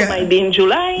now. Yeah. It might be in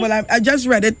July. Well, I just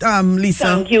read it, Lisa.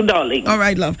 Thank you, darling. All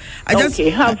right, love.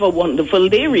 Have a wonderful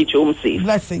day. Reach home safe.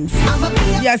 Blessings.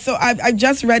 Yeah, so I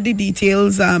just read the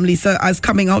details, Lisa, as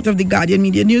coming out of the Guardian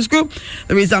Media News Group.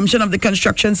 The resumption of the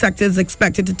construction sector is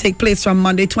expected to take place from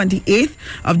Monday, 28th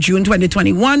of June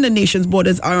 2021. The nation's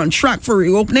borders are on track for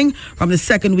reopening from the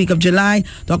second week of July.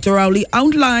 Dr. Rowley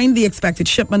outlined the expected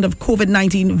shipment of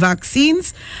COVID-19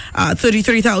 vaccines,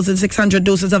 33,600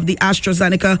 doses of the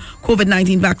AstraZeneca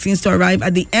COVID-19 vaccines to arrive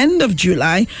at the end of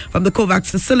July from the COVAX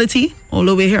facility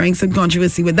although we're hearing some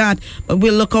controversy with that. But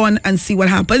we'll look on and see what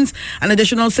happens. An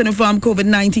additional Sinopharm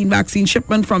COVID-19 vaccine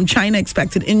shipment from China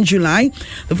expected in July.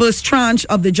 The first tranche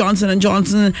of the Johnson &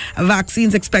 Johnson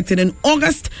vaccines expected in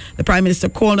August. The Prime Minister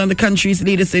called on the country's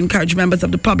leaders to encourage members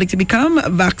of the public to become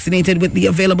vaccinated with the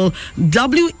available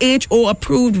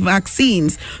WHO-approved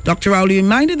vaccines. Dr. Rowley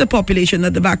reminded the population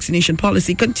that the vaccination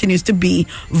policy continues to be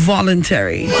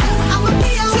voluntary.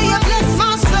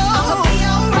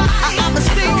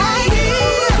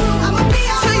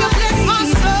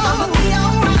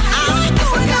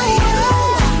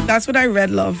 That's what I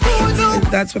read, love.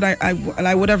 That's what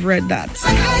I would have read that.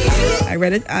 I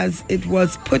read it as it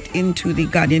was put into the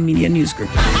Guardian Media News Group.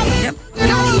 Yep.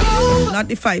 Not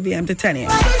the 5 a.m. to 10 a.m.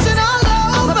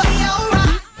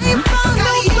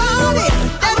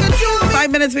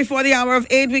 5 minutes before the hour of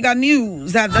 8, we got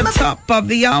news at the top of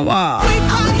the hour.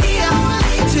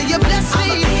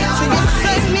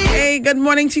 Hey, good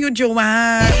morning to you,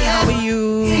 Joanne. How are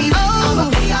you?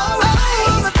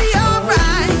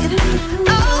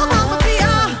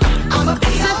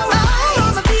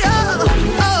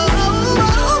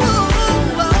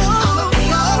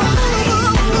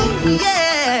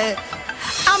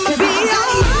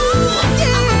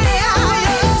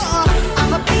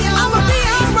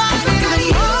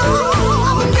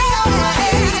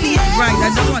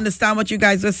 Understand what you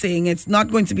guys are saying. It's not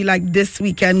going to be like this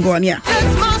weekend going. Yeah,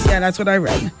 that's what I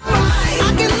read.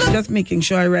 Just making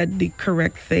sure I read the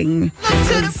correct thing.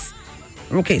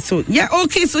 Okay, so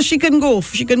she can go.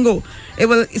 It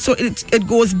will. So it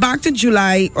goes back to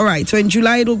July. All right. So in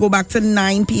July it will go back to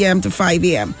 9 p.m. to 5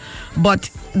 a.m.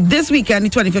 But this weekend, the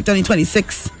 25th and the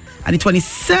 26th and the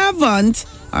 27th.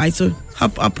 All right. So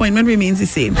her appointment remains the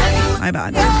same. My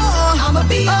bad.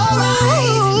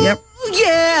 Yep.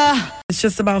 Yeah. It's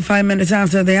just about 5 minutes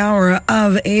after the hour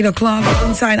of 8 o'clock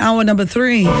inside hour number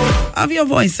 3 of Your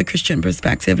Voice, The Christian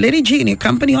Perspective. Lady G in your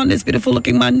company on this beautiful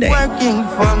looking Monday. Working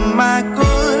for my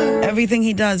good. Everything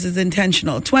he does is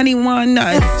intentional. It's the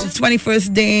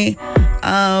 21st day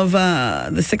of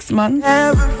the 6th month.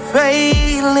 Never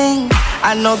failing.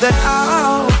 I know that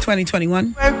all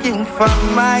 2021. Working for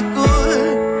my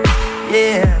good.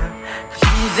 Yeah.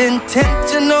 She's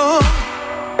intentional.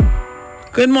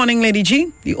 Good morning, Lady G.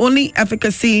 The only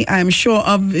efficacy I am sure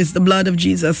of is the blood of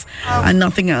Jesus and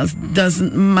nothing else.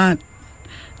 Doesn't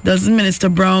Minister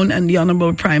Brown and the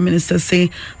Honorable Prime Minister say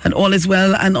that all is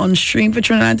well and on stream for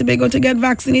Trinidad and Tobago to get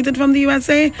vaccinated from the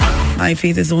USA? My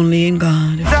faith is only in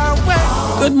God.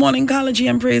 Good morning, College.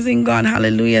 I'm praising God.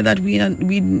 Hallelujah. That we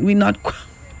not.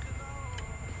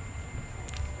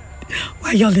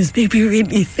 Why y'all this baby read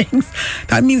these things?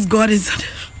 That means God is.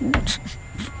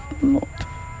 Lord.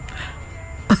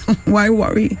 Why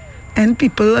worry? And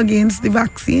people against the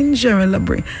vaccine, Cheryl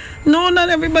Labrie. No, not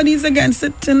everybody's against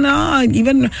it. No,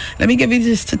 even let me give you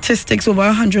the statistics. Over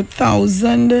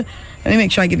 100,000. Let me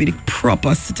make sure I give you the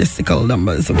proper statistical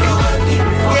numbers. Okay.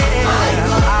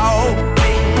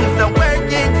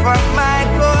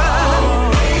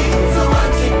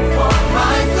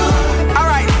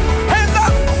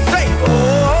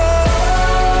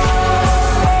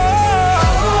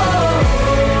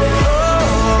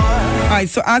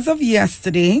 So as of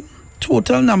yesterday,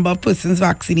 total number of persons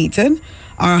vaccinated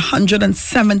are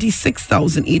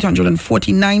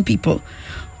 176,849 people.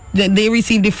 They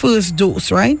received the first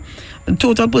dose, right? The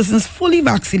total persons fully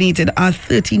vaccinated are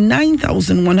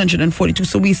 39,142.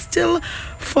 So we're still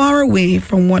far away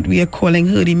from what we are calling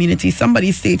herd immunity.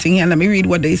 Somebody's stating here, let me read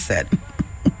what they said.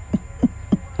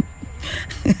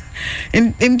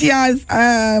 Imtiaz,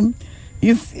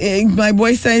 my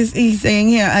boy says, he's saying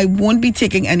here, I won't be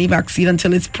taking any vaccine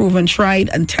until it's proven, tried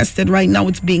and tested. Right now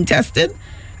it's being tested.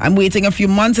 I'm waiting a few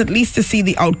months at least to see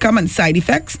the outcome and side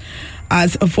effects.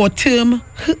 As for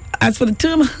the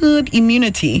term herd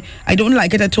immunity, I don't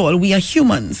like it at all. We are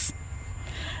humans.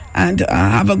 And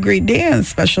have a great day, and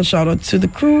special shout out to the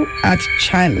crew at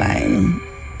Childline.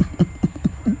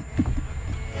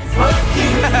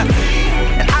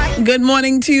 Good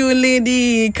morning to you,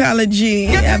 Lady Ecology,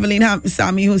 Evelyn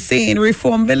Sami Hussein,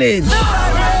 Reform Village.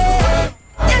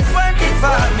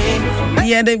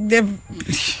 Yeah, they've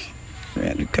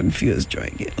confused,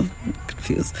 Joy Gill.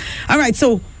 Confused. All right,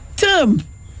 so term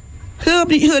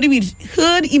herd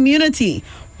immunity.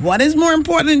 What is more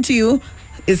important to you?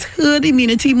 Is herd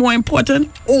immunity more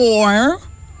important, or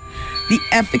the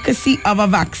efficacy of a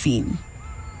vaccine?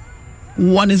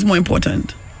 One is more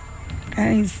important.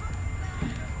 Guys,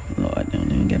 Lord,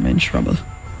 don't get me in trouble.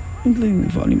 I'm turning the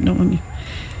volume down.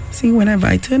 See, whenever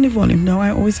I turn the volume down,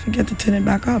 I always forget to turn it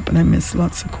back up, and I miss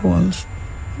lots of calls.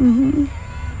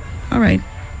 All right.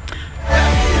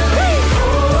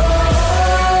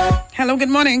 Hello, good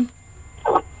morning.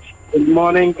 Good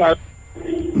morning, Carl.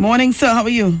 Morning, sir. How are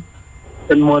you?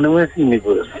 Good morning, Miss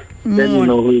Universe. Then you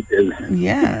know who it is.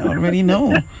 Yeah, I already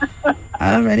know.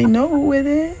 I already know who it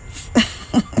is.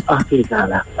 Okay,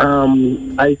 Carla.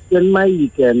 I spent my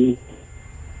weekend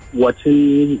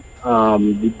watching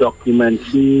the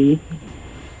documentary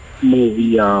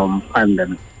movie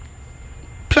Pandemic.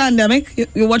 Pandemic?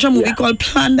 You watch a movie called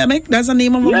Pandemic? That's the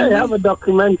name of a movie? Yeah, I have a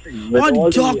documentary. Oh,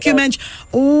 documentary.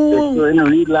 It's doing a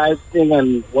real life thing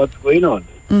and what's going on.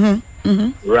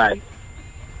 Right.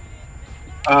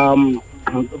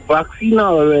 Vaccine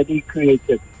are already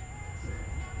created,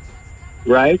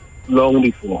 right? Long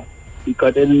before,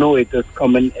 because they know it is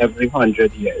coming every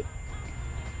 100 years,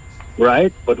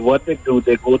 right? But what they do,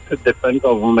 they go to different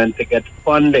government to get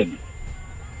funding,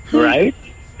 right?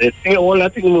 They say all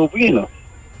that in the movie, you know,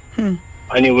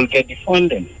 and you will get the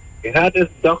funding. They had this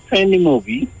doctor in the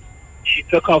movie. She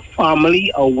took her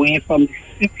family away from the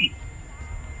city,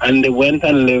 and they went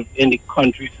and lived in the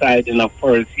countryside in a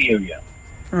forest area.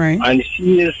 Right. And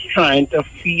she is trying to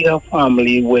feed her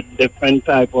family with different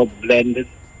type of blended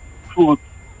fruit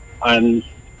and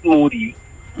smoothie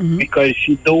because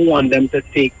she don't want them to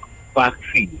take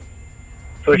vaccine.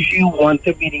 So she wants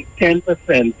to be the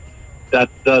 10% that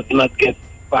does not get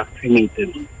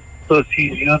vaccinated. So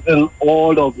she's using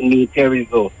all of nature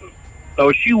resources.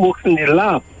 So she works in the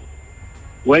lab.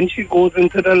 When she goes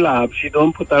into the lab, she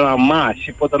don't put on a mask,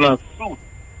 she put on a suit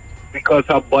because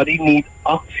her body needs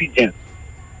oxygen.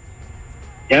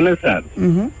 You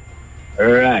understand?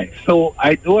 Right. So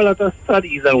I do a lot of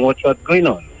studies on what's going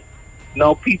on.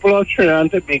 Now people are trying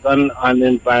to be on the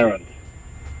environment.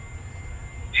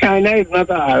 China is not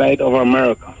an ally of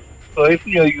America. So if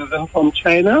you're using from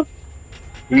China,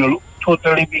 you'll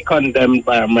totally be condemned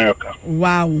by America.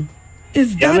 Wow.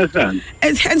 Is You understand?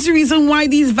 Is hence the reason why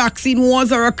these vaccine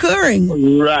wars are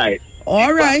occurring? Right.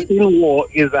 All right. Vaccine war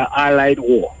is an allied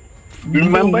war.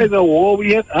 Remember, it's a war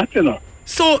we had at, you know.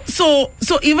 So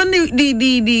even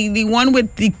the one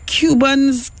with the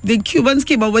Cubans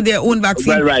came up with their own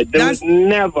vaccine. Right. They would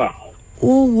never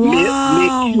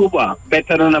make Cuba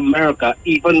better than America,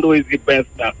 even though it's the best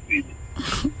vaccine.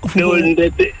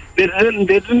 They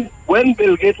didn't, when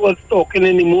Bill Gates was talking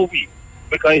in the movie,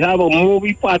 because you have a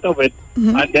movie part of it,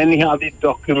 and then you have the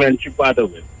documentary part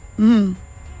of it.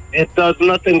 It does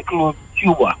not include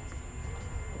Cuba.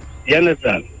 You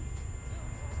understand?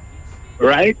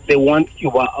 Right? They want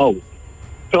Cuba out.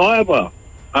 So, however,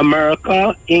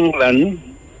 America, England,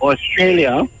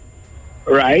 Australia,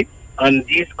 right, and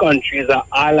these countries are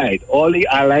allied. All the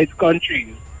allied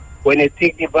countries, when they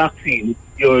take the vaccine,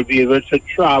 you will be able to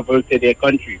travel to their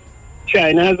countries.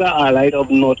 China is an ally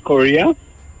of North Korea.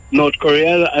 North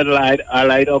Korea is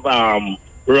allied of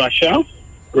Russia.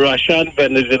 Russia and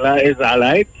Venezuela is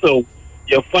allied. So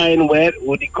you find where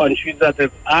the countries that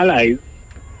is allies,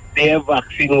 their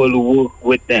vaccine will work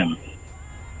with them.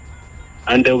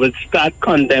 And they will start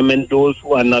condemning those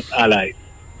who are not allied.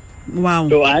 Wow.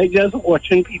 So I just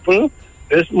watching people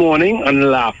this morning and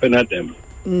laughing at them.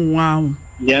 Wow.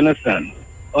 You understand?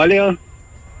 All you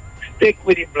stick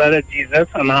with the blood of Jesus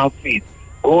and have faith.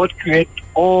 God create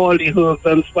all the herbs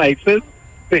and spices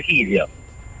to heal you.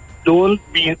 Don't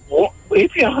be,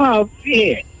 if you have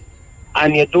fear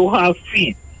and you don't have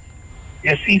faith,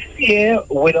 you see fear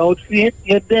without faith,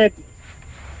 you're dead.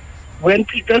 When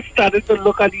Peter started to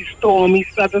look at the storm, he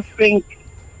started to think.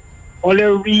 All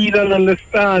you read and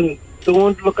understand,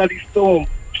 don't look at the storm.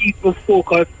 Keep the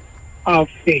focus, have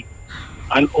faith.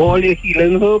 And all your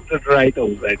healing herbs is right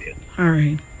outside there. All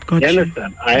right. Gotcha. You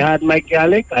understand? I had my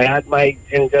garlic, I had my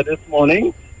ginger this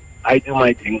morning. I do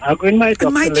my thing. I go in my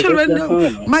doctor. My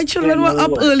children were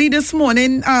up early this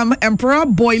morning, Emperor,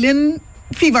 boiling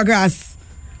fever grass.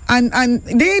 And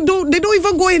they don't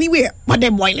even go anywhere, but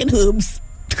they're boiling herbs.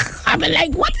 I'm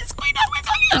like, what is going on with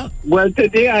all you? Well,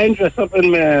 today I ain't dressed up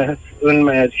in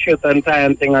my shirt and tie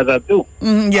and thing as I do.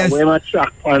 Yes. I wear my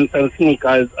track pants and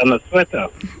sneakers and a sweater.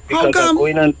 Because I'm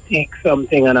going and take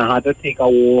something and I had to take a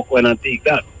walk when I take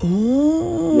that.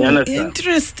 Oh,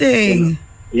 interesting.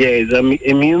 Yeah, it's an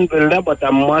immune builder, but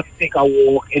I must take a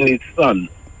walk in the sun.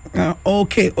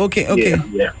 Okay.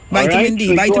 Yeah. Vitamin D,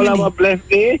 so vitamin you all D. have a blessed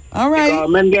day. All right. The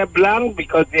government get blank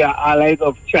because they are allies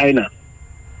of China.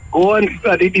 Go and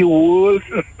study the whole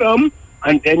system,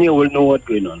 and then you will know what's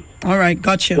going on. All right,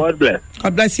 gotcha. God bless.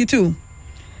 God bless you too.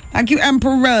 Thank you,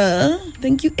 Emperor.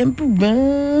 Thank you,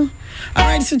 Emperor. All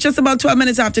right, so just about 12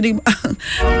 minutes after the...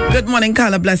 Good morning,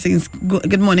 Carla. Blessings.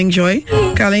 Good morning, Joy.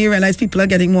 Carla, you realize people are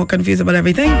getting more confused about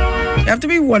everything? You have to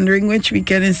be wondering which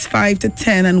weekend is 5 to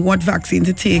 10 and what vaccine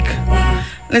to take.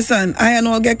 Listen, I and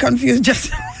all get confused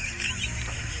just...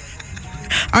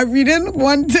 I'm reading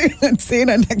one thing and saying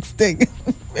the next thing.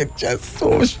 It's just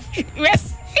so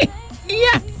stressing.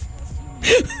 Yes.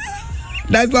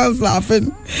 That's why I was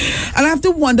laughing. And I have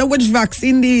to wonder which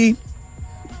vaccine the...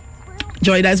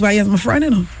 Joy, that's why he's my friend, you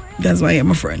know. That's why he's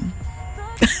my friend.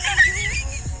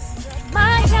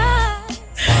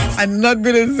 I'm not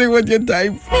going to say what you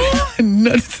type. I'm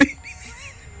not saying...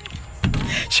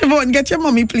 Siobhan, get your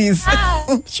mommy, please.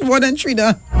 Siobhan and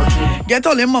Trina. Get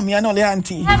all your mommy and all your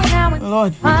auntie.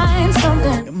 Lord.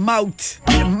 Mouth.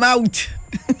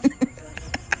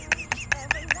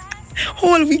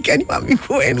 Whole weekend you have me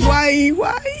going. Why?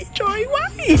 Joy, why?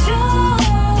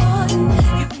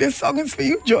 This song is for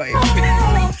you, Joy. Oh,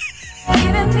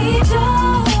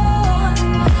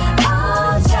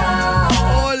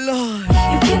 Lord.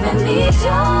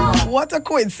 What a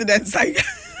coincidence. A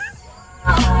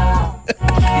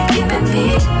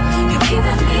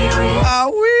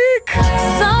week.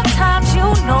 Sometimes you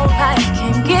know life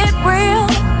can get real.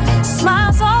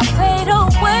 Smiles all fade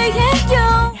away in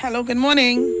you. Hello, good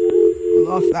morning.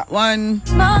 Lost that one.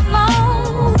 Not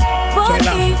long, but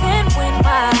even when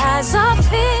my eyes are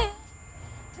filled.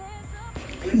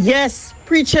 Yes,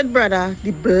 preach it, brother.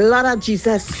 The blood of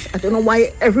Jesus. I don't know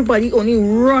why everybody only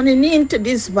running into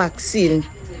this vaccine.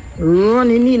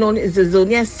 Running in on is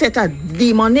only a set of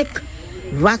demonic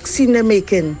vaccine they're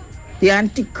making. The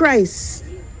Antichrist.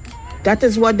 That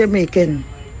is what they're making.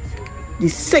 The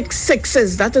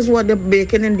 666, that is what they're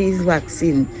making in these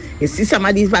vaccines. You see some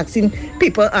of these vaccine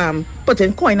people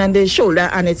putting coin on their shoulder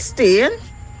and it's staying.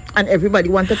 And everybody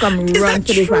want to come run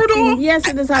to the vaccine. Though? Yes,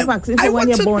 it is a vaccine for when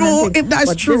you're born. I if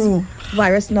that's true.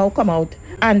 Virus now come out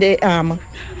and they I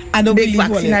don't believe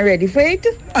vaccine are ready for it.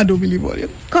 I don't believe all you.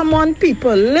 Come on,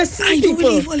 people, listen. I don't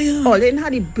believe all you. All in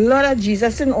had the blood of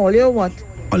Jesus in all your what?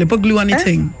 All you put glue on the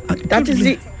thing. That is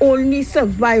the only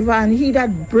survivor, and he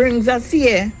that brings us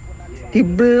here. The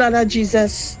blood of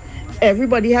Jesus.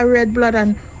 Everybody have red blood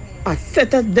and a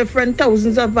set of different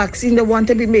thousands of vaccines they want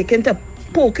to be making to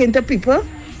poke into people.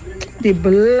 The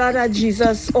blood of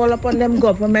Jesus all upon them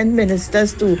government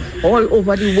ministers too, all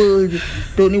over the world.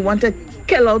 They only want to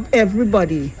kill out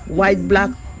everybody. White,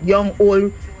 black, young,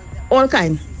 old, all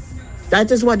kind. That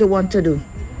is what they want to do.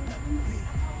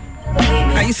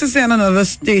 I used to say on another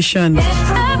station,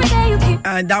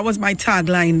 that was my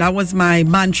tagline, that was my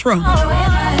mantra.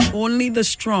 Only the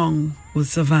strong will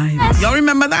survive. Y'all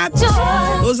remember that?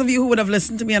 Those of you who would have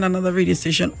listened to me on another radio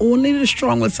station, only the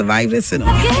strong will survive this, you know.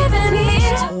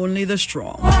 Only the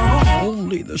strong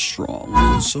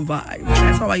will survive.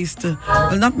 That's how I used to,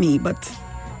 well, not me, but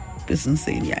person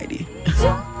saying the idea.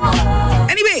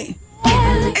 Anyway,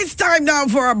 it's time now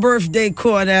for our birthday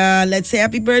corner. Let's say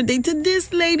happy birthday to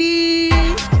this lady.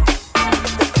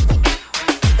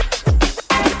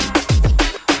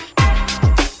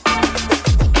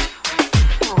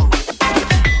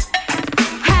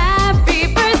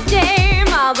 Happy birthday,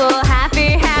 Marble.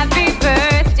 Happy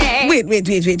birthday. Wait.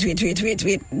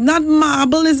 Not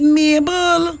Marble, it's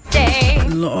Mabel. Day.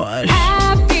 Lord.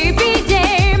 Happy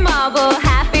birthday, Marble.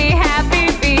 Happy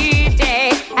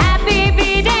birthday. Happy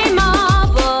birthday,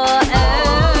 Marble.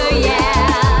 Oh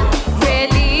yeah.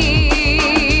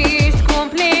 Feliz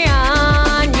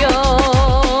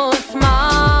cumpleaños,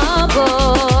 Marble.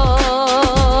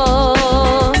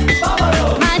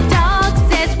 My dog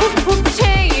says woof woof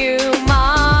to you,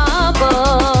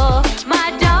 Marble. My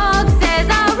dog says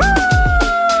Marble,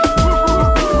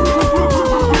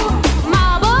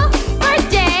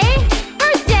 birthday,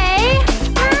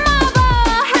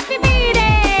 Marble, happy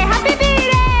birthday,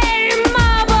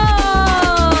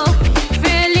 Marble,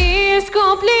 feliz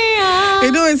cumpleaños.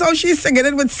 You know, it's how she's singing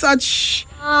it with such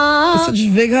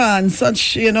vigor and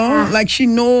such, you know, like she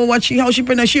know how she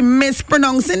pronounce. She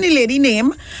mispronouncing the lady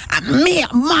name,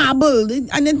 Marble,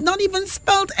 and it's not even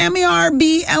spelled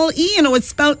Marble. You know, it's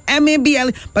spelled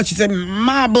Mable, but she said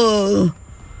Marble.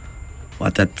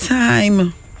 What a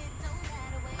time!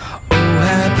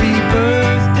 Happy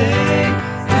birthday,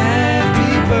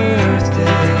 happy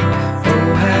birthday,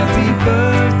 oh happy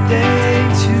birthday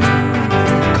to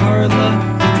Carla,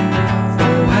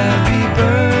 oh happy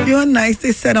birthday. You're nice,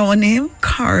 they said our name,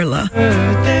 Carla.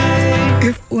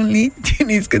 If only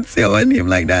Denise could say our name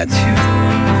like that.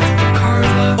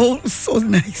 Carla. Oh, so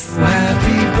nice.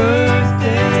 Happy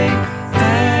birthday,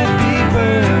 happy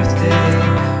birthday,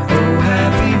 oh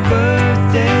happy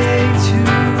birthday to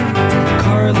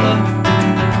Carla.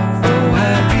 Oh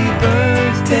happy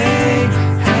birthday,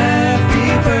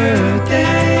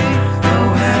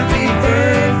 oh happy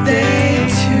birthday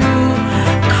to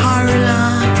Carla.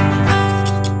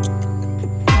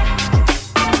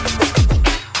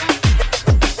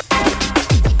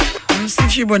 Let me see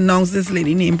if she pronounced this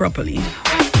lady name properly.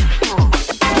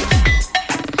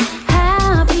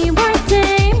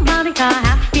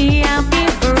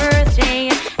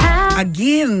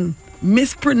 again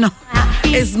mispronounced.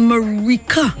 It's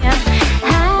Marika.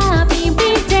 Happy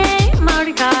birthday,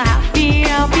 Marika. Happy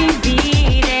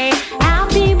birthday.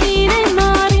 Happy birthday,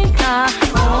 Marika.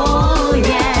 Oh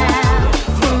yeah.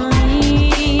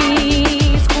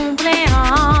 Feliz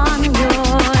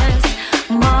cumpleaños,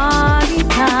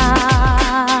 Marika.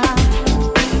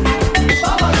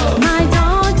 My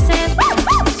dog said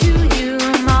to you,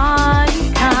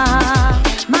 Marika.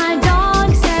 My dog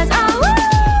says, oh.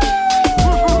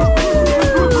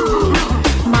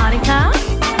 Monica,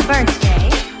 birthday,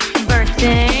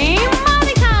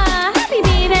 Monica, happy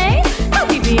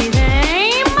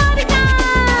birthday, Monica.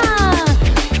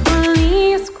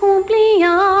 Feliz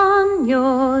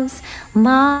cumpleaños,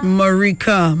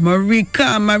 Marika.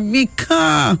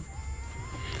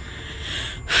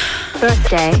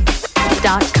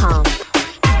 Birthday.com.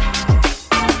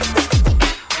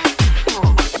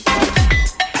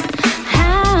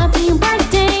 Happy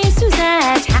birthday,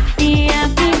 Suzette. Happy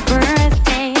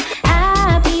birthday.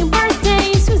 Happy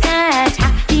birthday, Suzette.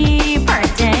 Happy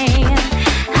birthday.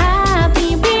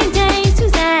 Happy birthday,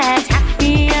 Suzette.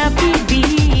 Happy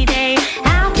birthday.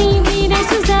 Happy birthday,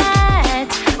 Suzette.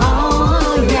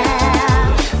 Oh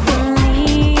yeah.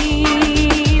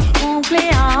 Feliz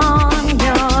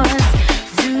cumpleaños,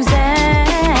 Suzette.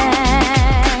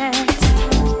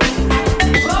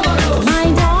 My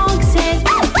dog said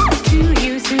to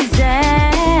you, Suzette.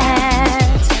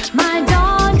 My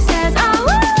dog says, oh.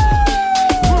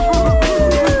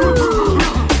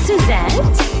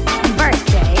 Suzette,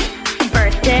 birthday,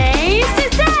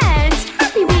 Suzette.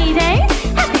 Happy birthday,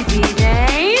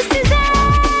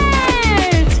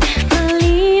 Suzette.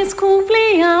 Feliz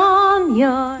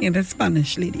cumpleaños. Yeah, that's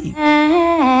Spanish lady.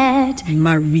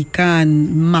 Marika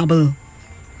and Mabel.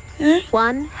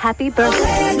 One happy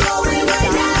birthday.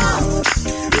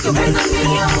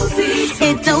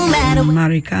 It don't matter.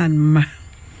 Marika and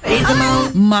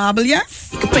Mabel, yes?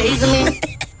 You can praise him.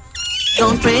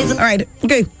 Don't praise him. All right,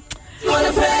 okay.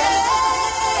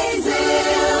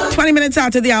 20 minutes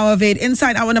after the hour of 8,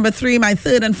 inside hour number 3, my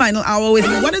third and final hour with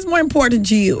you. What is more important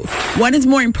to you? What is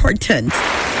more important?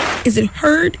 Is it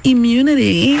herd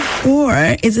immunity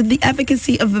or is it the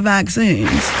efficacy of the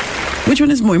vaccines? Which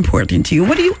one is more important to you?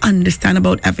 What do you understand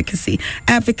about efficacy?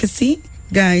 Efficacy,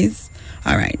 guys.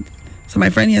 All right. So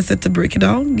my friend here said to break it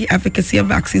down, the efficacy of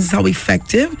vaccines is how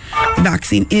effective the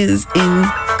vaccine is in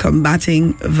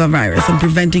combating the virus and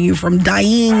preventing you from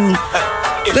dying.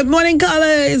 Good morning, caller.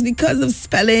 It's because of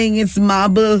spelling. It's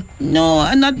Mabel. No,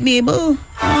 I'm not Mabel.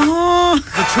 Oh.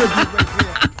 The tribute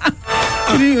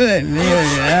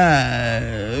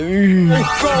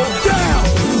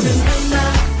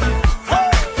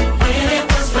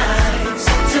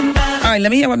All right, let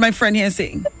me hear what my friend here is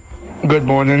saying. Good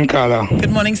morning, Carla.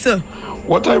 Good morning, sir.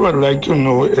 What I would like to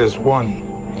know is, one,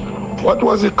 what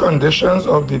was the conditions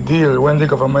of the deal when the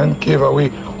government gave away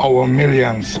our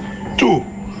millions? Two,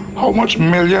 how much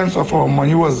millions of our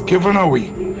money was given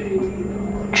away?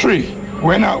 Three,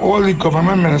 when are all the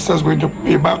government ministers going to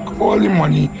pay back all the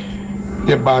money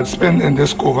they bad spent in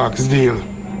this COVAX deal?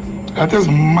 That is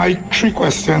my 3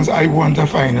 questions I want to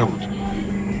find out.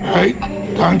 Right?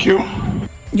 Thank you.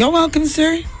 You're welcome,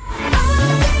 sir.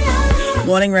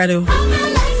 Morning, Radu.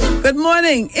 Good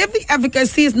morning. If the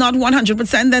efficacy is not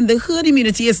 100%, then the herd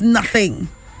immunity is nothing.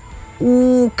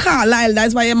 Ooh, Carlisle,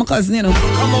 that's why I'm a cousin, you know.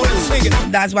 Come on and sing it.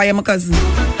 That's why I'm a cousin.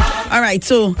 All right,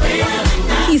 so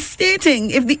he's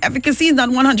stating if the efficacy is not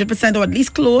 100% or at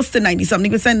least close to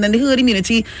 90-something%, then the herd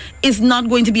immunity is not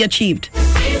going to be achieved.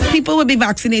 People will be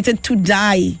vaccinated to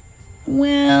die.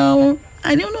 Well,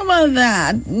 I don't know about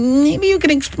that. Maybe you can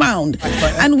expound.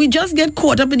 And we just get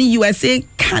caught up in the USA,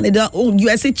 Canada, or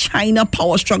USA, China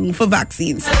power struggle for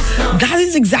vaccines. That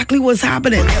is exactly what's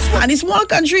happening. And in small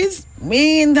countries,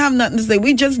 we ain't have nothing to say.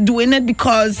 We're just doing it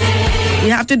because we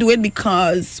have to do it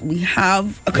because we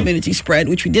have a community spread,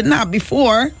 which we didn't have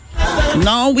before.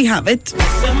 Now we have it.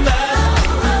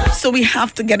 So we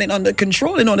have to get it under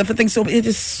control in order for things. So it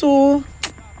is so...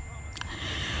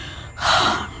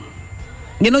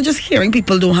 You know, just hearing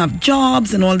people don't have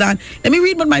jobs and all that. Let me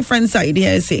read what my friend said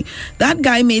here. Say that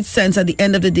guy made sense at the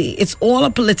end of the day. It's all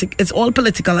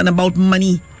political and about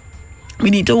money.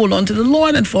 We need to hold on to the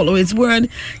Lord and follow His word.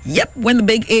 Yep, when the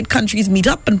big 8 countries meet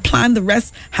up and plan, the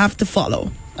rest have to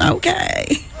follow. Okay.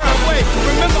 Wait,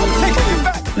 remember, I'm taking it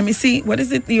back. Let me see. What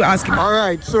is it you're asking? All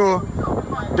right, so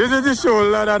this is the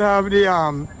shoulder that have the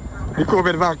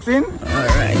COVID vaccine. All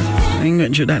right, I'm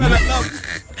going through that.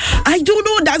 I don't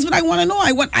know. That's what I want to know.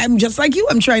 I'm just like you.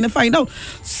 I'm trying to find out.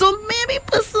 So maybe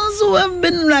persons who have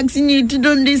been vaccinated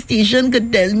on this station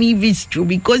could tell me if it's true,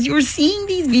 because you're seeing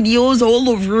these videos all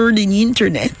over the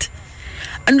internet.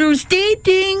 under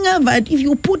stating that if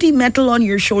you put a metal on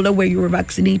your shoulder where you were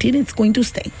vaccinated, it's going to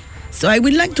stay. So I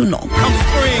would like to know.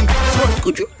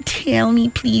 Could you tell me,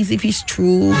 please, if it's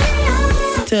true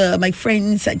to my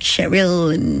friends at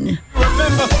Cheryl and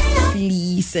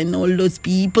police and all those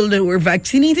people that were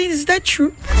vaccinated? Is that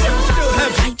true?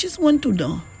 I just want to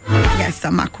know. Yes,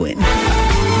 I'm Quinn.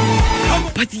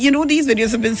 But you know, these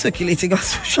videos have been circulating on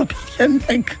social media, and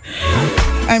like,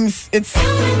 it's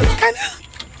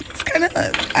kind of,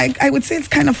 I would say it's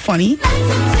kind of funny.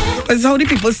 Because how the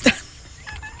people stand.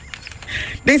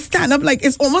 They stand up like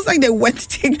it's almost like they went to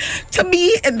take. To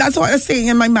me, and that's what I was saying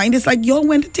in my mind. It's like y'all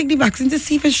went to take the vaccine to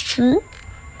see if it's true.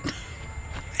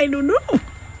 I don't know. I'm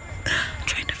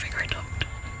trying to figure it out.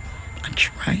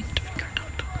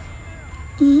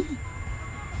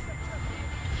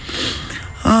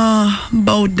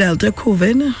 About Delta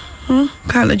COVID.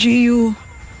 Carla G, you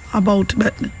about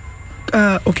but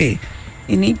okay.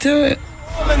 You need to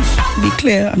be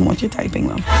clear on what you're typing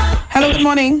now. Hello, good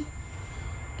morning.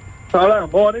 Hello,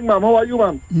 morning, ma'am. How are you,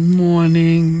 ma'am?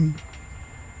 Morning.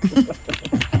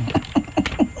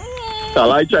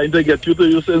 I trying to get you to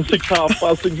you since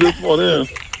 6:30 this morning.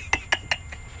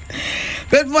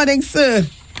 Good morning, sir.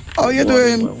 How are you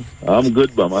doing? Ma'am. I'm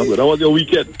good, ma'am. I'm good. How was your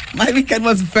weekend? My weekend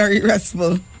was very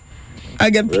restful. I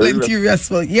get plenty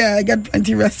restful. Yeah, I get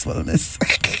plenty restfulness.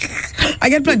 I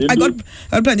got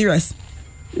plenty rest.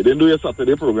 You didn't do your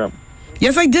Saturday program?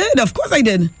 Yes, I did. Of course I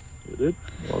did. You did?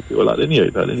 Okay, well, I didn't hear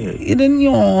it. You didn't?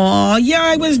 Oh, yeah,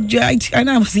 I was here. Yeah,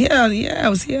 I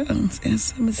was here.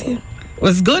 Yes, I was here. It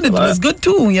was good. It was good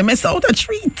too. You missed out a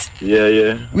treat.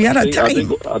 Yeah. We had a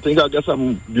time. I think I got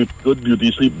some good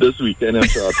beauty sleep this weekend.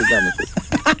 So I think I missed it.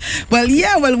 Well,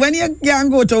 when you can't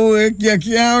go to work, you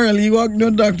can't really walk no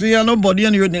doctor, you have nobody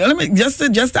on the road. Let me just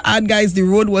to add, guys, the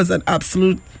road was an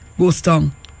absolute ghost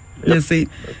town. Yep. You see,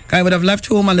 I would have left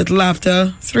home a little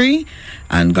after 3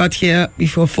 and got here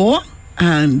before 4.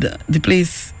 And the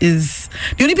place is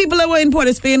the only people that were in Port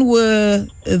of Spain were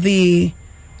the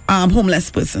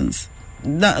homeless persons.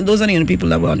 Those are the only people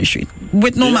that were on the street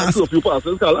with no mask. A few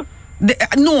passes, Carla?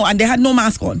 No, and they had no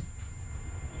mask on.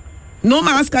 No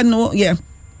mask and no, yeah.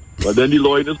 But then the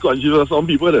law in this country for some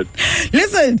people then.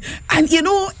 Listen, and you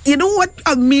know what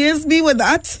amazed me with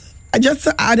that? Just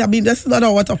to add, I mean, that's not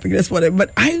our topic this morning,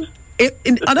 but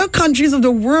in other countries of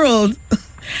the world,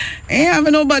 ain't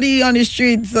having nobody on the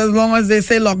streets as long as they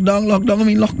say lockdown. I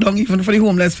mean, lockdown even for the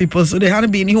homeless people, so they had to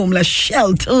be in the homeless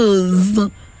shelters.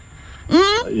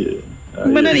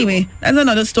 But anyway, that's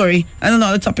another story and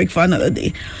another topic for another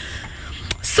day.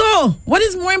 So, what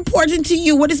is more important to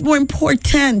you? What is more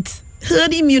important?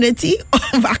 Herd immunity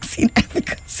or vaccine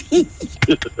efficacy?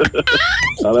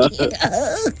 I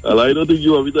don't think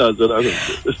you want me to answer that.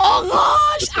 Oh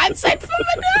gosh, answer it for me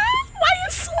now. Why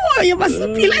you so? You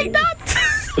mustn't be like that.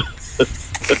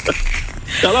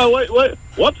 Wait.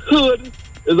 What herd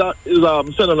is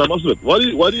synonymous with? What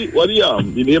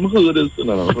the name herd is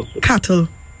synonymous with? Cattle.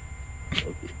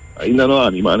 Okay. I don't know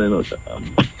any man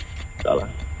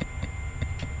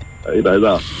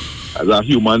as a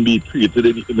human being created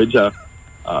in the image of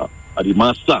the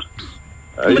master.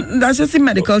 Right? But that's just a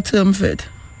medical term for it.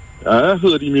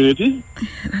 Herd immunity? Yeah,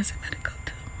 that's a medical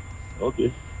term.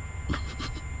 Okay.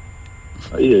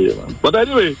 I hear you, man. But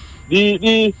anyway,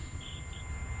 my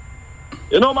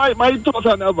thoughts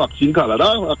on the vaccine, Carla.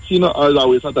 That vaccine is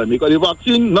always a time because the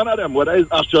vaccine, none of them, whether it's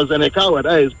AstraZeneca,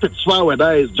 whether it's Pfizer,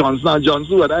 whether it's Johnson &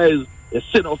 Johnson, whether it's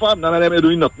Sinopharm, none of them are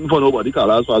doing nothing for nobody,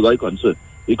 Carla, as far as I'm concerned.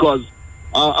 Because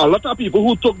a lot of people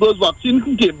who took those vaccines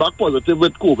came back positive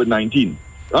with COVID-19,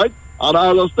 right? And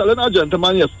I was telling a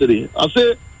gentleman yesterday, I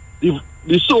say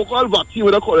the so-called vaccine,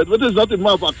 what I call it, but it's not even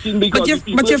a vaccine because...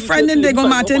 But your friend in Diego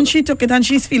Martin, she took it and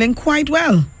she's feeling quite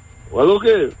well. Well,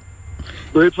 okay.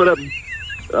 Great for them.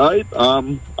 Right?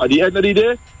 At the end of the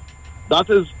day, that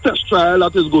is test trial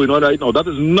that is going on right now. That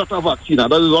is not a vaccine.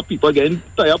 And that is what people are getting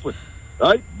tied up with.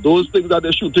 Right? Those things that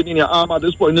they're shooting in your arm at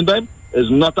this point in time is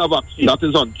not a vaccine. That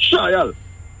is on trial.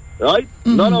 Right?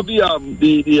 Mm-hmm. None of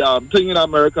the thing in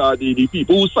America, the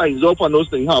people who signs up on those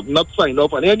things have not signed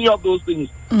up on any of those things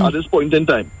at this point in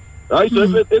time. Right?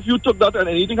 So if you took that and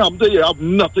anything happened to you, you have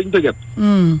nothing to get.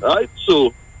 Right?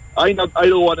 So I don't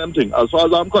want them things. As far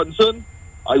as I'm concerned,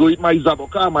 I go eat my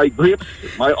zaboka, my grapes,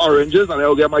 my oranges, and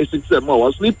I'll get my 6-7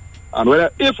 hours sleep. And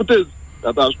if it is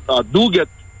that I do get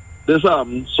this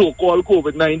so-called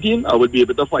COVID-19, I will be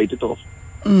able to fight it off.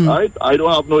 Right? I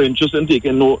don't have no interest in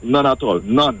taking none at all.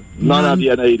 None at the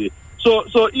end of the day.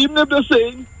 So even if they're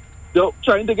saying they're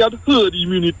trying to get herd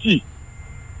immunity,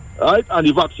 right, and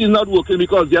the vaccine is not working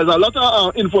because there's a lot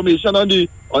of information on the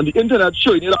internet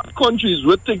showing that countries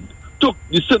which took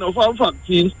the Sinopharm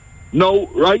vaccines Now,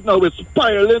 right now, it's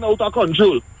spiraling out of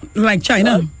control. Like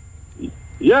China?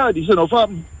 Yeah, the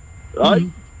Sinopharm, right?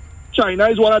 China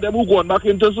is one of them who gone back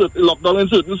into lockdown in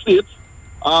certain states.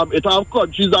 It have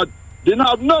countries that didn't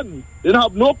have none. They didn't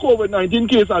have no COVID-19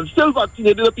 case and still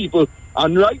vaccinated the people.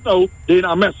 And right now, they're in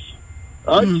a mess.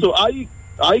 Right? So I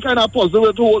kind of puzzle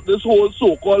with this whole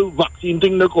so-called vaccine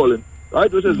thing they're calling,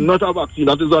 right? Which is not a vaccine,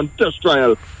 that is on test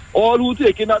trial. All who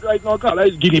taking that right now, Carla,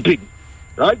 is guinea pig,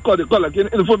 right? Because they're collecting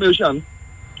information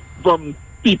from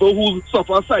people who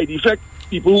suffer side effects,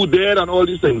 people who dead and all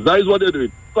these things. That is what they're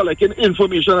doing, collecting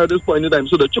information at this point in time.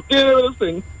 So they're chucking this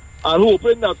thing and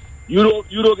hoping that you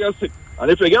don't get sick.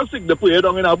 And if you get sick, they put it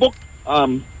down in a book.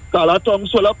 Carla tongue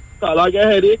swell up, Carla get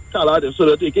headache, Carla this. So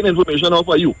they're taking information off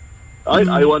of you. Right?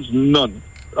 I want none.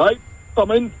 Right?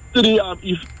 Coming to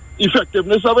the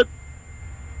effectiveness of it,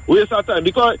 waste of time.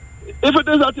 Because if it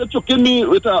is that you're choking me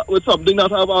with something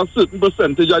that have a certain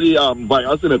percentage of the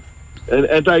virus in it,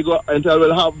 and I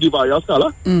will have the virus,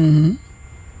 Carla. You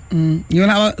will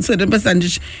have a certain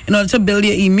percentage in order to build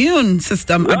your immune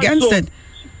system against it.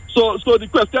 So the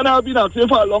question I've been asking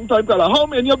for a long time, Carla, how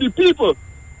many of the people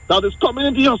that is coming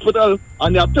into the hospital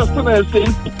and they are testing and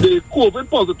saying they COVID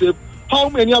positive, how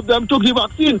many of them took the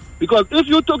vaccine? Because if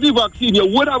you took the vaccine, you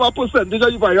would have a percentage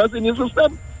of the virus in your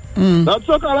system. That's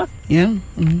so, Carla? Yeah.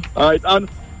 All right, and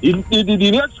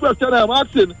the next question I'm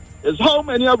asking is how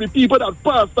many of the people that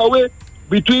passed away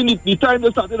between the time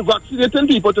they started vaccinating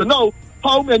people to now,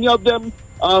 how many of them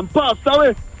passed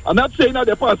away? I'm not saying that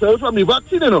they passed away from the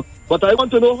vaccine, but I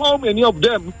want to know how many of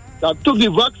them that took the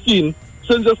vaccine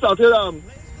since they started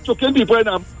choking people in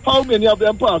how many of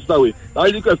them passed away? That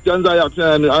is the questions I asked,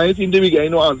 and I ain't seem to be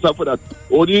getting no answer for that.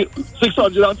 Only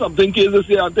 600 and something cases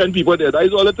here and 10 people dead. That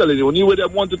is all they're telling you. Only what they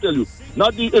want to tell you.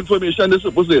 Not the information they're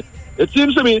supposed to say. It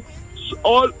seems to me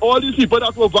all these people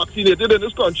that were vaccinated in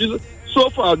this country, so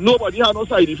far, nobody had no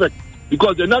side effect.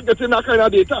 Because they're not getting that kind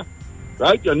of data.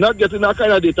 Right? You're not getting that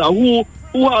kind of data. Who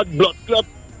had blood clot,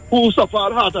 who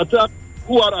suffered heart attack,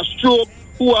 who had a stroke,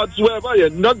 who had whatever. You're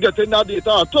not getting that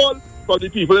data at all. For the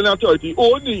people in authority,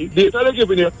 only data they're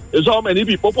giving you is how many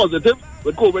people positive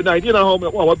with COVID-19 and how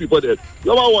many people dead.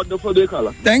 You have a wonderful day,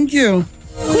 Carla. Thank you.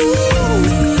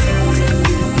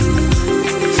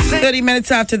 30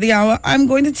 minutes after the hour. I'm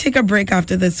going to take a break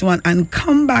after this one and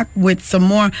come back with some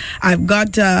more. I've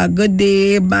got Good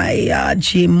Day by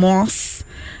J. Moss,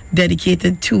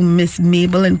 dedicated to Miss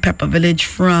Mabel in Pepper Village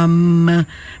from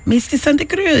Mr. Santa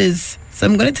Cruz. So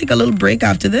I'm going to take a little break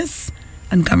after this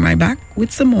and come right back with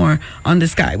some more on the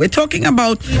Sky. We're talking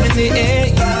about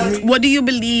what do you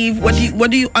believe,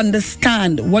 what do you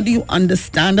understand? What do you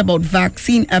understand about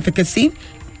vaccine efficacy?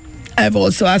 I've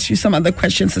also asked you some other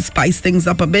questions to spice things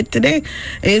up a bit today.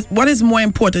 What is more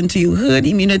important to you, herd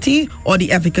immunity or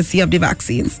the efficacy of the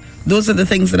vaccines? Those are the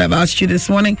things that I've asked you this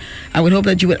morning. I would hope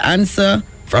that you would answer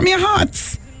from your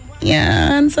hearts.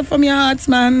 Yeah, answer from your hearts,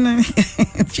 man.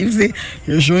 Chief say,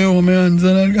 you sure you want me to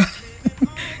answer that?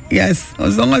 Yes,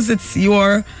 as long as it's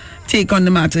your take on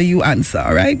the matter, you answer.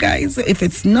 All right, guys? If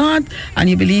it's not, and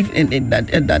you believe in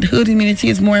that herd immunity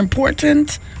is more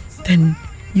important, then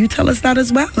you tell us that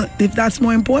as well, if that's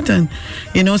more important.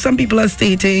 You know, some people are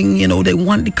stating, they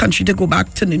want the country to go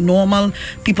back to the normal.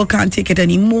 People can't take it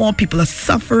anymore. People are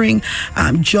suffering.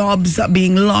 Jobs are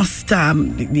being lost.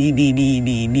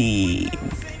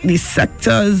 The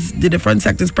sectors, the different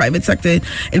sectors, private sector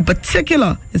in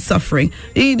particular is suffering.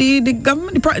 The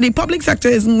government, the public sector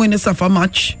isn't going to suffer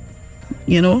much,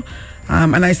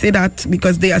 and I say that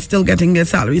because they are still getting their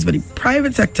salaries. But the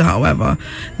private sector, however,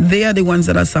 they are the ones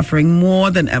that are suffering more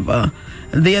than ever.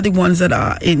 They are the ones that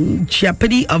are in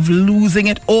jeopardy of losing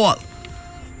it all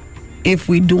if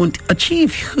we don't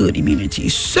achieve herd immunity.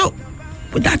 So,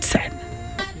 with that said,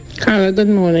 Carla, good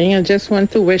morning. I just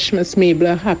want to wish Miss Mabel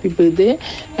a happy birthday.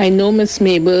 I know Miss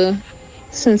Mabel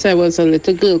since I was a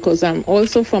little girl because I'm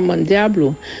also from Mon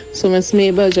Diablo. So, Miss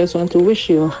Mabel, I just want to wish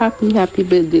you a happy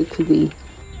birthday today.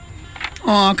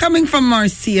 Oh, coming from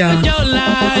Marcia.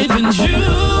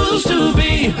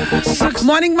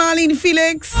 Morning, Marlene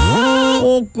Felix.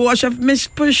 Oh gosh, I've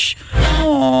missed push.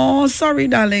 Oh, sorry,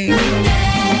 darling.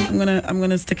 I'm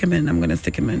gonna stick him in.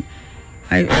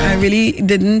 I really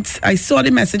didn't. I saw the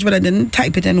message, but I didn't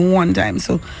type it in one time.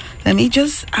 So let me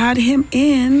just add him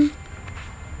in.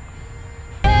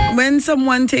 When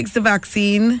someone takes the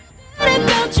vaccine,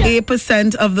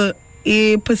 8%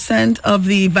 of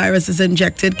the virus is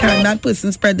injected. Can that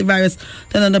person spread the virus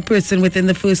to another person within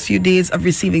the first few days of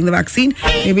receiving the vaccine?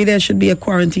 Maybe there should be a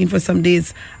quarantine for some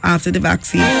days after the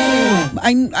vaccine.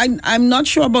 I'm not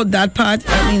sure about that part.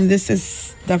 I mean, this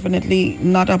is definitely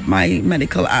not up my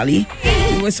medical alley.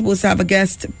 We were supposed to have a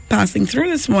guest passing through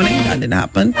this morning. That didn't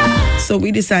happen. So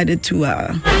we decided to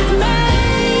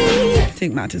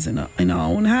take matters in our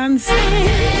own hands.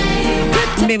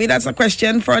 Maybe that's a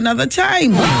question for another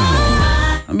time.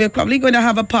 And we're probably going to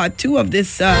have a part 2 of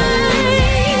this. We're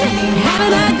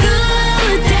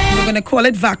going to call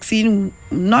it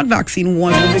not vaccine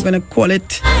 1, but we're going to call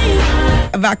it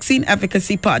a vaccine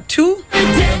efficacy part 2.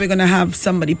 We're going to have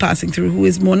somebody passing through who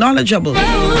is more knowledgeable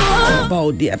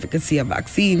about the efficacy of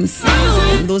vaccines.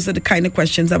 And those are the kind of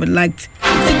questions I would like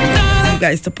you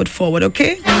guys to put forward,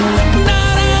 okay? This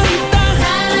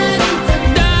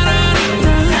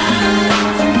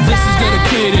is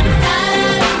dedicated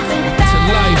to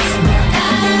life.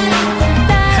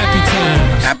 Happy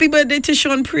times. Happy birthday to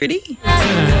Sean Pretty.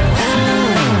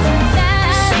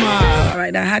 All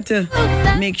right, I had to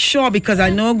make sure because I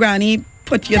know Granny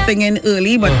put your thing in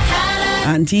early, but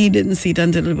Auntie didn't see it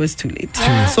until it was too late.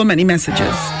 So many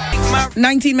messages.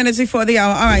 19 minutes before the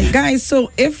hour. All right, guys,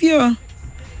 so even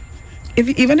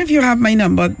if you have my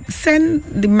number, send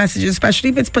the messages,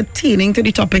 especially if it's pertaining to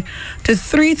the topic, to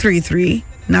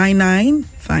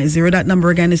 333-9950. That number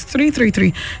again is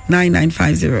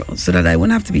 333-9950, so that I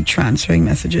won't have to be transferring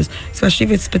messages, especially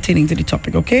if it's pertaining to the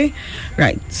topic, okay?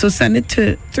 Right, so send it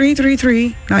to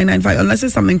 333-9950, unless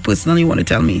it's something personal you want to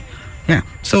tell me. Yeah,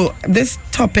 so this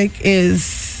topic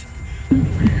is...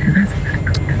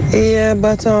 Yeah,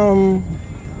 but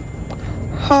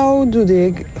how do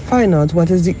they find out what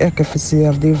is the efficacy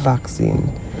of the vaccine?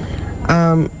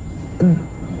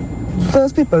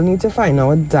 First, people need to find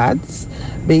out that,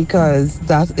 because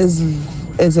that is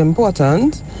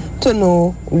important to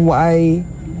know why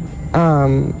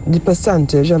the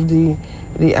percentage of the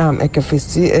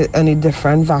efficacy in a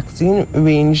different vaccine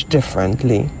range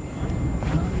differently.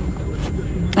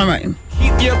 All right.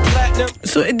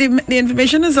 So the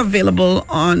information is available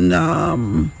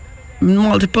on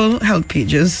multiple health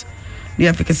pages, the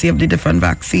efficacy of the different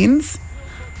vaccines.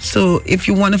 So if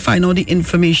you want to find out the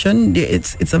information,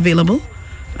 it's available.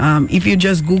 If you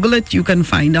just Google it, you can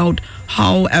find out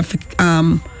how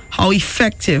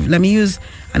effective. Let me use.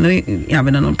 I know you're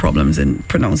having no problems in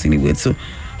pronouncing the word. So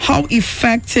how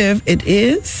effective it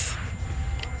is.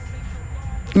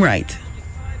 Right.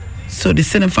 So the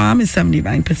Sinopharm is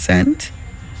 79%.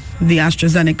 The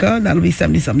AstraZeneca, that'll be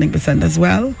 70-something% as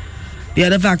well. The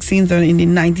other vaccines are in the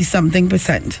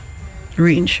 90-something%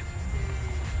 range.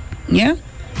 Yeah?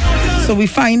 So we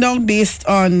find out based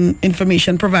on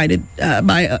information provided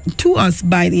to us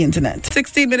by the internet.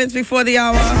 16 minutes before the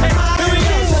hour.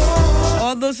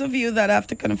 All those of you that have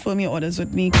to confirm your orders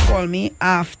with me, call me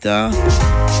after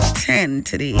 10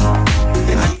 today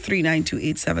at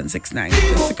 392-8769.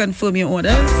 Just to confirm your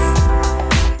orders.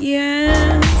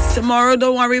 Yes. Tomorrow,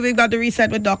 don't worry, we've got the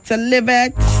reset with Dr.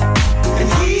 Livet.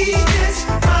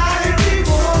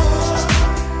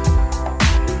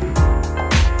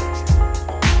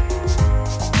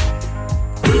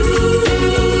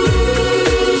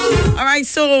 All right,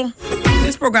 so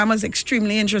this program was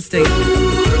extremely interesting.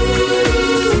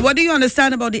 What do you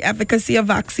understand about the efficacy of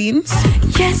vaccines?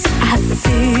 Yes, I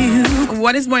see.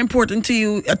 What is more important to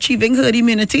you, achieving herd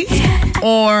immunity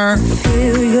or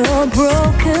feel your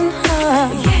broken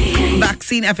heart?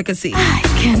 Vaccine efficacy? I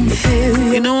can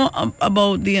feel you know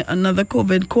about another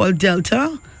COVID called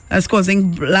Delta that's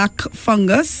causing black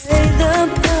fungus?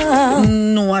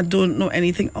 No, I don't know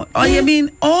anything.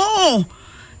 Oh,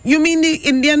 you mean the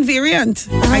Indian variant?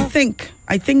 I think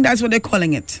that's what they're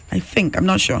calling it. I'm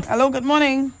not sure. Hello, good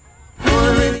morning.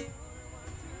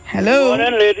 Hello.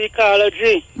 Morning, Lady Carla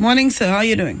G. Morning, sir. How are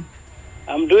you doing?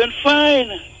 I'm doing fine.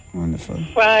 Wonderful.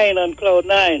 Fine on cloud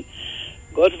 9.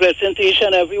 God's blessing to each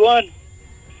and everyone.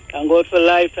 Thank God for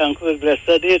life. Thank God for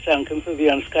blessed day. Thank Him for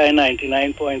being on Sky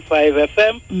 99.5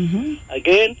 FM. Mm-hmm.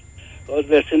 Again, God's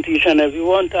blessing to each and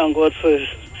everyone. Thank God for His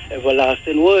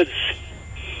everlasting words.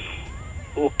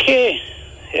 Okay,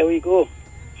 here we go.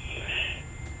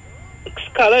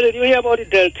 Carla, did you hear about the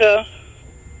Delta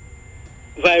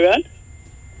variant?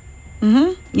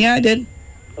 Mm-hmm. Yeah, I did.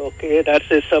 Okay, that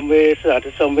is somewhere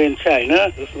in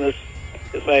China,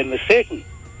 if I'm mistaken.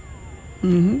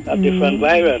 Mm-hmm. A different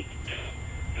variant.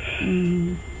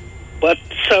 Mm-hmm. But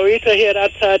sorry to hear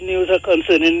that sad news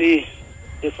concerning the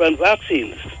different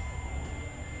vaccines.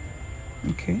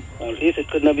 Okay. At least it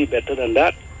could not be better than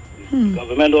that. The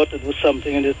government ought to do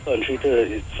something in this country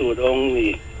to slow down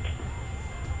the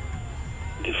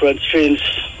different strains,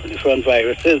 different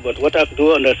viruses. But what I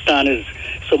do understand is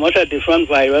so much of different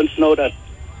variants now that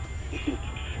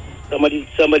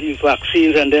somebody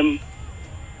vaccines and them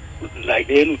like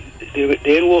they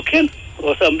ain't working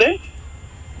or something.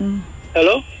 Mm.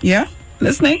 Hello? Yeah.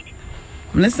 Listening.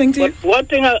 I'm listening to you. One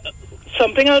thing,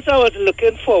 something else I was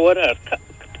looking forward at,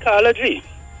 Carla G,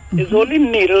 is only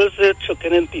needles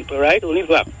chucking in people, right? Only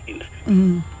vaccines.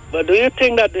 But do you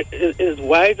think that it is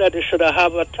wise that they should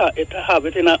have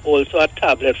it in also a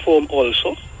tablet form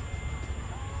also?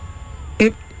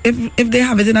 If they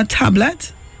have it in a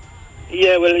tablet?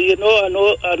 Yeah, well, I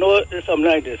know something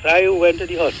like this. I went to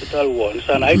the hospital once,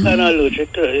 and I kind of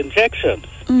allergic to injections.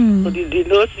 So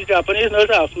the Japanese nurse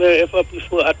asked me if I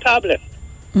prefer a tablet.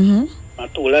 I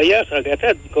told her yes, I get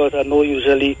it, because I know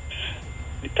usually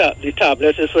the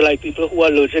tablets is for like people who are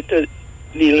allergic to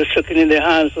needles sticking in their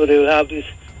hands, so they will have this.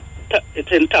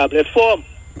 It's in tablet form.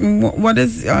 What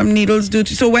does needles do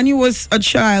to? So when you was a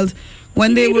child,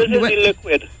 when they were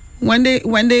liquid. When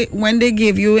they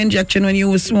gave you injection when you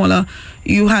were smaller,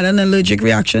 you had an allergic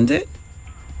reaction to it?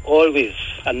 Always.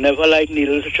 I never like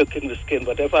needles choking the skin,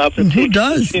 but if I have to take who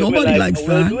does? Nobody likes I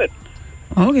will that. do it.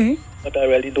 Okay. But I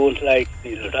really don't like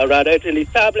needles. I'd rather it in the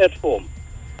tablet form.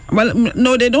 Well,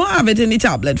 no, they don't have it in the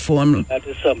tablet form. That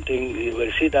is something, you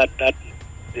will see that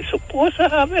they're supposed to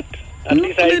have it. At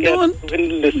least they don't.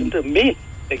 When listen to me.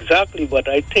 Exactly, but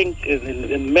I think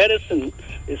in medicine,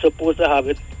 it's supposed to have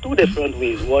it two different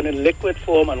ways, one in liquid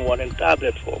form and one in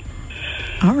tablet form.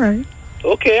 All right.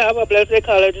 Okay, have a blessed day,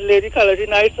 College Lady. College,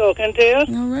 nice talking to you.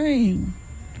 All right.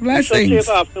 Blessings. Safe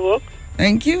after work.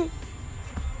 Thank you.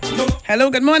 Hello,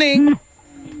 good morning.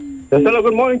 Yes, hello,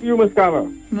 good morning to you, Miss Carla.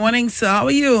 Morning, sir. How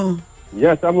are you?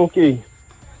 Yes, I'm okay.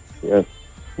 Yes.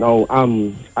 Now,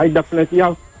 I definitely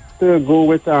have to go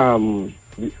with the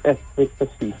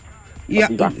efficacy. Yeah.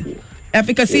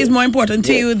 Efficacy is more important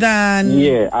to you than...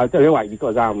 Yeah, I'll tell you why.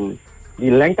 Because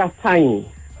the length of time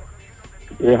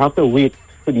you have to wait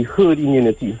for the herd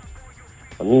immunity.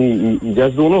 I mean, you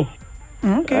just don't know.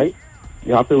 Okay. Right?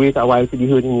 You have to wait a while for the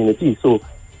herd immunity. So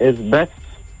it's best,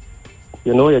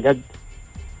 you get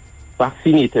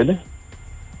vaccinated.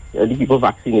 The people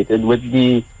vaccinated with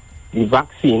the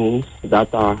vaccines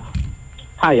that are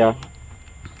higher,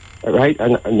 right?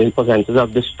 And the percentage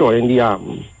of destroying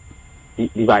the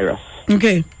virus.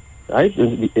 Okay. Right?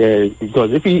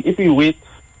 Because if you wait,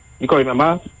 because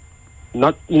remember,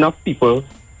 not enough people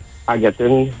are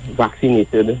getting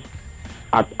vaccinated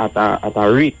at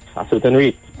a certain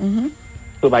rate.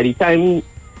 So by the time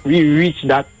we reach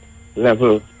that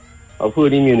level of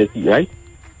herd immunity, right?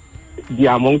 The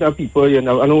amount of people, I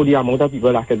know the amount of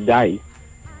people that could die.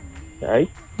 Right?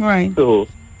 Right. So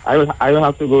I will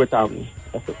have to go with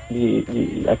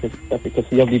the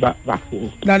efficacy of the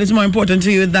vaccine. That is more important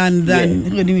to you than herd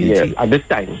immunity. Yeah, at this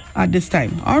time. At this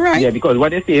time. All right. Yeah, because what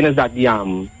they're saying is that the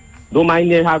don't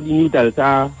mind they have the new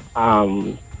Delta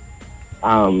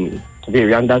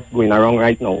variant that's going around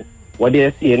right now. What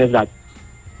they're saying is that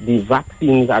the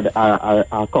vaccines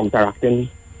are counteracting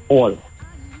all.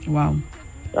 Wow.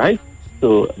 Right?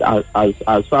 So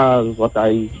as far as what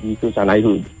I researched and I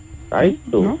heard, right?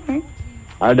 So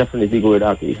I'll definitely go with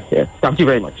that. Yeah. Thank you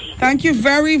very much. Thank you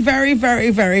very, very,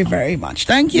 very, very, very much.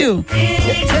 Thank you.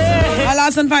 Our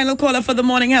last and final caller for the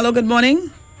morning. Hello, good morning.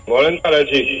 Morning,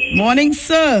 Kalaji. Morning,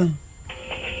 sir.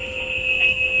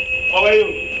 How are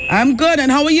you? I'm good,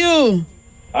 and how are you?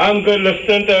 I'm good.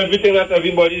 Listening to everything that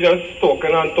everybody's just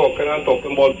talking about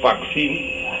vaccine.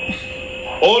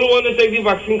 All who want to take the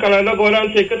vaccine, Canada, go ahead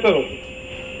and take it,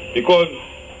 because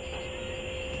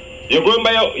you're going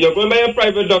by a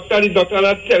private doctor. The doctor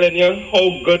not telling you how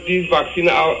good these vaccines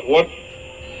are, what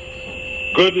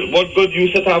good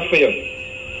use it have for you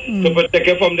to protect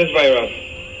you from this virus.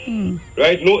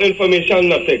 Right? No information,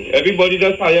 nothing. Everybody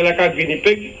just hire like a guinea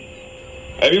pig.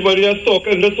 Everybody just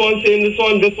talking. This one saying this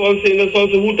one, this one saying this one.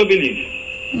 So who to believe?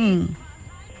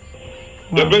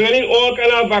 They're bringing in all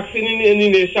kind of vaccine in the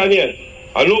nation here,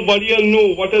 and nobody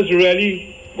know what is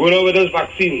really going on with this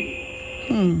vaccine.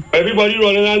 Everybody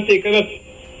running and taking it.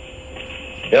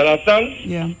 You understand?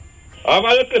 Yeah. I have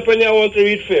a clip in here I want to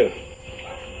read for you.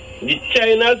 The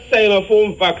China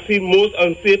Sinopharm vaccine most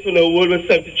unsafe in the world with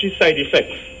 73 side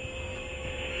effects.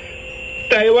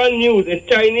 Taiwan News, a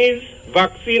Chinese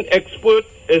vaccine expert,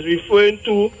 is referring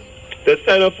to the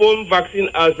Sinopharm vaccine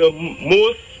as the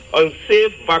most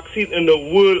unsafe vaccine in the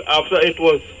world after it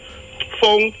was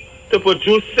found to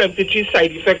produce 73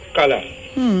 side effects color.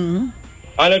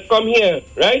 And it come here,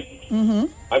 right?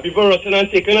 And people rushing and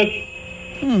taking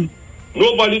it.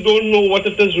 Nobody don't know what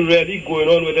it is really going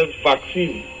on with this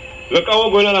vaccine. Look how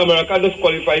what's going on in America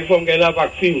disqualified from getting a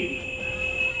vaccine.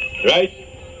 Right?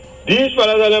 These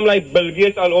fellas and them like Bill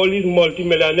Gates and all these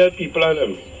multi-millionaire people and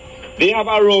them, they have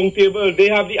a round table. They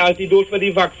have the antidote for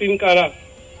the vaccine color.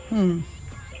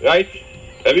 Right?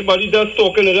 Everybody just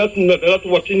talking, they're just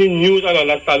watching the news and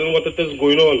understanding what it is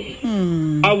going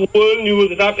on. Have world news,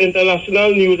 it have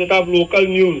international news, it have local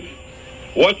news.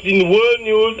 Watch the world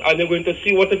news and you're going to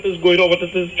see what it is going on, what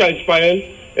it is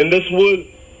transpiring in this world.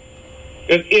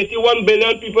 There's 81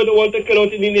 billion people that want to kill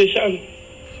out in the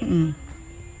nation.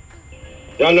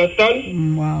 You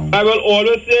understand? Wow. I will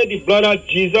always say the blood of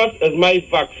Jesus is my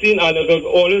vaccine and it will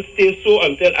always stay so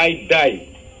until I die.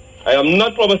 I am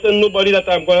not promising nobody that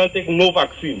I'm going to take no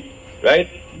vaccine, right?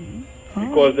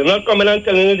 Because they're not coming and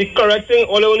telling you the correct thing.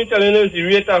 All they're only telling you is the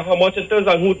rate and how much it is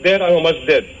and who's dead and how much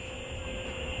dead.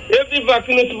 If the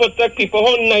vaccine is to protect people,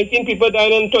 119 people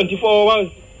dying in 24 hours.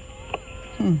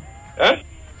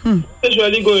 What's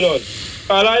really going on?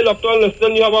 Alright, Dr.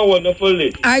 Listen, you have a wonderful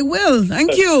day. I will.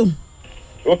 Thank you.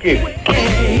 Okay.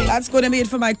 That's going to be it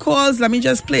for my calls. Let me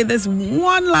just play this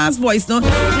one last voice note.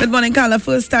 Good morning, Carla.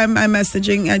 First time I'm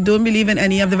messaging. I don't believe in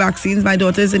any of the vaccines. My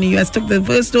daughter is in the US, took the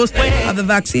first dose of the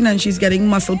vaccine, and she's getting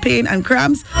muscle pain and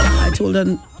cramps. I told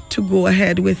her to go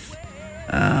ahead with...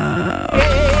 Hi,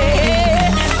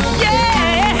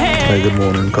 good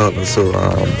morning, Carla. So,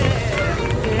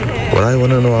 what I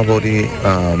want to know about the,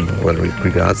 with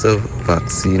regards to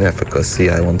vaccine efficacy,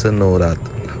 I want to know that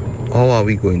how are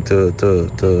we going to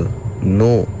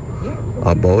know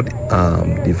about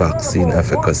the vaccine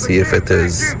efficacy if it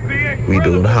is we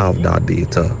don't have that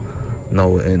data?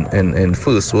 Now, in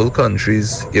first world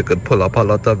countries, you could pull up a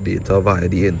lot of data via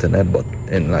the internet, but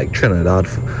in like Trinidad,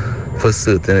 for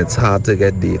certain, it's hard to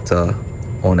get data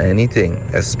on anything,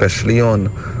 especially on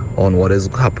what is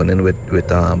happening with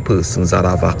persons that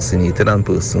are vaccinated and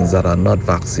persons that are not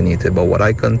vaccinated. But what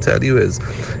I can tell you is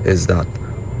that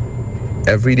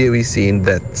every day we're seeing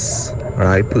deaths,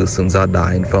 right? Persons are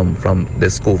dying from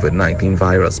this COVID-19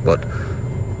 virus, but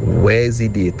where is the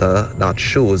data that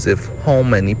shows if how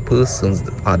many persons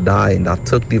are dying that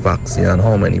took the vaccine and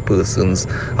how many persons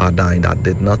are dying that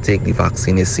did not take the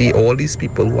vaccine? You see, all these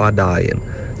people who are dying,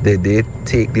 did they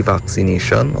take the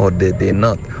vaccination or did they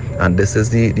not? And this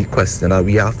is the question that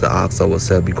we have to ask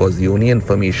ourselves, because the only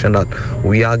information that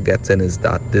we are getting is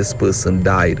that this person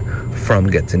died from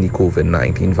getting the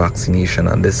COVID-19 vaccination.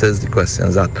 And this is the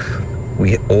questions that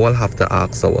we all have to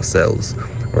ask ourselves,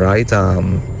 right?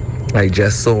 I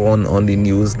just saw on the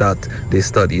news that they're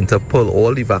studying to pull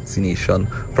all the vaccination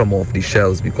from off the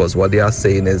shelves, because what they are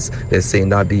saying is they're saying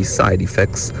that the side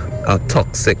effects are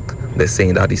toxic. They're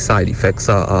saying that the side effects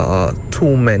are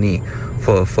too many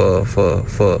for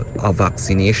a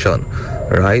vaccination,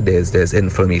 right? There's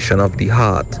inflammation of the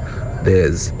heart.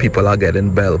 There's people are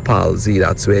getting Bell palsy.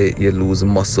 That's where you lose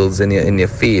muscles in your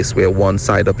face, where one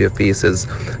side of your face is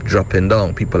dropping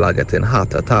down. People are getting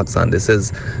heart attacks, and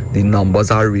the numbers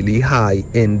are really high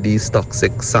in these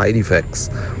toxic side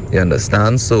effects. You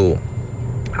understand? So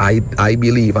I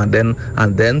believe, and then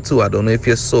too, I don't know if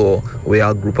you saw, we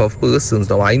are a group of persons.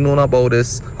 Now, I known about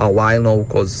this a while now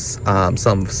because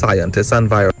some scientists and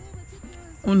virologists.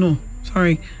 Oh no,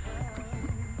 sorry.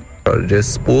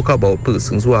 Just spoke about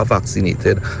persons who are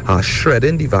vaccinated are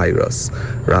shredding the virus,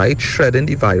 right? Shredding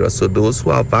the virus. So those who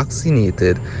are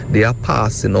vaccinated, they are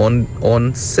passing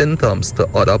on symptoms to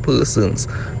other persons.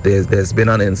 There's been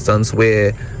an instance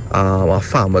where a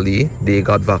family, they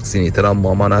got vaccinated, a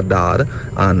mom and a dad,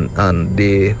 and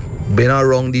they been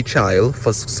around the child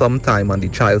for some time, and the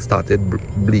child started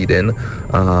bleeding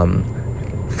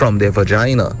from their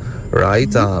vagina,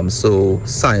 right? So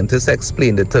scientists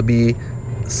explained it to be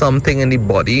something in the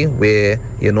body where,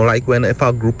 like if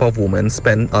a group of women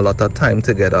spend a lot of time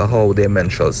together, how their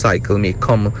menstrual cycle may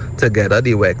come together.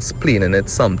 They were explaining it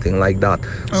something like that.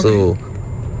 Okay. So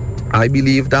I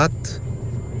believe that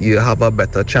you have a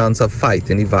better chance of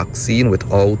fighting the vaccine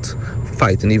without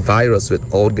fighting the virus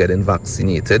without getting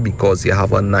vaccinated, because you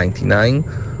have a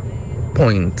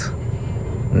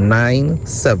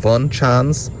 99.97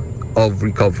 chance of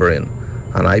recovering.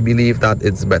 And I believe that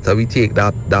it's better we take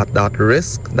that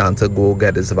risk than to go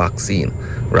get this vaccine,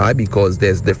 right? Because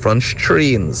there's different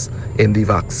strains in the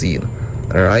vaccine,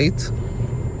 all right?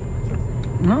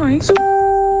 All right. So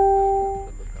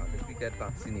if we get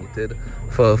vaccinated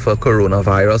for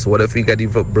coronavirus, what if we get the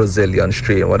Brazilian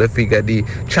strain? What if we get the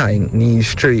Chinese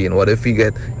strain? What if we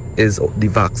get, is the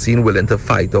vaccine willing to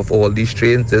fight off all these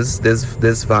strains?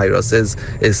 This virus is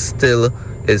still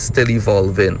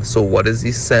evolving. So what is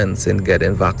the sense in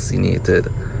getting vaccinated?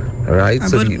 All right.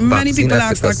 So the many vaccine people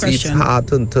ask that efficacy, it's question. hard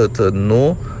to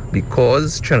know,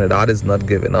 because Trinidad is not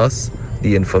giving us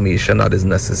the information that is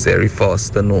necessary for us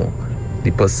to know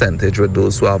the percentage with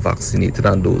those who are vaccinated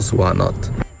and those who are not.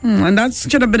 And that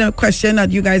should have been a question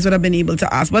that you guys would have been able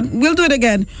to ask. But we'll do it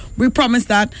again. We promise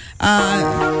that.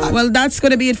 Well, that's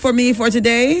going to be it for me for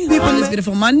today on this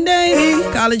beautiful Monday.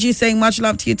 Carla G saying much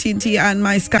love to you, TNT, and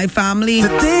my Sky family.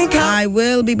 I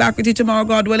will be back with you tomorrow,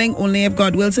 God willing. Only if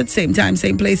God wills it. Same time,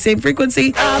 same place, same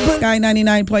frequency. Sky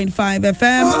 99.5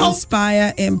 FM.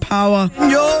 Inspire, empower,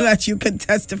 so that you can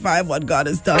testify of what God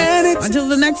has done. Until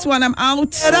the next one, I'm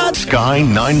out.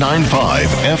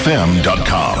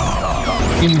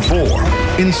 Sky995fm.com. Inform,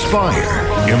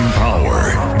 inspire,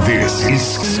 empower. This is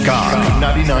Sky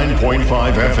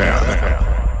 99.5 FM.